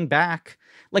 like, bringing back...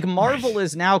 Like, Marvel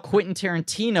is now Quentin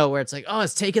Tarantino, where it's like, oh,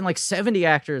 it's taking, like, 70s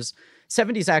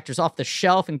actors off the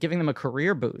shelf and giving them a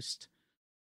career boost.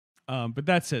 But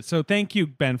that's it. So thank you,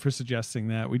 Ben, for suggesting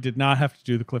that. We did not have to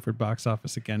do the Clifford box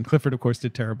office again. Clifford, of course,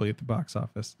 did terribly at the box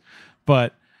office.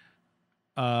 But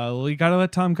we got to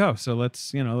let Tom go. So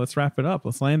let's wrap it up.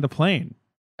 Let's land the plane.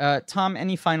 Tom,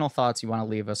 any final thoughts you want to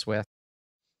leave us with?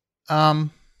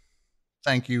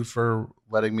 Thank you for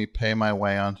letting me pay my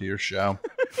way onto your show.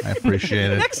 I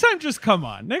appreciate it. Next time, just come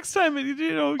on. Next time,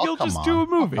 you'll just do a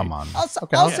movie. Come on.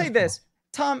 I'll say this.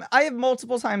 Tom, I have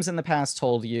multiple times in the past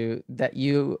told you that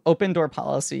you open door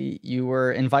policy, you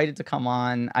were invited to come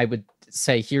on. I would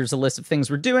say, here's a list of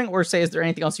things we're doing, or say, is there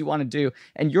anything else you want to do?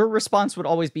 And your response would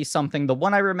always be something. The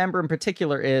one I remember in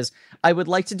particular is, I would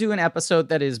like to do an episode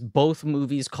that is both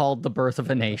movies called The Birth of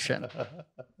a Nation.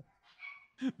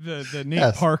 The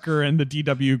Nate Parker and the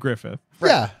D.W. Griffith. Right.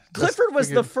 Yeah. Clifford was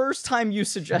the first time you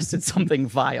suggested something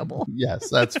viable. Yes,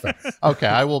 that's fair. Okay,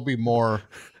 I will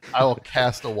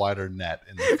cast a wider net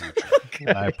in the future. Okay.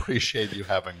 And I appreciate you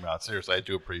having me on. Seriously, I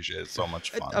do appreciate it. It's so much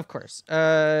fun. Of course.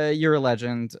 You're a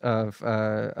legend of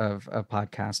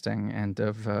podcasting and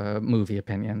of movie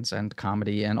opinions and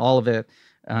comedy and all of it.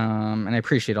 And I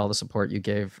appreciate all the support you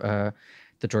gave the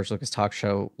George Lucas Talk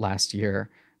Show last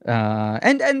year.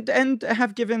 And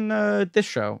have given this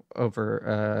show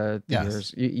over the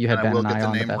years. You had Ben and I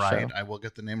on the best show. I will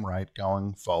get the name right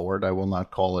going forward. I will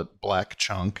not call it Black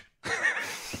Chunk.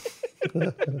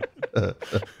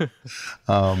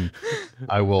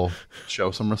 I will show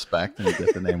some respect and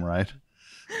get the name right.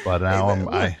 But now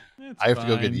I have to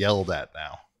go get yelled at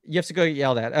now. You have to go get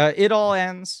yelled at. It all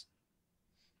ends.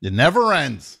 It never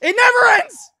ends. It never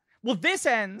ends. Well, this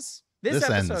ends. This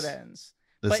episode ends.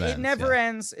 It Never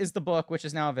Ends is the book, which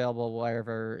is now available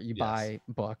wherever you buy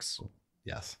books.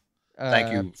 Yes.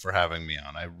 Thank you for having me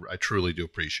on. I truly do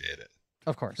appreciate it.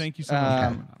 Of course. Thank you so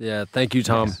much. Yeah, thank you,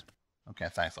 Tom. Yes. Okay,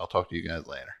 thanks. I'll talk to you guys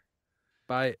later.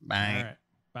 Bye. Bye. All right.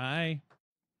 Bye.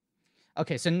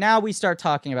 Okay, so now we start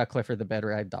talking about Clifford the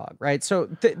Bed-Red Dog, right? So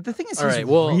the thing is, that's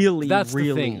really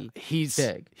the thing. He's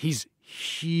big. He's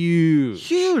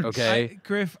huge. Okay,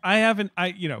 Griff,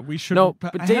 we should. No,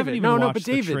 but I David, haven't even watched but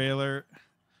David, the trailer.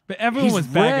 But everyone was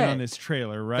bagging on this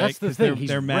trailer, right? That's the thing.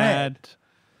 They're mad.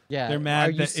 Yeah, they're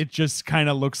mad that it just kind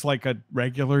of looks like a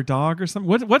regular dog or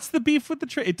something. What's the beef with the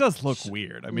trailer? It does look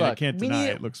weird. I mean, I can't deny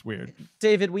it looks weird.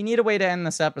 David, we need a way to end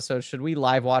this episode. Should we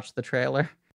live watch the trailer?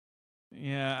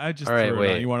 Yeah, I just. All right,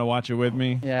 wait. You want to watch it with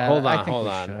me? Yeah, hold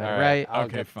on. All right.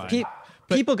 Okay, fine.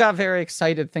 People got very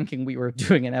excited thinking we were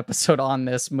doing an episode on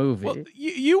this movie. Well,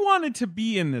 you wanted to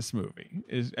be in this movie.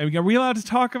 Are we allowed to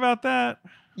talk about that?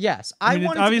 Yes, I mean,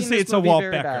 obviously it's a Walt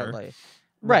Becker,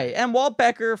 right? And Walt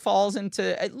Becker falls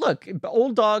into look.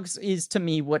 Old Dogs is to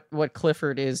me what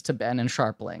Clifford is to Ben and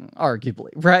Scharpling,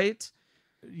 arguably, right?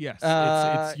 Yes,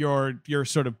 it's your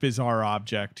sort of bizarre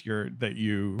object.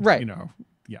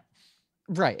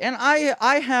 Right. And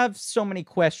I have so many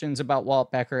questions about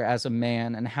Walt Becker as a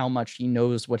man and how much he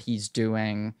knows what he's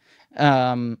doing.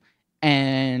 And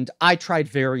I tried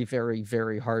very, very,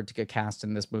 very hard to get cast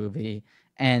in this movie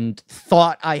and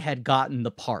thought I had gotten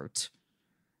the part.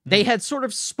 They had sort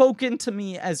of spoken to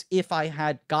me as if I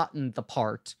had gotten the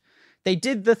part. They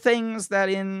did the things that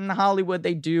in Hollywood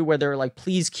they do where they're like,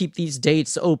 please keep these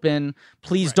dates open.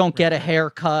 Please don't get a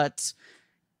haircut.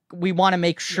 We want to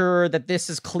make sure that this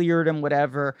is cleared and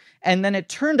whatever. And then it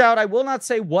turned out, I will not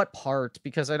say what part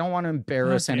because I don't want to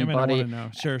embarrass anybody. I want to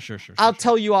know. Sure. I'll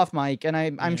tell you off mic, and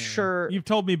I'm sure you've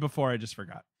told me before. I just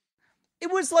forgot. It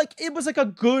was like a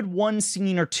good 1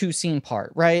 scene or 2 scene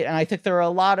part, right? And I think there are a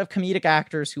lot of comedic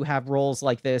actors who have roles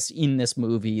like this in this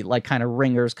movie, like kind of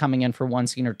ringers coming in for 1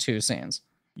 scene or 2 scenes.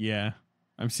 Yeah.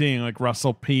 I'm seeing like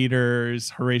Russell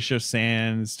Peters, Horatio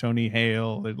Sands, Tony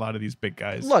Hale, a lot of these big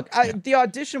guys. Look, the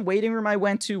audition waiting room I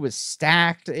went to was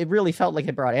stacked. It really felt like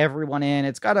it brought everyone in.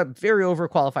 It's got a very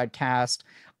overqualified cast.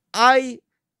 I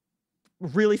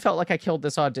really felt like I killed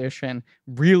this audition,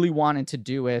 really wanted to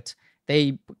do it.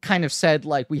 They kind of said,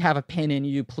 like, we have a pin in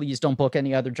you. Please don't book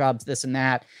any other jobs, this and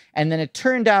that. And then it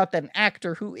turned out that an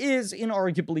actor who is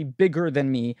inarguably bigger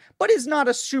than me, but is not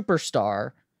a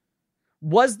superstar,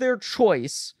 was their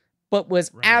choice, but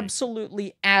was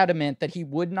absolutely adamant that he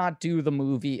would not do the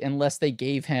movie unless they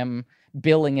gave him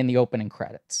billing in the opening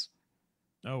credits.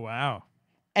 Oh, wow.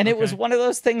 And it was one of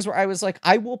those things where I was like,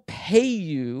 I will pay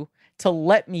you to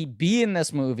let me be in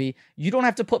this movie. You don't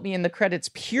have to put me in the credits,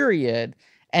 period.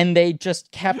 And they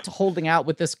just kept holding out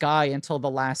with this guy until the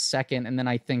last second. And then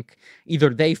I think either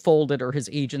they folded or his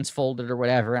agents folded or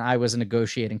whatever. And I was a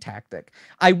negotiating tactic.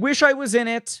 I wish I was in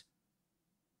it.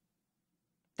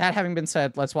 That having been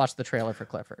said, let's watch the trailer for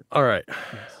Clifford. All right.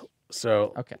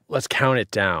 So let's count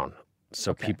it down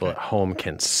so people at home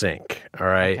can sync. All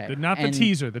right. Okay. Not the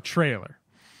teaser, the trailer.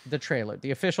 The trailer,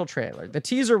 the official trailer. The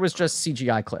teaser was just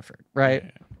CGI Clifford, right?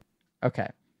 Yeah. Okay.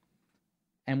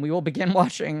 And we will begin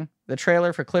watching the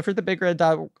trailer for Clifford the Big Red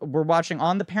Dog. We're watching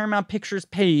on the Paramount Pictures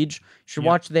page. You should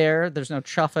watch there. There's no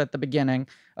chuffa at the beginning.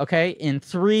 Okay. In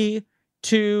 3,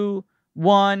 2,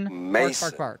 1. Bark,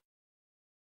 bark, bark.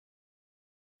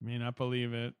 May not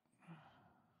believe it.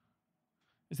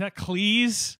 Is that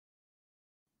Cleese?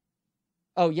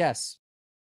 Oh, yes.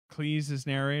 Cleese is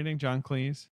narrating, John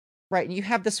Cleese. Right, and you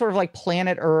have this sort of like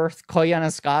Planet Earth,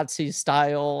 Koyaanisqatsi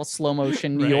style, slow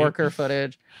motion New Yorker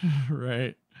footage.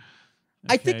 Right.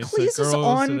 I think Cleese is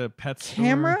on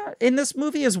camera in this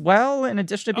movie as well, in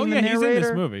addition to being the narrator. He's in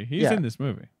this movie. He's in this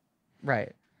movie.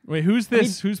 Right. Wait, who's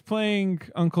this? Who's playing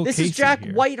Uncle Casey? This is Jack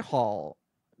here? Whitehall.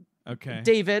 Okay.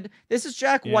 David, this is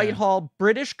Jack Whitehall,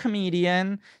 British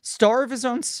comedian, star of his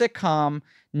own sitcom.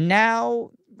 Now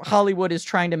Hollywood is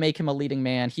trying to make him a leading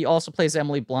man. He also plays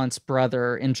Emily Blunt's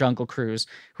brother in Jungle Cruise,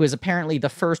 who is apparently the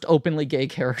first openly gay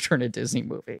character in a Disney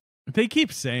movie. They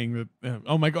keep saying that.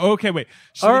 Oh my god. Okay, wait.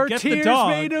 So our tears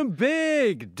made him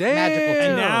big. Damn.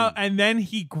 Magical and then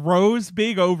he grows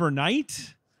big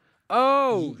overnight.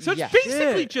 Oh, so it's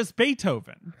basically just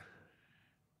Beethoven.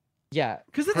 Yeah,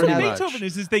 because that's what Beethoven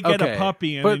is they get a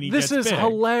puppy and then he gets big. But this is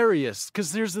hilarious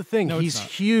because here's the thing. He's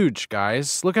huge,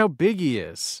 guys. Look how big he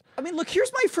is. I mean, look,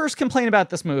 here's my first complaint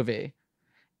about this movie.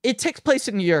 It takes place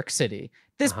in New York City.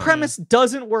 This premise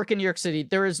doesn't work in New York City.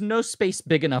 There is no space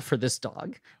big enough for this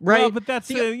dog, right? Well, but that's,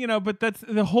 but that's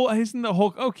the whole, isn't the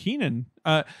whole, Keenan.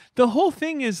 The whole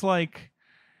thing is like,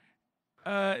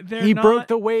 he broke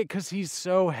the weight because he's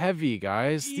so heavy,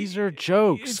 guys. These are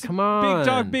jokes. Come on. Big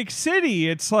dog, big city.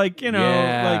 It's like,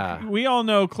 like we all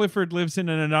know Clifford lives in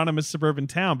an anonymous suburban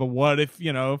town, but what if,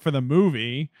 for the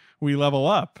movie, we level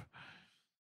up?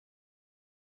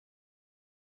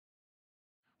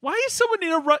 Why is someone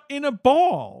in a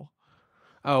ball?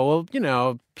 Oh,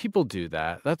 well, people do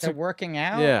that. They're working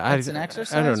out? Yeah. That's an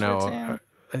exercise? I don't know.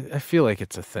 I feel like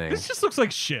it's a thing. This just looks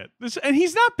like shit. And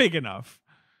he's not big enough.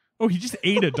 Oh, he just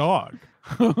ate a dog.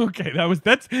 Okay,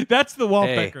 that's the Walt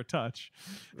Becker touch.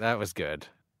 That was good.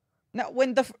 Now,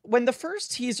 when the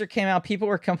first teaser came out, people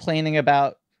were complaining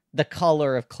about the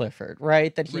color of Clifford,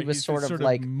 right? That he was sort of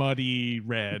like muddy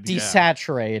red,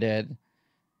 desaturated.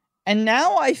 And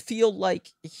now I feel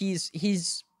like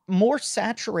he's more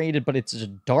saturated, but it's a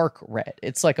dark red.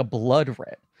 It's like a blood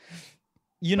red.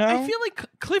 I feel like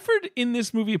Clifford in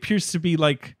this movie appears to be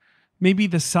like maybe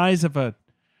the size of a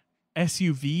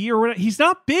SUV or whatever. He's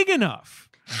not big enough.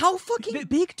 How fucking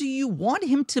big do you want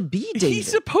him to be, David? He's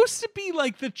supposed to be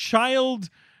like the child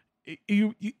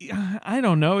I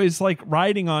don't know, is like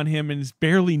riding on him and is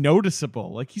barely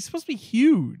noticeable. Like he's supposed to be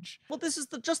huge. Well, this is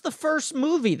just the first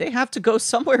movie. They have to go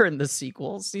somewhere in the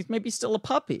sequels. He's maybe still a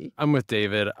puppy. I'm with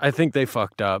David. I think they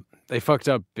fucked up. They fucked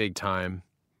up big time.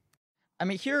 I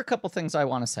mean, here are a couple things I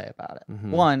want to say about it.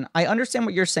 Mm-hmm. One, I understand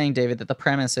what you're saying, David, that the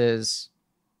premise is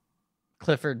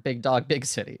Clifford, big dog, big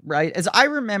city, right? As I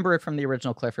remember it from the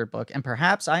original Clifford book, and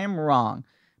perhaps I am wrong,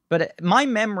 but my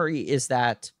memory is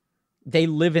that they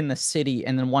live in the city,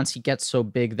 and then once he gets so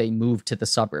big, they move to the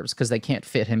suburbs because they can't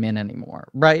fit him in anymore,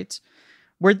 right?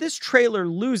 Where this trailer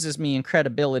loses me in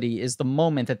credibility is the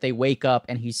moment that they wake up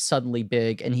and he's suddenly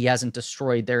big and he hasn't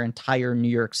destroyed their entire New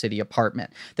York City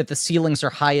apartment, that the ceilings are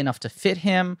high enough to fit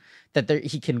him, that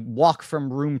he can walk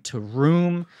from room to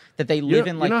room, that they live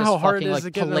in like this how hard fucking it is like to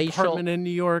get an palatial apartment in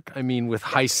New York? I mean, with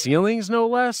high ceilings, no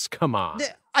less? Come on.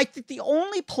 I think the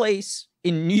only place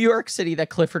in New York City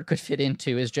that Clifford could fit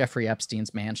into is Jeffrey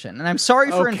Epstein's mansion. And I'm sorry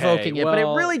for invoking it, but it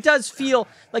really does feel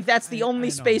like that's the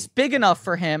only space big enough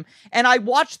for him. And I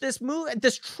watch this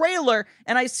trailer,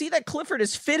 and I see that Clifford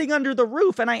is fitting under the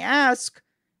roof, and I ask,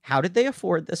 how did they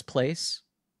afford this place?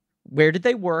 Where did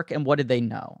they work, and what did they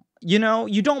know?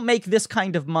 You don't make this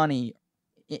kind of money,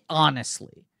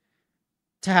 honestly,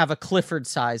 to have a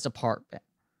Clifford-sized apartment.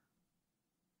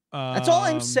 That's all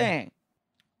I'm saying.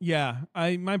 Yeah,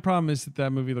 my problem is that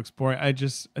movie looks boring.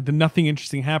 Nothing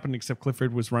interesting happened except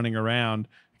Clifford was running around,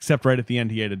 except right at the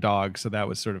end he ate a dog, so that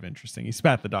was sort of interesting. He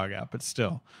spat the dog out, but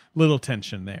still, little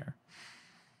tension there.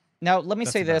 Now, let me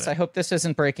say this. I hope this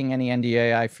isn't breaking any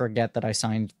NDA I forget that I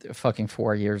signed fucking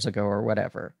 4 years ago or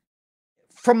whatever.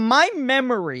 From my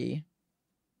memory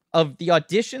of the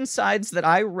audition sides that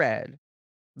I read,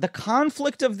 the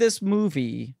conflict of this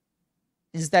movie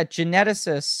is that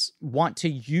geneticists want to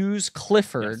use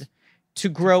Clifford to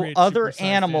grow other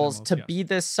animals to be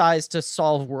this size to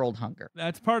solve world hunger.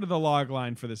 That's part of the log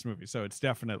line for this movie, so it's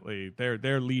definitely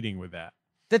they're leading with that.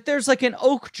 That there's like an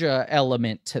Okja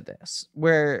element to this,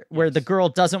 where the girl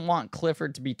doesn't want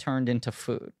Clifford to be turned into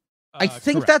food. I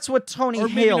think correct. That's what Tony or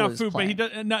Hale not is food, playing.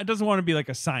 but he doesn't want to be like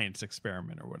a science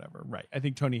experiment or whatever. Right. I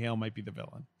think Tony Hale might be the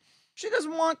villain. She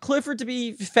doesn't want Clifford to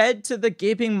be fed to the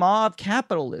gaping maw of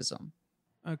capitalism.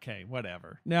 Okay,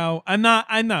 whatever. No, I'm not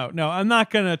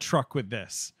gonna truck with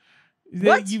this.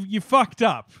 What? You fucked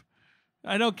up.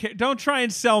 I don't care. Don't try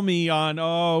and sell me on,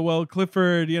 oh, well,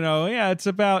 Clifford, it's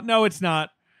about, no, it's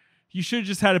not. You should have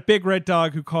just had a big red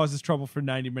dog who causes trouble for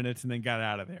 90 minutes and then got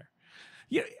out of there.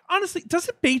 Yeah, honestly,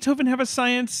 doesn't Beethoven have a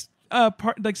science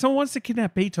part? Like, someone wants to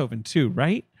kidnap Beethoven too,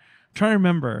 right? I'm trying to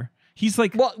remember. He's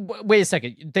like, well, wait a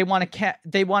second. They want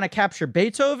to capture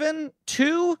Beethoven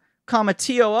too,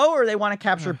 TOO, or they want to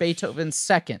capture Beethoven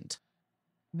second?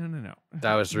 No.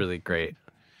 That was really great.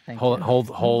 Hold.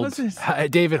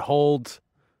 David, hold.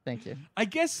 Thank you. I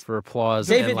guess for applause.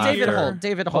 David hold.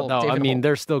 David hold. No, David I mean hold.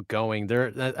 they're still going.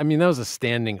 That was a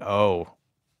standing O,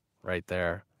 right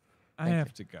there. I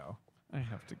have to go.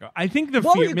 I think the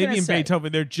fear, maybe in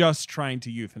Beethoven, they're just trying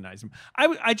to euthanize him.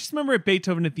 I just remember at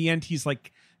Beethoven at the end, he's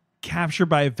like captured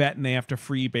by a vet and they have to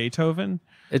free Beethoven.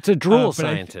 It's a drool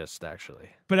scientist, actually.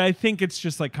 But I think it's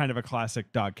just like kind of a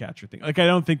classic dog catcher thing. Like, I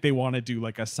don't think they want to do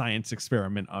like a science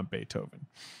experiment on Beethoven.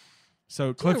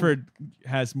 So Clifford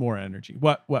has more energy.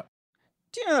 What?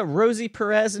 Do you know that Rosie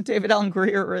Perez and David Alan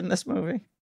Grier are in this movie?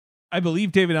 I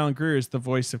believe David Alan Grier is the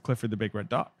voice of Clifford the Big Red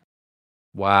Dog.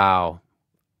 Wow.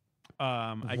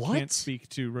 I can't speak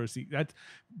to Rosie. That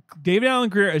David Alan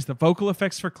Grier as the vocal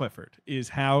effects for Clifford is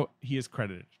how he is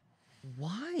credited.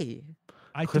 Why?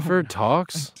 Clifford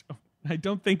talks? I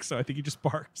don't think so. I think he just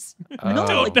barks.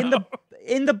 No, like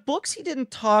in the books he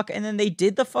didn't talk, and then they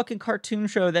did the fucking cartoon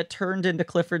show that turned into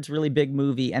Clifford's really big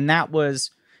movie, and that was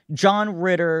John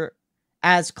Ritter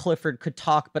as Clifford could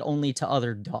talk, but only to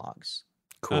other dogs.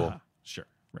 Cool. Sure.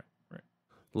 Right.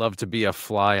 Love to be a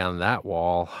fly on that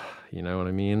wall. You know what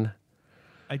I mean?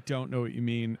 I don't know what you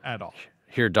mean at all.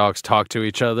 Hear dogs talk to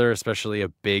each other, especially a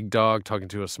big dog talking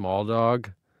to a small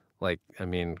dog. Like, I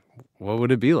mean, what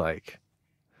would it be like?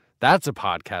 That's a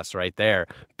podcast right there.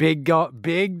 Big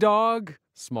dog,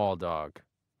 small dog.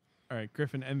 All right,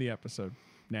 Griffin, end the episode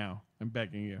now. I'm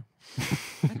begging you.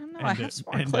 I don't know. I have some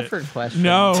more Clifford questions.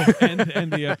 No,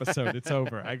 end the episode. It's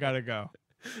over. I gotta go.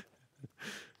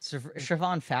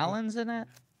 Siobhan Fallon's in it?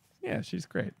 Yeah, she's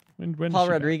great. When Paul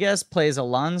Rodriguez plays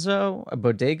Alonzo, a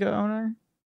bodega owner.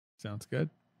 Sounds good.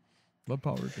 Love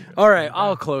Paul Rodriguez. All right,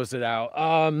 I'll close it out.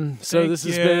 So this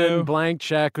has been Blank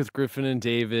Check with Griffin and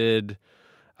David.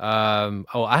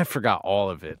 I forgot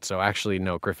all of it. So actually,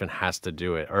 no, Griffin has to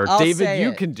do it. Or David,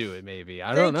 you can do it maybe.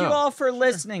 I don't know. Thank you all for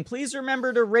listening. Please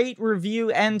remember to rate, review,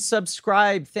 and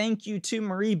subscribe. Thank you to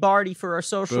Marie Barty for our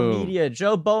social media,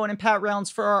 Joe Bowen and Pat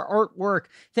Rounds for our artwork.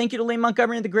 Thank you to Lee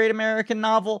Montgomery and the Great American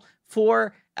Novel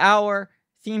for our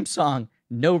theme song.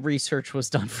 No research was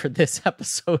done for this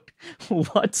episode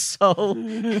whatsoever.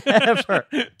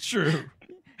 True.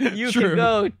 You can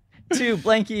go to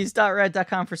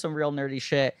blankies.red.com for some real nerdy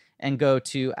shit and go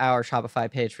to our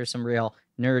Shopify page for some real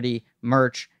nerdy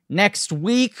merch. Next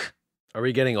week. Are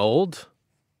we getting old?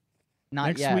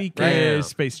 Not yet. Next week is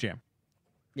Space Jam.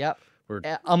 Yep.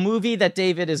 A movie that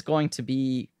David is going to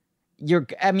be...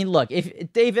 look,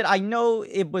 if David, I know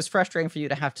it was frustrating for you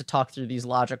to have to talk through these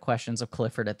logic questions of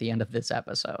Clifford at the end of this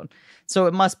episode. So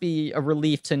it must be a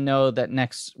relief to know that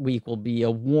next week will be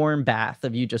a warm bath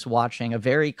of you just watching a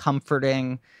very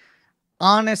comforting,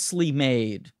 honestly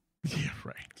made. Yeah,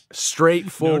 right.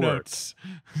 Straightforward. No notes.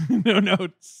 No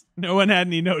notes. No one had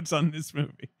any notes on this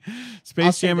movie.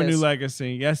 Space Jam: A New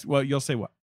Legacy. Yes. Well, you'll say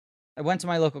what? I went to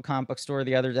my local comic book store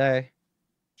the other day.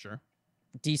 Sure.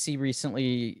 DC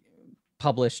recently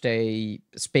published a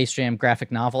Space Jam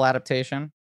graphic novel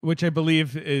adaptation, which I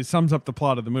believe sums up the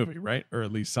plot of the movie, right? Or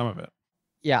at least some of it.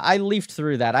 Yeah, I leafed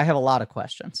through that. I have a lot of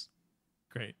questions.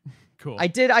 Great. Cool. I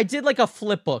did like a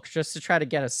flip book just to try to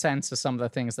get a sense of some of the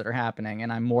things that are happening,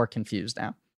 and I'm more confused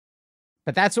now.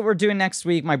 But that's what we're doing next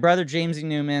week. My brother Jamesy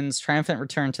Newman's triumphant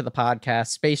return to the podcast,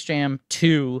 Space Jam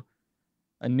 2,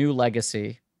 A New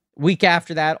Legacy. Week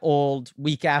after that, Old.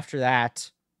 Week after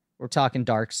that, we're talking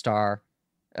Dark Star.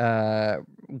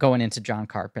 Going into John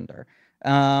Carpenter.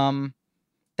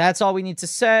 That's all we need to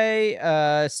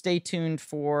say. Stay tuned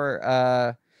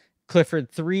for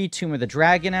Clifford 3, Tomb of the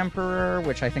Dragon Emperor,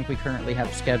 which I think we currently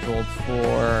have scheduled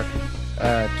for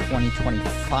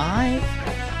 2025.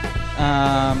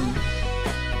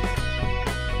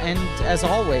 And as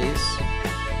always,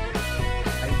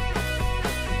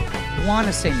 I want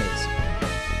to say Mason.